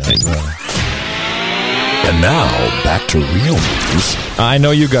playing anything. And now, back to real news. I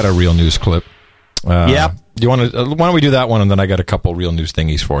know you got a real news clip. Yep. Do you want to? Why don't we do that one, and then I got a couple real news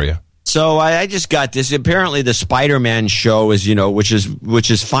thingies for you. So I just got this. Apparently, the Spider-Man show is, which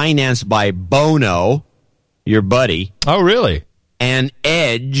is financed by Bono, your buddy. Oh, really? And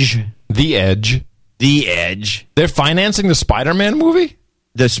Edge. The Edge. They're financing the Spider-Man movie?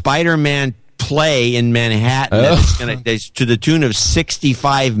 The Spider-Man play in Manhattan that's to the tune of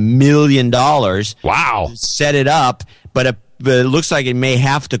 $65 million. Wow. Set it up, but it looks like it may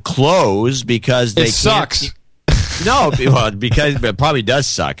have to close because they sucks. No, well, because it probably does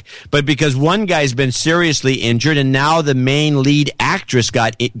suck. But because one guy's been seriously injured, and now the main lead actress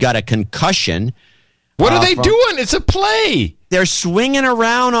got a concussion. What are they doing? It's a play. They're swinging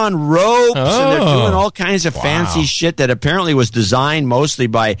around on ropes, and they're doing all kinds of fancy shit that apparently was designed mostly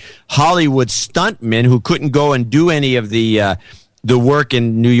by Hollywood stuntmen who couldn't go and do any of the work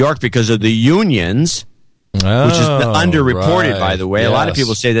in New York because of the unions. Which is underreported, by the way. Yes. A lot of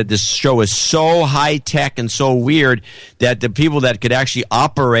people say that this show is so high-tech and so weird that the people that could actually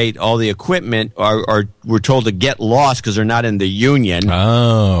operate all the equipment were told to get lost because they're not in the union.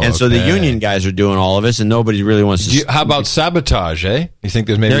 So the union guys are doing all of this, and nobody really wants to... How about sabotage, eh? You think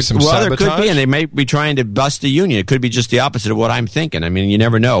there's maybe some sabotage? There could be, and they may be trying to bust the union. It could be just the opposite of what I'm thinking. I mean, you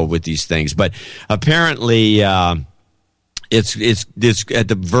never know with these things. But apparently... It's at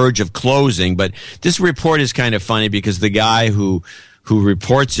the verge of closing, but this report is kind of funny because the guy who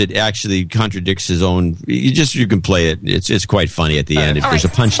reports it actually contradicts his own. You can play it. It's quite funny at the end. There's a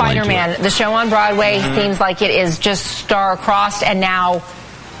punchline. Spider-Man, the show on Broadway seems like it is just star-crossed, and now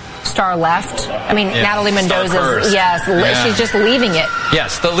star left. I mean, Natalie Mendoza's, she's just leaving it.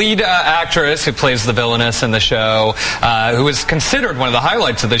 Yes, the lead actress who plays the villainess in the show, who was considered one of the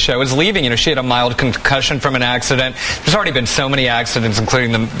highlights of the show, is leaving. She had a mild concussion from an accident. There's already been so many accidents,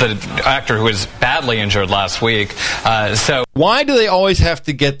 including the actor who was badly injured last week. So why do they always have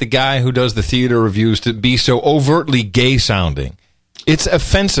to get the guy who does the theater reviews to be so overtly gay-sounding? It's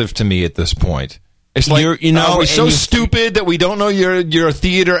offensive to me at this point. It's like, we're so stupid that we don't know you're a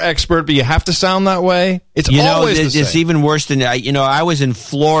theater expert, but you have to sound that way. It's always the same. It's even worse than I was in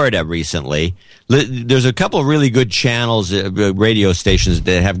Florida recently. There's a couple of really good channels, radio stations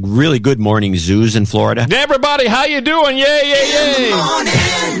that have really good morning zoos in Florida. Everybody, how you doing? Yay, yay,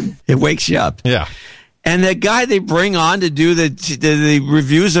 yay! It wakes you up. Yeah. And the guy they bring on to do the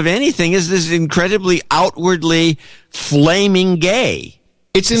reviews of anything is this incredibly outwardly flaming gay.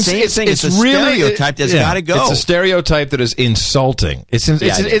 It's a stereotype that's got to go. It's a stereotype that is insulting.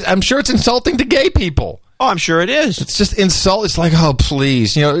 I'm sure it's insulting to gay people. Oh, I'm sure it is. It's just insult. It's like, oh,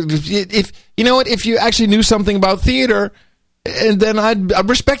 please, if you actually knew something about theater, and then I'd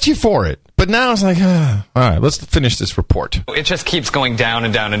respect you for it. But now it's like, all right, let's finish this report. It just keeps going down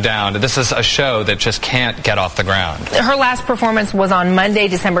and down and down. This is a show that just can't get off the ground. Her last performance was on Monday,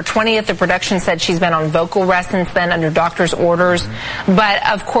 December 20th. The production said she's been on vocal rest since then under doctor's orders. But,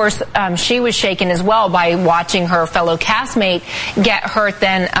 of course, she was shaken as well by watching her fellow castmate get hurt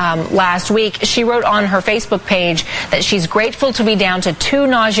then last week. She wrote on her Facebook page that she's grateful to be down to 2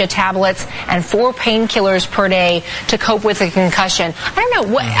 nausea tablets and 4 painkillers per day to cope with a concussion. I don't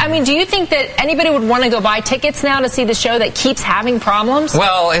know. Do you think that anybody would want to go buy tickets now to see the show that keeps having problems?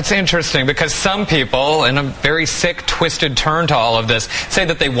 Well, it's interesting because some people, in a very sick, twisted turn to all of this, say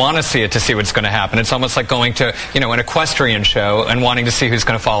that they want to see it to see what's going to happen. It's almost like going to, an equestrian show and wanting to see who's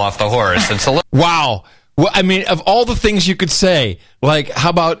going to fall off the horse. It's a little... Wow. Well, of all the things you could say, like, how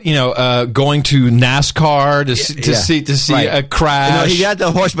about, going to NASCAR to see right. A crash? He got the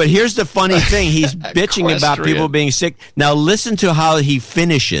horse, but here's the funny thing. He's bitching about people being sick. Now, listen to how he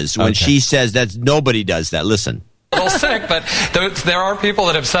finishes when she says that nobody does that. Listen. A little sick, but there are people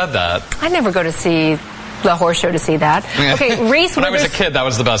that have said that. I never go to see the horse show to see that. Okay, Reese When I was a kid, that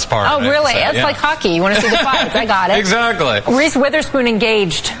was the best part. Oh, really? It's like hockey. You want to see the fights. I got it. Exactly. Reese Witherspoon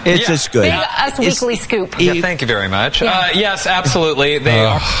engaged. It's just good. Big Us Weekly scoop. Yeah, thank you very much. Yeah. Yes, absolutely. They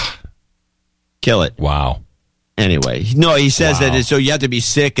are. Kill it. Wow. Anyway, no, he says that so you have to be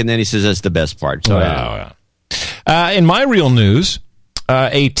sick, and then he says that's the best part. So, in my real news,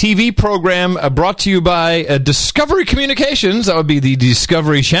 a TV program brought to you by Discovery Communications, that would be the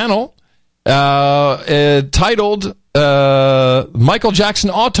Discovery Channel, titled Michael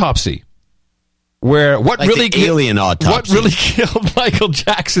Jackson Autopsy, where what really killed Michael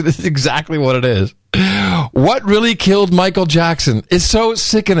Jackson is exactly what it is. What really killed Michael Jackson is so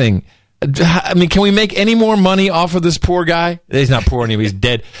sickening. Can we make any more money off of this poor guy? He's not poor anymore. He's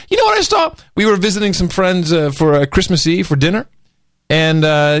dead. You know what I saw? We were visiting some friends for Christmas Eve for dinner. And,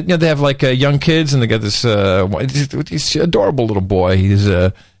 they have like young kids, and they got this he's adorable little boy. He's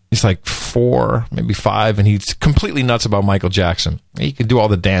like 4, maybe 5, and he's completely nuts about Michael Jackson. He can do all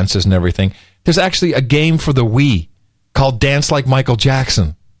the dances and everything. There's actually a game for the Wii called Dance Like Michael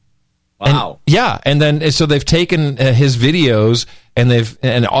Jackson. Wow. And then so they've taken his videos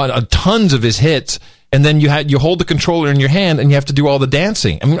and tons of his hits, and then you hold the controller in your hand and you have to do all the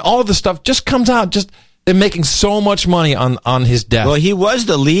dancing. All of the stuff just comes out. They're making so much money on his death. Well, he was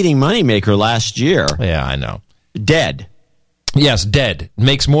the leading moneymaker last year. Yeah, I know. Dead. Yes, dead.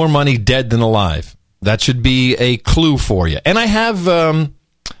 Makes more money dead than alive. That should be a clue for you. And I have an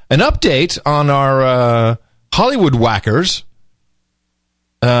update on our Hollywood whackers.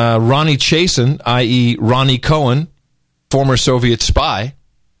 Ronnie Chasen, i.e. Ronnie Cohen, former Soviet spy.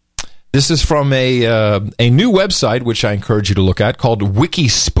 This is from a new website, which I encourage you to look at, called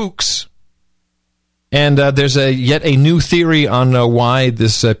WikiSpooks. And there's yet a new theory on why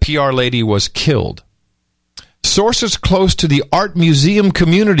this PR lady was killed. Sources close to the art museum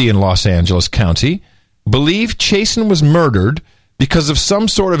community in Los Angeles County believe Chasen was murdered because of some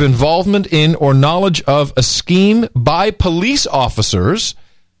sort of involvement in or knowledge of a scheme by police officers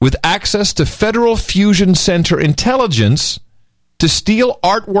with access to Federal Fusion Center intelligence to steal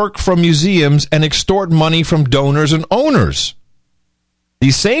artwork from museums and extort money from donors and owners.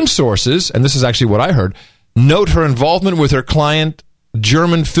 These same sources, and this is actually what I heard, note her involvement with her client,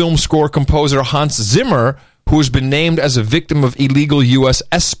 German film score composer Hans Zimmer, who has been named as a victim of illegal U.S.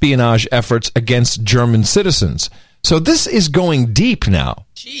 espionage efforts against German citizens. So this is going deep now.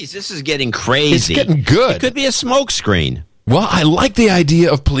 Jeez, this is getting crazy. It's getting good. It could be a smokescreen. Well, I like the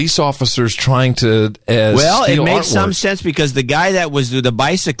idea of police officers trying to Well, it steal makes artwork. some sense because the guy that was the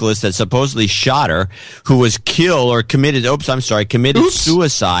bicyclist that supposedly shot her, who was killed or committed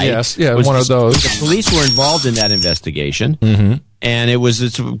suicide. Yes, yeah, was one of those. The police were involved in that investigation, Mm-hmm. and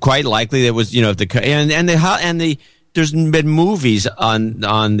it's quite likely that was there's been movies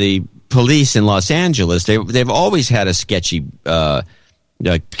on the police in Los Angeles. They've always had a sketchy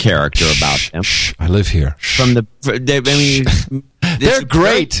character about them. I live here. They're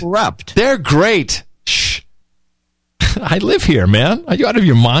great. Corrupt. They're great. Shh. I live here, man. Are you out of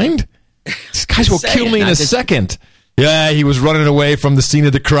your mind? These guys will kill me in a second. Yeah, he was running away from the scene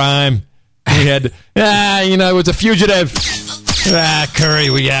of the crime. He had, it was a fugitive. Curry,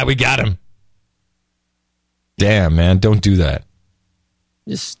 we got him. Damn, man, don't do that.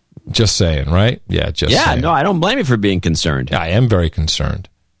 Just saying, right? Yeah, saying. No, I don't blame you for being concerned. I am very concerned.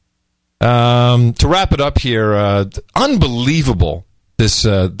 To wrap it up here, unbelievable, this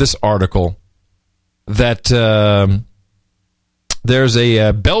article that there's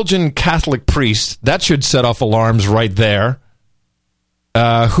a Belgian Catholic priest, that should set off alarms right there,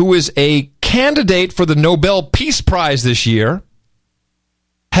 who is a candidate for the Nobel Peace Prize this year,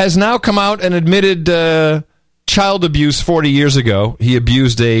 has now come out and admitted child abuse 40 years ago. He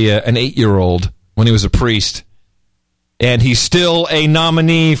abused an 8-year-old when he was a priest. And he's still a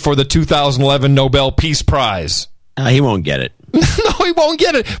nominee for the 2011 Nobel Peace Prize. He won't get it. No, he won't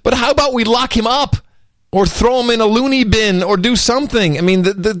get it. But how about we lock him up? Or throw him in a loony bin? Or do something? I mean,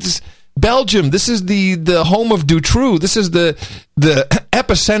 Belgium, this is the home of Dutroux. This is the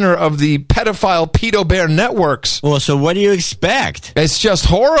epicenter of the pedophile pedo-bear networks. Well, so what do you expect? It's just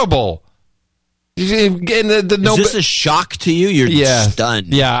horrible. Is this a shock to you? You're stunned.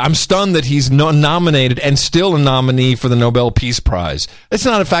 Yeah, I'm stunned that he's nominated and still a nominee for the Nobel Peace Prize. It's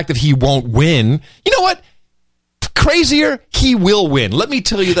not a fact that he won't win. You know what? Crazier, he will win. Let me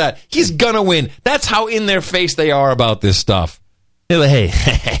tell you that. He's gonna win. That's how in their face they are about this stuff. They're like,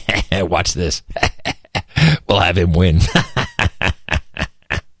 hey, watch this. We'll have him win.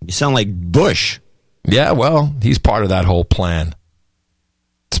 You sound like Bush. Yeah, well, he's part of that whole plan.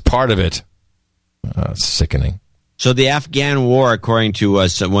 It's part of it. Sickening. So the Afghan war, according to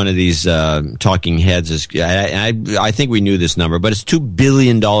one of these talking heads, is I think we knew this number, but it's $2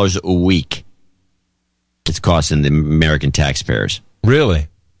 billion a week. It's costing the American taxpayers. Really?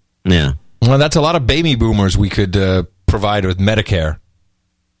 Yeah. Well, that's a lot of baby boomers we could provide with Medicare.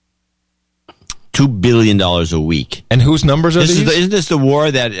 $2 billion a week. And whose numbers are these? Isn't this the war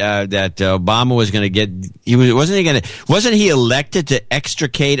that Obama was going to get? Wasn't he elected to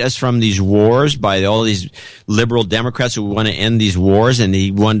extricate us from these wars by all these liberal Democrats who want to end these wars, and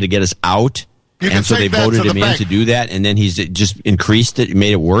he wanted to get us out, and so they voted him in to do that, and then he's just increased it,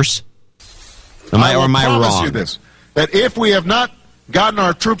 made it worse. Am I wrong? promise you this, that if we have not gotten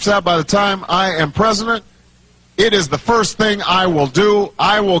our troops out by the time I am president, it is the first thing I will do.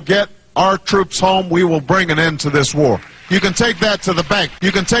 I will get our troops home. We will bring an end to this war. You can take that to the bank.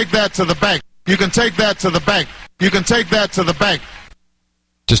 You can take that to the bank. You can take that to the bank. You can take that to the bank.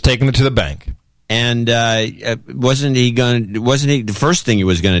 Just taking it to the bank. And wasn't he the first thing he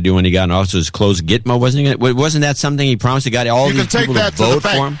was going to do when he got in office was close Gitmo? Wasn't that something he promised to all these people to vote for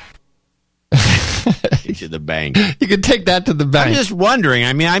him? To the bank. You can take that to the bank. I'm just wondering.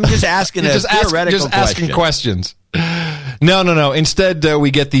 I mean, I'm just asking a theoretical question. Asking questions. No. Instead, we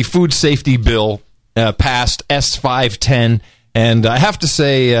get the food safety bill passed, S510. And I have to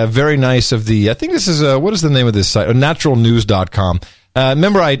say, very nice of I think this is, what is the name of this site? Naturalnews.com.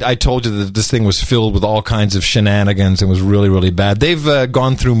 Remember I told you that this thing was filled with all kinds of shenanigans and was really, really bad. They've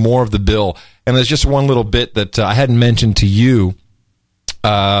gone through more of the bill. And there's just one little bit that I hadn't mentioned to you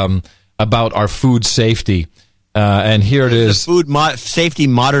about our food safety. And here it is. The food safety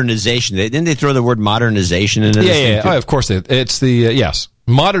modernization. Didn't they throw the word modernization into this thing? Yeah. Oh, of course. It's the, yes,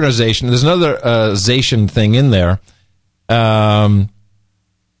 modernization. There's another zation thing in there.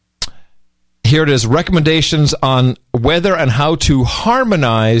 Here it is. Recommendations on whether and how to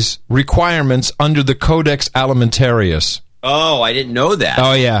harmonize requirements under the Codex Alimentarius. Oh, I didn't know that.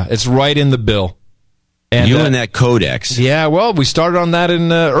 Oh, yeah. It's right in the bill. And that codex. Yeah, well, we started on that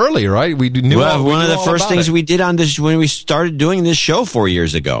in earlier, right? We knew. Well, one of the first things we did on this when we started doing this show 4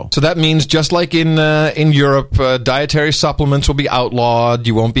 years ago. So that means just like in Europe, dietary supplements will be outlawed.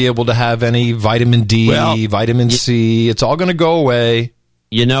 You won't be able to have any vitamin D, vitamin C. It's all going to go away.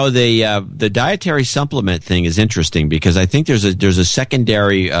 You know, the dietary supplement thing is interesting because I think there's a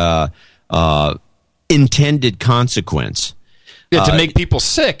secondary intended consequence. Yeah, to make people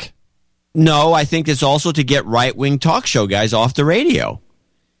sick. No, I think it's also to get right-wing talk show guys off the radio.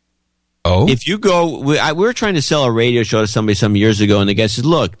 Oh? If you go, we were trying to sell a radio show to somebody some years ago, and the guy says,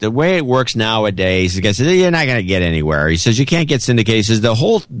 look, the way it works nowadays, the guy says, you're not going to get anywhere. He says, you can't get syndicated. He says, the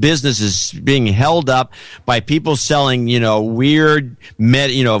whole business is being held up by people selling, weird,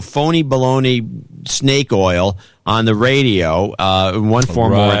 phony baloney snake oil on the radio in one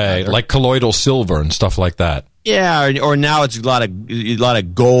form or another. Like colloidal silver and stuff like that. Yeah, or now it's a lot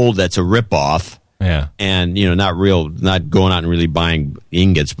of gold that's a ripoff. Yeah, and not going out and really buying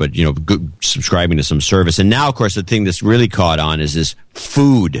ingots, but subscribing to some service. And now, of course, the thing that's really caught on is this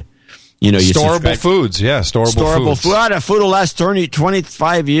food. Storable foods, yeah, storable foods. Food will last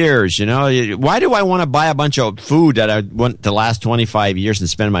 25 years. Why do I want to buy a bunch of food that I want to last 25 years and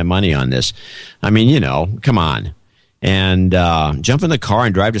spend my money on this? I mean, come on. And jump in the car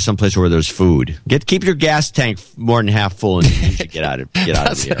and drive to some place where there's food. Keep your gas tank more than half full, and you should get out of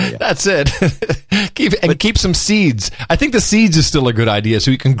the area. That's it. Keep some seeds. I think the seeds is still a good idea, so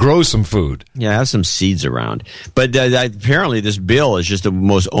you can grow some food. Yeah, have some seeds around. But apparently, this bill is just the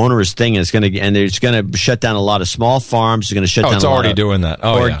most onerous thing, and it's going to shut down a lot of small farms. It's going to shut down. It's already doing that.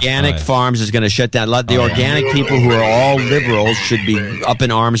 Organic farms is going to shut down a lot. The organic people who are all liberals should be up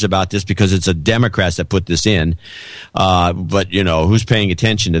in arms about this because it's a Democrats that put this in. But who's paying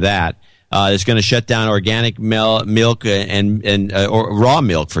attention to that? It's going to shut down organic milk and raw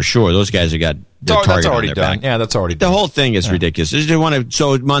milk for sure. Those guys have got the target that's already on their done. back. Yeah, that's already done. The whole thing is ridiculous. They want to,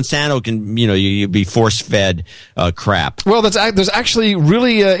 so Monsanto can you be force fed crap. Well, there's actually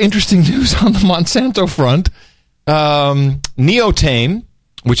really interesting news on the Monsanto front. Neotame,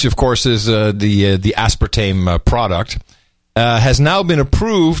 which of course is the aspartame product. Has now been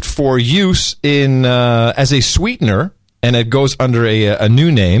approved for use in as a sweetener, and it goes under a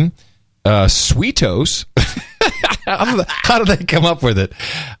new name, Sweetos. How did they come up with it?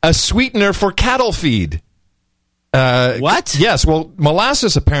 A sweetener for cattle feed. What? Yes. Well,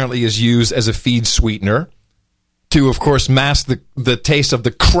 molasses apparently is used as a feed sweetener to, of course, mask the taste of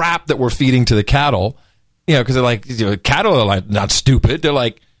the crap that we're feeding to the cattle. Because they're like, cattle are like not stupid. They're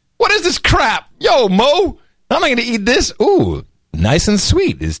like, what is this crap? Yo, Mo. How am I going to eat this? Ooh, nice and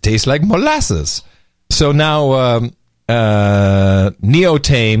sweet. It tastes like molasses. So now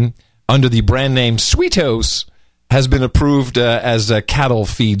Neotame, under the brand name Sweetos, has been approved as a cattle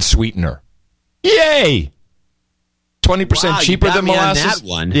feed sweetener. Yay! 20% cheaper than molasses. On that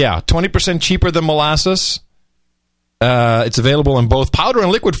one. Yeah, 20% cheaper than molasses. It's available in both powder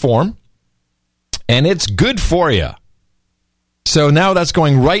and liquid form, and it's good for you. So now that's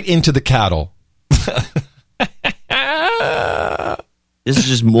going right into the cattle. This is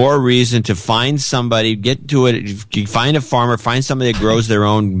just more reason to find somebody, get to it, find a farmer, find somebody that grows their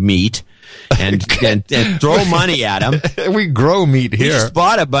own meat, and throw money at them. We grow meat here.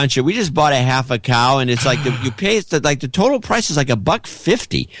 We just bought a half a cow, and it's like you pay the total price is like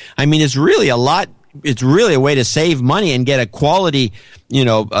 $1.50. I mean, it's really a lot. It's really a way to save money and get a quality,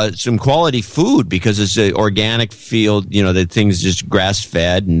 some quality food, because it's an organic field. The thing's just grass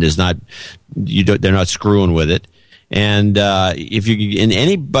fed and they're not screwing with it. And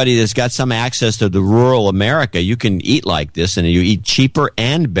anybody that's got some access to the rural America, you can eat like this, and you eat cheaper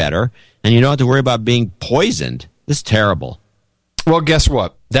and better, and you don't have to worry about being poisoned. This is terrible. Well, guess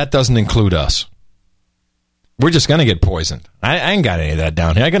what? That doesn't include us. We're just going to get poisoned. I ain't got any of that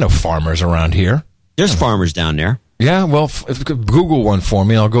down here. I got no farmers around here. There's farmers down there. Yeah, well, Google one for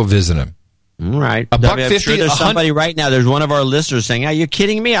me. I'll go visit him. All right. $1.50. I'm sure there's somebody right now. There's one of our listeners saying, "Are you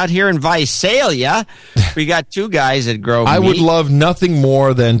kidding me? Out here in Visalia, we got two guys that grow meat." I would love nothing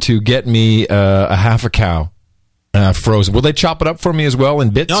more than to get me a half a cow frozen. Will they chop it up for me as well in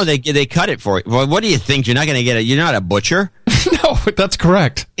bits? No, they cut it for you. Well, what do you think? You're not going to get it. You're not a butcher. No, that's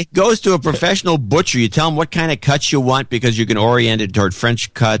correct. It goes to a professional butcher. You tell them what kind of cuts you want, because you can orient it toward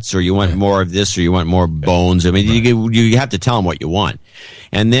French cuts, or you want more of this, or you want more bones. I mean, you have to tell them what you want.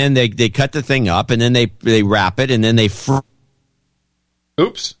 And then they cut the thing up, and then they wrap it, and then they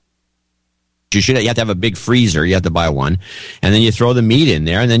Oops. You have to have a big freezer. You have to buy one. And then you throw the meat in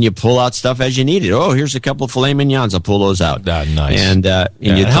there, and then you pull out stuff as you need it. Oh, here's a couple of filet mignons. I'll pull those out. Nice. And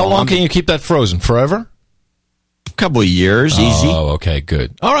how long can you keep that frozen? Forever? A couple of years, easy. Oh, okay,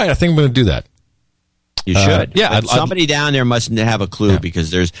 good. All right, I think I'm going to do that. You should. Somebody down there must have a clue,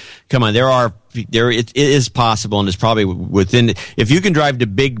 because it is possible, and it's probably within. If you can drive to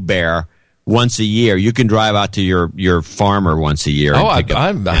Big Bear once a year, you can drive out to your farmer once a year. I'd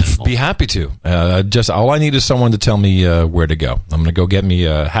be happy to. Just all I need is someone to tell me where to go. I'm going to go get me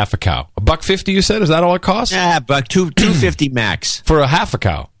half a cow. $1.50, you said? Is that all it costs? Yeah, $2.50 max for a half a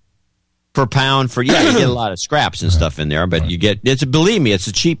cow. Per pound you get a lot of scraps and stuff in there, but you get believe me, it's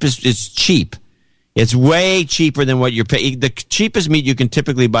the cheapest. It's cheap. It's way cheaper than what you're paying. The cheapest meat you can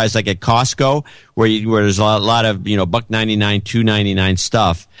typically buy is like at Costco, where there's a lot of $1.99, $2.99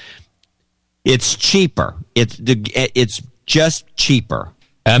 stuff. It's cheaper. It's just cheaper.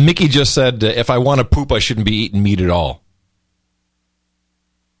 Mickey just said, if I want to poop, I shouldn't be eating meat at all.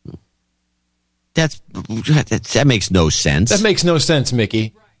 That makes no sense. That makes no sense,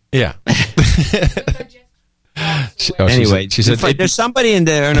 Mickey. Yeah. Anyway, she said there's somebody in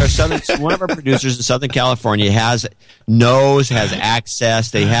our one of our producers in Southern California has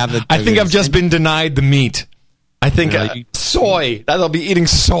access. They have the. I think I've just been denied the meat. I think soy. I'll be eating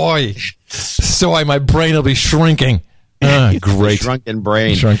soy. Soy. My brain will be shrinking. Great. Shrunken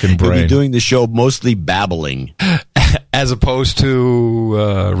brain. You'll be doing the show mostly babbling. As opposed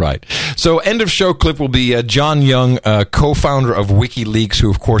to, right. So end of show clip will be John Young, co-founder of WikiLeaks, who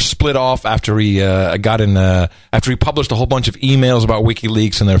of course split off after he after he published a whole bunch of emails about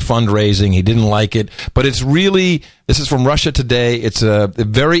WikiLeaks and their fundraising. He didn't like it, but this is from Russia Today. It's a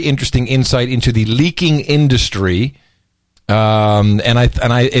very interesting insight into the leaking industry.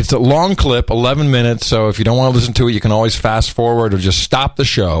 It's a long clip, 11 minutes. So if you don't want to listen to it, you can always fast forward or just stop the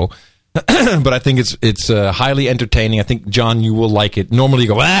show. But I think it's highly entertaining. I think, John, you will like it. Normally you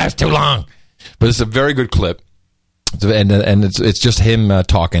go, it's too long. But it's a very good clip. And it's just him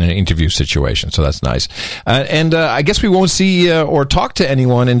talking in an interview situation. So that's nice. I guess we won't see or talk to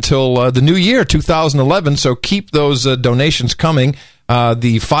anyone until the new year, 2011. So keep those donations coming.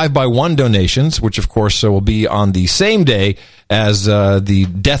 The 5x1 donations, which of course will be on the same day as the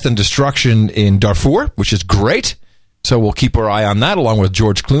death and destruction in Darfur, which is great. So we'll keep our eye on that, along with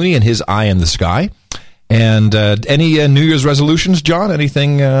George Clooney and his eye in the sky. And any New Year's resolutions, John?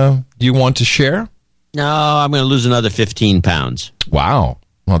 Anything you want to share? No, I'm going to lose another 15 pounds. Wow.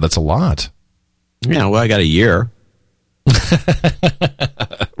 Well, that's a lot. Yeah, well, I got a year.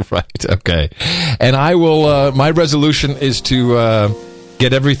 Right, okay. And I will, my resolution is to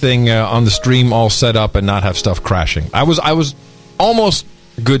get everything on the stream all set up and not have stuff crashing. I was almost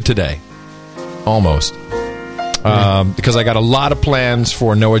good today. Almost. Because I got a lot of plans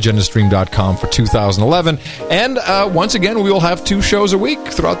for noagendastream.com for 2011. And once again, we will have 2 shows a week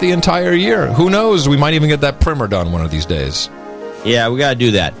throughout the entire year. Who knows? We might even get that primer done one of these days. Yeah, we got to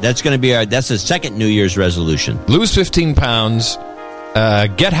do that. That's going to be that's the second New Year's resolution. Lose 15 pounds,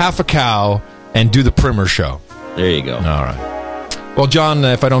 get half a cow, and do the primer show. There you go. All right. Well, John,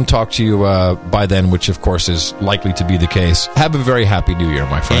 if I don't talk to you by then, which of course is likely to be the case, have a very happy New Year,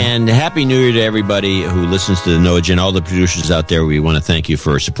 my friend. And Happy New Year to everybody who listens to the Noah Gen, all the producers out there. We want to thank you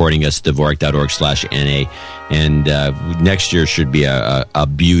for supporting us at Dvorak.org/NA. And next year should be a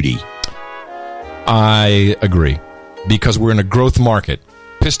beauty. I agree. Because we're in a growth market.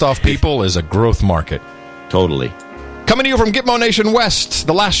 Pissed off people is a growth market. Totally. Coming to you from Gitmo Nation West,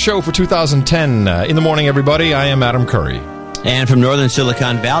 the last show for 2010. In the morning, everybody, I am Adam Curry. And from northern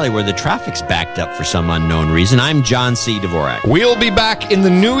Silicon Valley, where the traffic's backed up for some unknown reason, I'm John C. Dvorak. We'll be back in the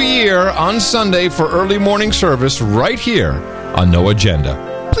new year on Sunday for early morning service right here on No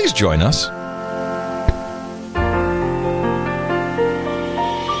Agenda. Please join us.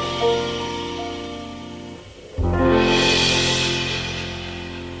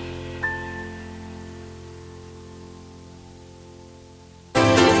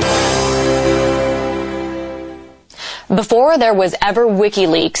 Before there was ever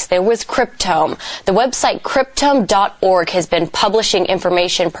WikiLeaks, there was Cryptome. The website Cryptome.org has been publishing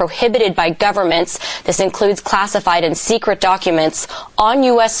information prohibited by governments. This includes classified and secret documents on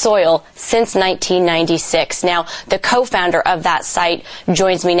U.S. soil since 1996. Now, the co-founder of that site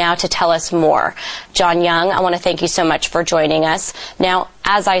joins me now to tell us more. John Young, I want to thank you so much for joining us. Now,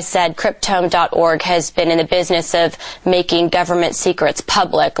 as I said, Cryptome.org has been in the business of making government secrets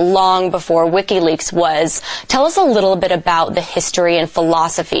public long before WikiLeaks was. Tell us a little bit about the history and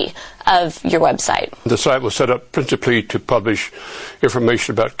philosophy of your website. The site was set up principally to publish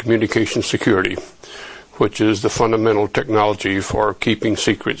information about communication security, which is the fundamental technology for keeping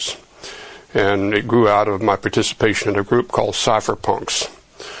secrets. And it grew out of my participation in a group called Cypherpunks,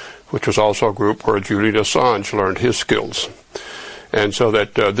 which was also a group where Julian Assange learned his skills. And so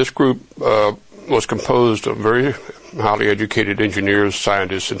that this group was composed of very highly educated engineers,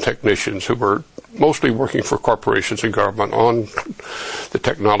 scientists, and technicians who were mostly working for corporations and government on the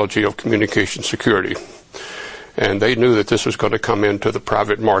technology of communication security. And they knew that this was going to come into the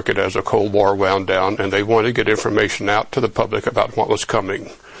private market as the Cold War wound down, and they wanted to get information out to the public about what was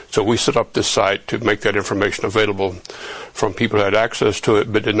coming. So we set up this site to make that information available from people who had access to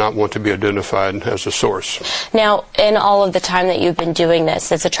it but did not want to be identified as a source. Now, in all of the time that you've been doing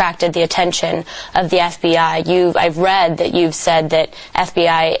this, it's attracted the attention of the FBI. I've read that you've said that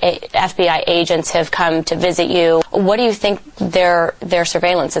FBI agents have come to visit you. What do you think their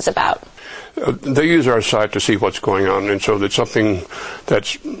surveillance is about? They use our site to see what's going on, and so that's something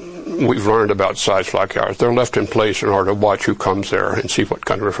we've learned about sites like ours. They're left in place in order to watch who comes there and see what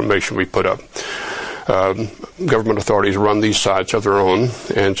kind of information we put up. Government authorities run these sites of their own,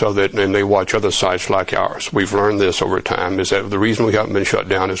 and they watch other sites like ours. We've learned this over time, is that the reason we haven't been shut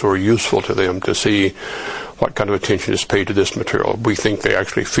down is we're useful to them to see what kind of attention is paid to this material. We think they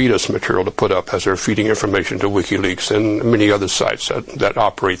actually feed us material to put up as they're feeding information to WikiLeaks and many other sites that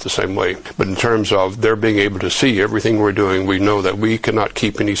operate the same way. But in terms of their being able to see everything we're doing, we know that we cannot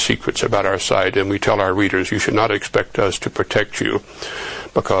keep any secrets about our site, and we tell our readers, you should not expect us to protect you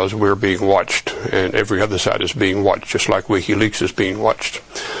because we're being watched, and every other site is being watched, just like WikiLeaks is being watched.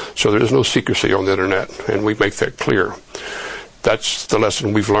 So there is no secrecy on the internet, and we make that clear. That's the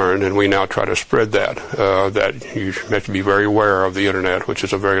lesson we've learned, and we now try to spread that you have to be very aware of the internet, which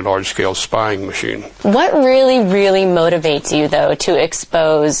is a very large-scale spying machine. What really, really motivates you, though, to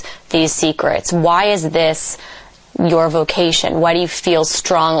expose these secrets? Why is this your vocation? Why do you feel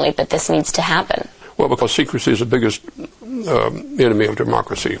strongly that this needs to happen? Well, because secrecy is the biggest enemy of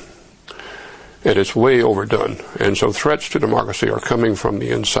democracy, and it's way overdone. And so threats to democracy are coming from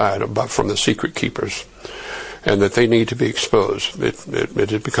the inside, from the secret keepers, and that they need to be exposed. It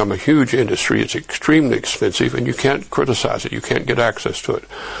has become a huge industry. It's extremely expensive, and you can't criticize it. You can't get access to it,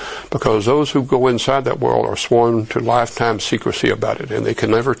 because those who go inside that world are sworn to lifetime secrecy about it, and they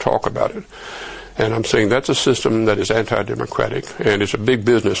can never talk about it. And I'm saying that's a system that is anti-democratic, and it's a big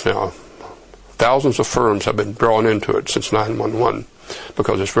business now. Thousands of firms have been drawn into it since 9/11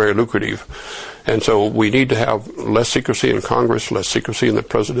 because it's very lucrative. And so we need to have less secrecy in Congress, less secrecy in the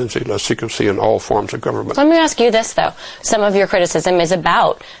presidency, less secrecy in all forms of government. Let me ask you this, though. Some of your criticism is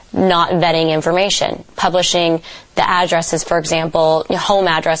about not vetting information, publishing the addresses, for example, home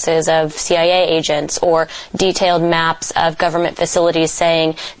addresses of CIA agents, or detailed maps of government facilities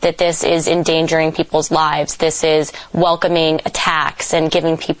saying that this is endangering people's lives, this is welcoming attacks and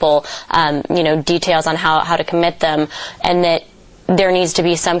giving people, details on how to commit them, and that there needs to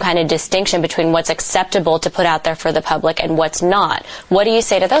be some kind of distinction between what's acceptable to put out there for the public and what's not. What do you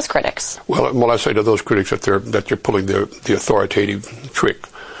say to those critics? Well, I say to those critics that they're pulling the authoritative trick,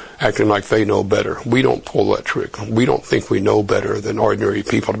 acting like they know better. We don't pull that trick. We don't think we know better than ordinary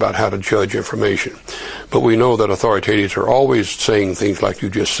people about how to judge information. But we know that authorities are always saying things like you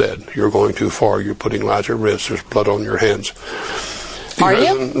just said. You're going too far. You're putting lives at risk. There's blood on your hands. Are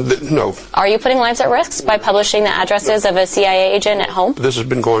you? No. Are you putting lives at risk by publishing the addresses of a CIA agent at home? This has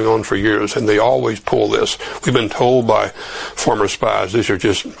been going on for years, and they always pull this. We've been told by former spies these are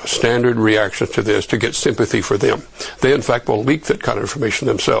just standard reactions to this to get sympathy for them. They, in fact, will leak that kind of information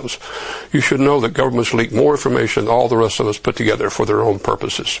themselves. You should know that governments leak more information than all the rest of us put together for their own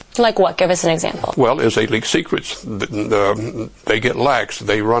purposes. Like what? Give us an example. Well, as they leak secrets, they get lax.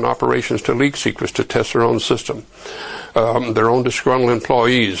 They run operations to leak secrets to test their own system. Their own disgruntled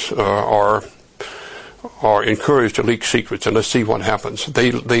employees are encouraged to leak secrets, and let's see what happens.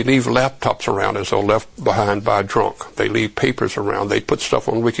 They leave laptops around as though left behind by a drunk. They leave papers around. They put stuff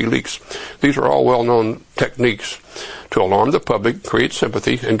on WikiLeaks. These are all well-known techniques to alarm the public, create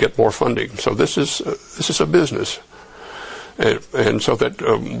sympathy, and get more funding. So this is a business. And so that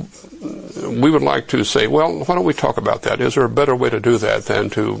we would like to say, well, why don't we talk about that? Is there a better way to do that than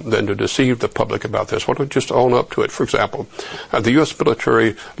to deceive the public about this? Why don't we just own up to it? For example, the U.S.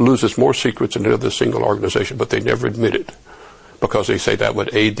 military loses more secrets than any other single organization, but they never admit it because they say that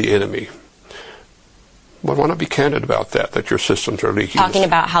would aid the enemy. Well, why not be candid about that your systems are leaking? Talking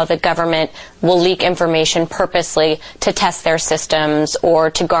about how the government will leak information purposely to test their systems or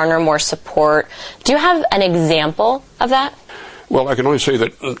to garner more support. Do you have an example of that? Well, I can only say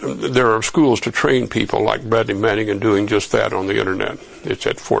that there are schools to train people like Bradley Manning in doing just that on the internet. It's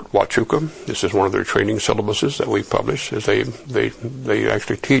at Fort Huachuca. This is one of their training syllabuses that we publish. Is they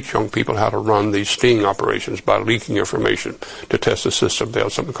actually teach young people how to run these sting operations by leaking information to test the system. They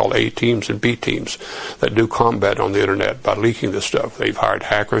have something called A teams and B teams that do combat on the internet by leaking this stuff. They've hired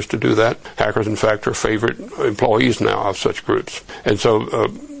hackers to do that. Hackers, in fact, are favorite employees now of such groups. And so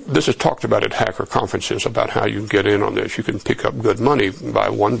this is talked about at hacker conferences about how you get in on this. You can pick up good money by,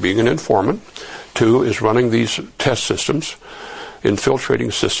 one, being an informant. Two is running these test systems, infiltrating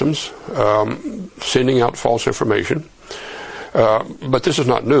systems, sending out false information. But this is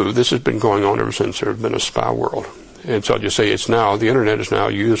not new. This has been going on ever since there has been a spy world. And so I'll just say the Internet is now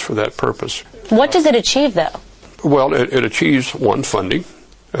used for that purpose. What does it achieve, though? Well, it achieves, one, funding.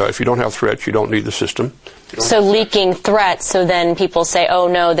 If you don't have threats, you don't need the system. So leaking threats, so then people say, oh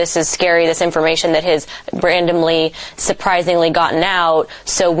no, this is scary, this information that has randomly, surprisingly gotten out,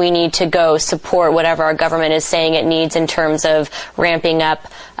 so we need to go support whatever our government is saying it needs in terms of ramping up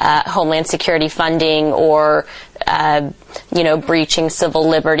Homeland Security funding or breaching civil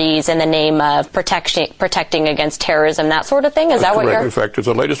liberties in the name of protecting against terrorism, that sort of thing? Is that what you're... In fact,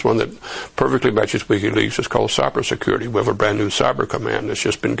 the latest one that perfectly matches WikiLeaks is called cybersecurity. We have a brand new cyber command that's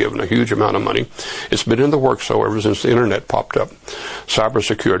just been given a huge amount of money. It's been in the works, so ever since the Internet popped up,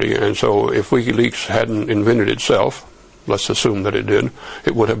 cybersecurity. And so if WikiLeaks hadn't invented itself, let's assume that it did,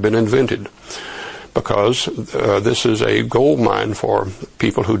 it would have been invented. Because this is a gold mine for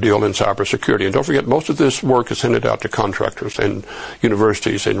people who deal in cybersecurity. And don't forget, most of this work is handed out to contractors and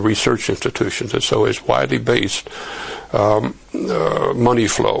universities and research institutions, and so it's widely based money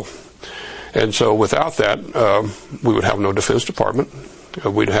flow. And so without that, we would have no Defense Department,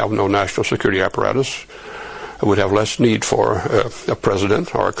 we'd have no national security apparatus, we'd have less need for a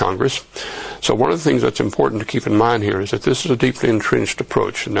president or a Congress. So one of the things that's important to keep in mind here is that this is a deeply entrenched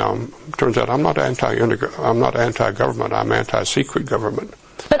approach. Now, it turns out I'm not anti-government, I'm anti-secret government.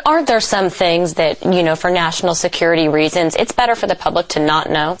 But aren't there some things that, for national security reasons, it's better for the public to not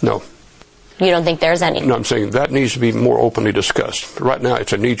know? No. You don't think there's any? No, I'm saying that needs to be more openly discussed. Right now,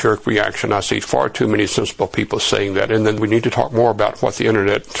 it's a knee-jerk reaction. I see far too many sensible people saying that. And then we need to talk more about what the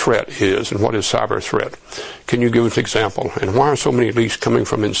Internet threat is and what is cyber threat. Can you give us an example? And why are so many leaks coming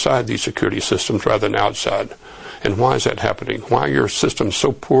from inside these security systems rather than outside? And why is that happening? Why are your systems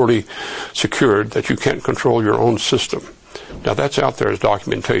so poorly secured that you can't control your own system? Now, that's out there as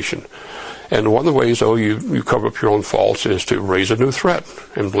documentation. And one of the ways, though, you cover up your own faults is to raise a new threat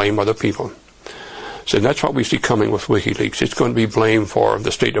and blame other people. So that's what we see coming with WikiLeaks. It's going to be blamed for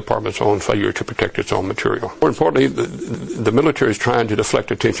the State Department's own failure to protect its own material. More importantly, the military is trying to deflect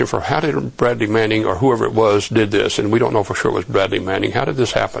attention for how did Bradley Manning or whoever it was did this, and we don't know for sure it was Bradley Manning. How did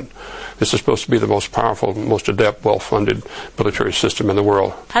this happen? This is supposed to be the most powerful, most adept, well-funded military system in the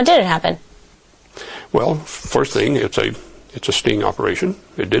world. How did it happen? Well, first thing, it's a sting operation.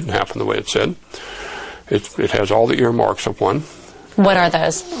 It didn't happen the way it said. It has all the earmarks of one. What are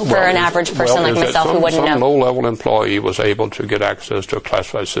those for an average person like myself who wouldn't know? Some low-level employee was able to get access to a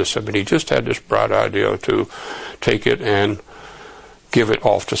classified system, and he just had this bright idea to take it and give it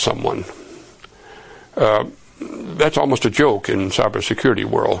off to someone. That's almost a joke in cybersecurity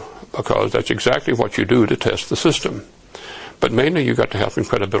world, because that's exactly what you do to test the system. But mainly you got to have some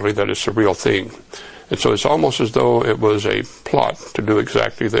credibility that it's a real thing. And so it's almost as though it was a plot to do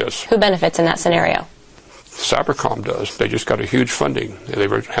exactly this. Who benefits in that scenario? Cybercom does. They just got a huge funding. They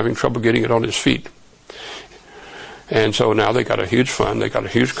were having trouble getting it on its feet. And so now they got a huge fund. They got a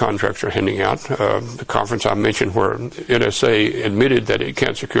huge contract they're handing out. The conference I mentioned where NSA admitted that it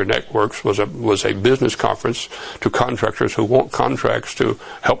can't secure networks was a business conference to contractors who want contracts to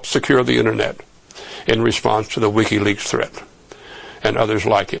help secure the Internet in response to the WikiLeaks threat and others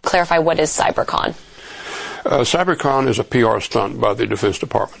like it. Clarify, what is CyberCon? CyberCon is a PR stunt by the Defense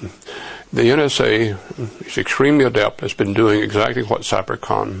Department. The NSA is extremely adept, has been doing exactly what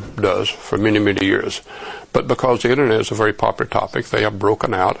CyberCon does for many, many years. But because the Internet is a very popular topic, they have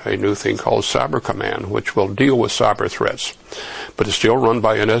broken out a new thing called Cyber Command, which will deal with cyber threats. But it's still run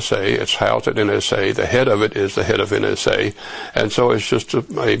by NSA. It's housed at NSA. The head of it is the head of NSA. And so it's just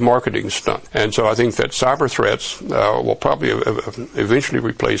a marketing stunt. And so I think that cyber threats will probably eventually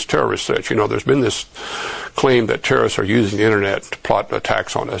replace terrorist threats. You know, there's been this claim that terrorists are using the Internet to plot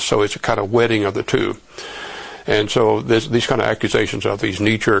attacks on us. So it's a kind of wedding of the two. And so these kind of accusations of these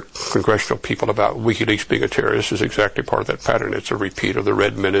knee-jerk congressional people about WikiLeaks being a terrorist is exactly part of that pattern. It's a repeat of the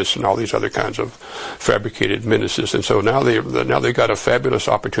Red Menace and all these other kinds of fabricated menaces. And so now they've got a fabulous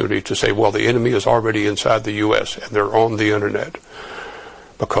opportunity to say, well, the enemy is already inside the U.S. and they're on the Internet.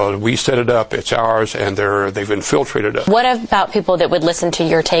 Because we set it up, it's ours, and they've infiltrated us. What about people that would listen to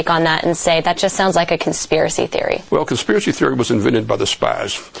your take on that and say, that just sounds like a conspiracy theory? Well, conspiracy theory was invented by the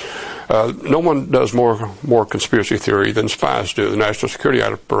spies. No one does more conspiracy theory than spies do. The national security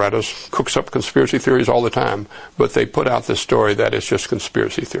apparatus cooks up conspiracy theories all the time, but they put out this story that it's just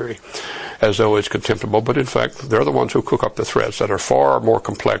conspiracy theory, as though it's contemptible. But in fact, they're the ones who cook up the threats that are far more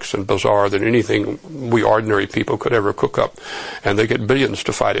complex and bizarre than anything we ordinary people could ever cook up, and they get billions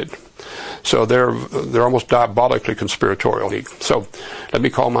to fight it. So they're almost diabolically conspiratorial. So let me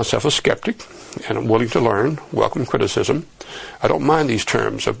call myself a skeptic, and I'm willing to learn, welcome criticism. I don't mind these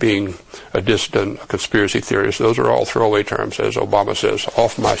terms of being a dissident, a conspiracy theorist. Those are all throwaway terms, as Obama says,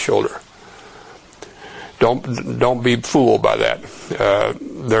 off my shoulder. don't be fooled by that.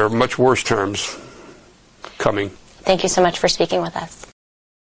 There are much worse terms coming. Thank you so much for speaking with us.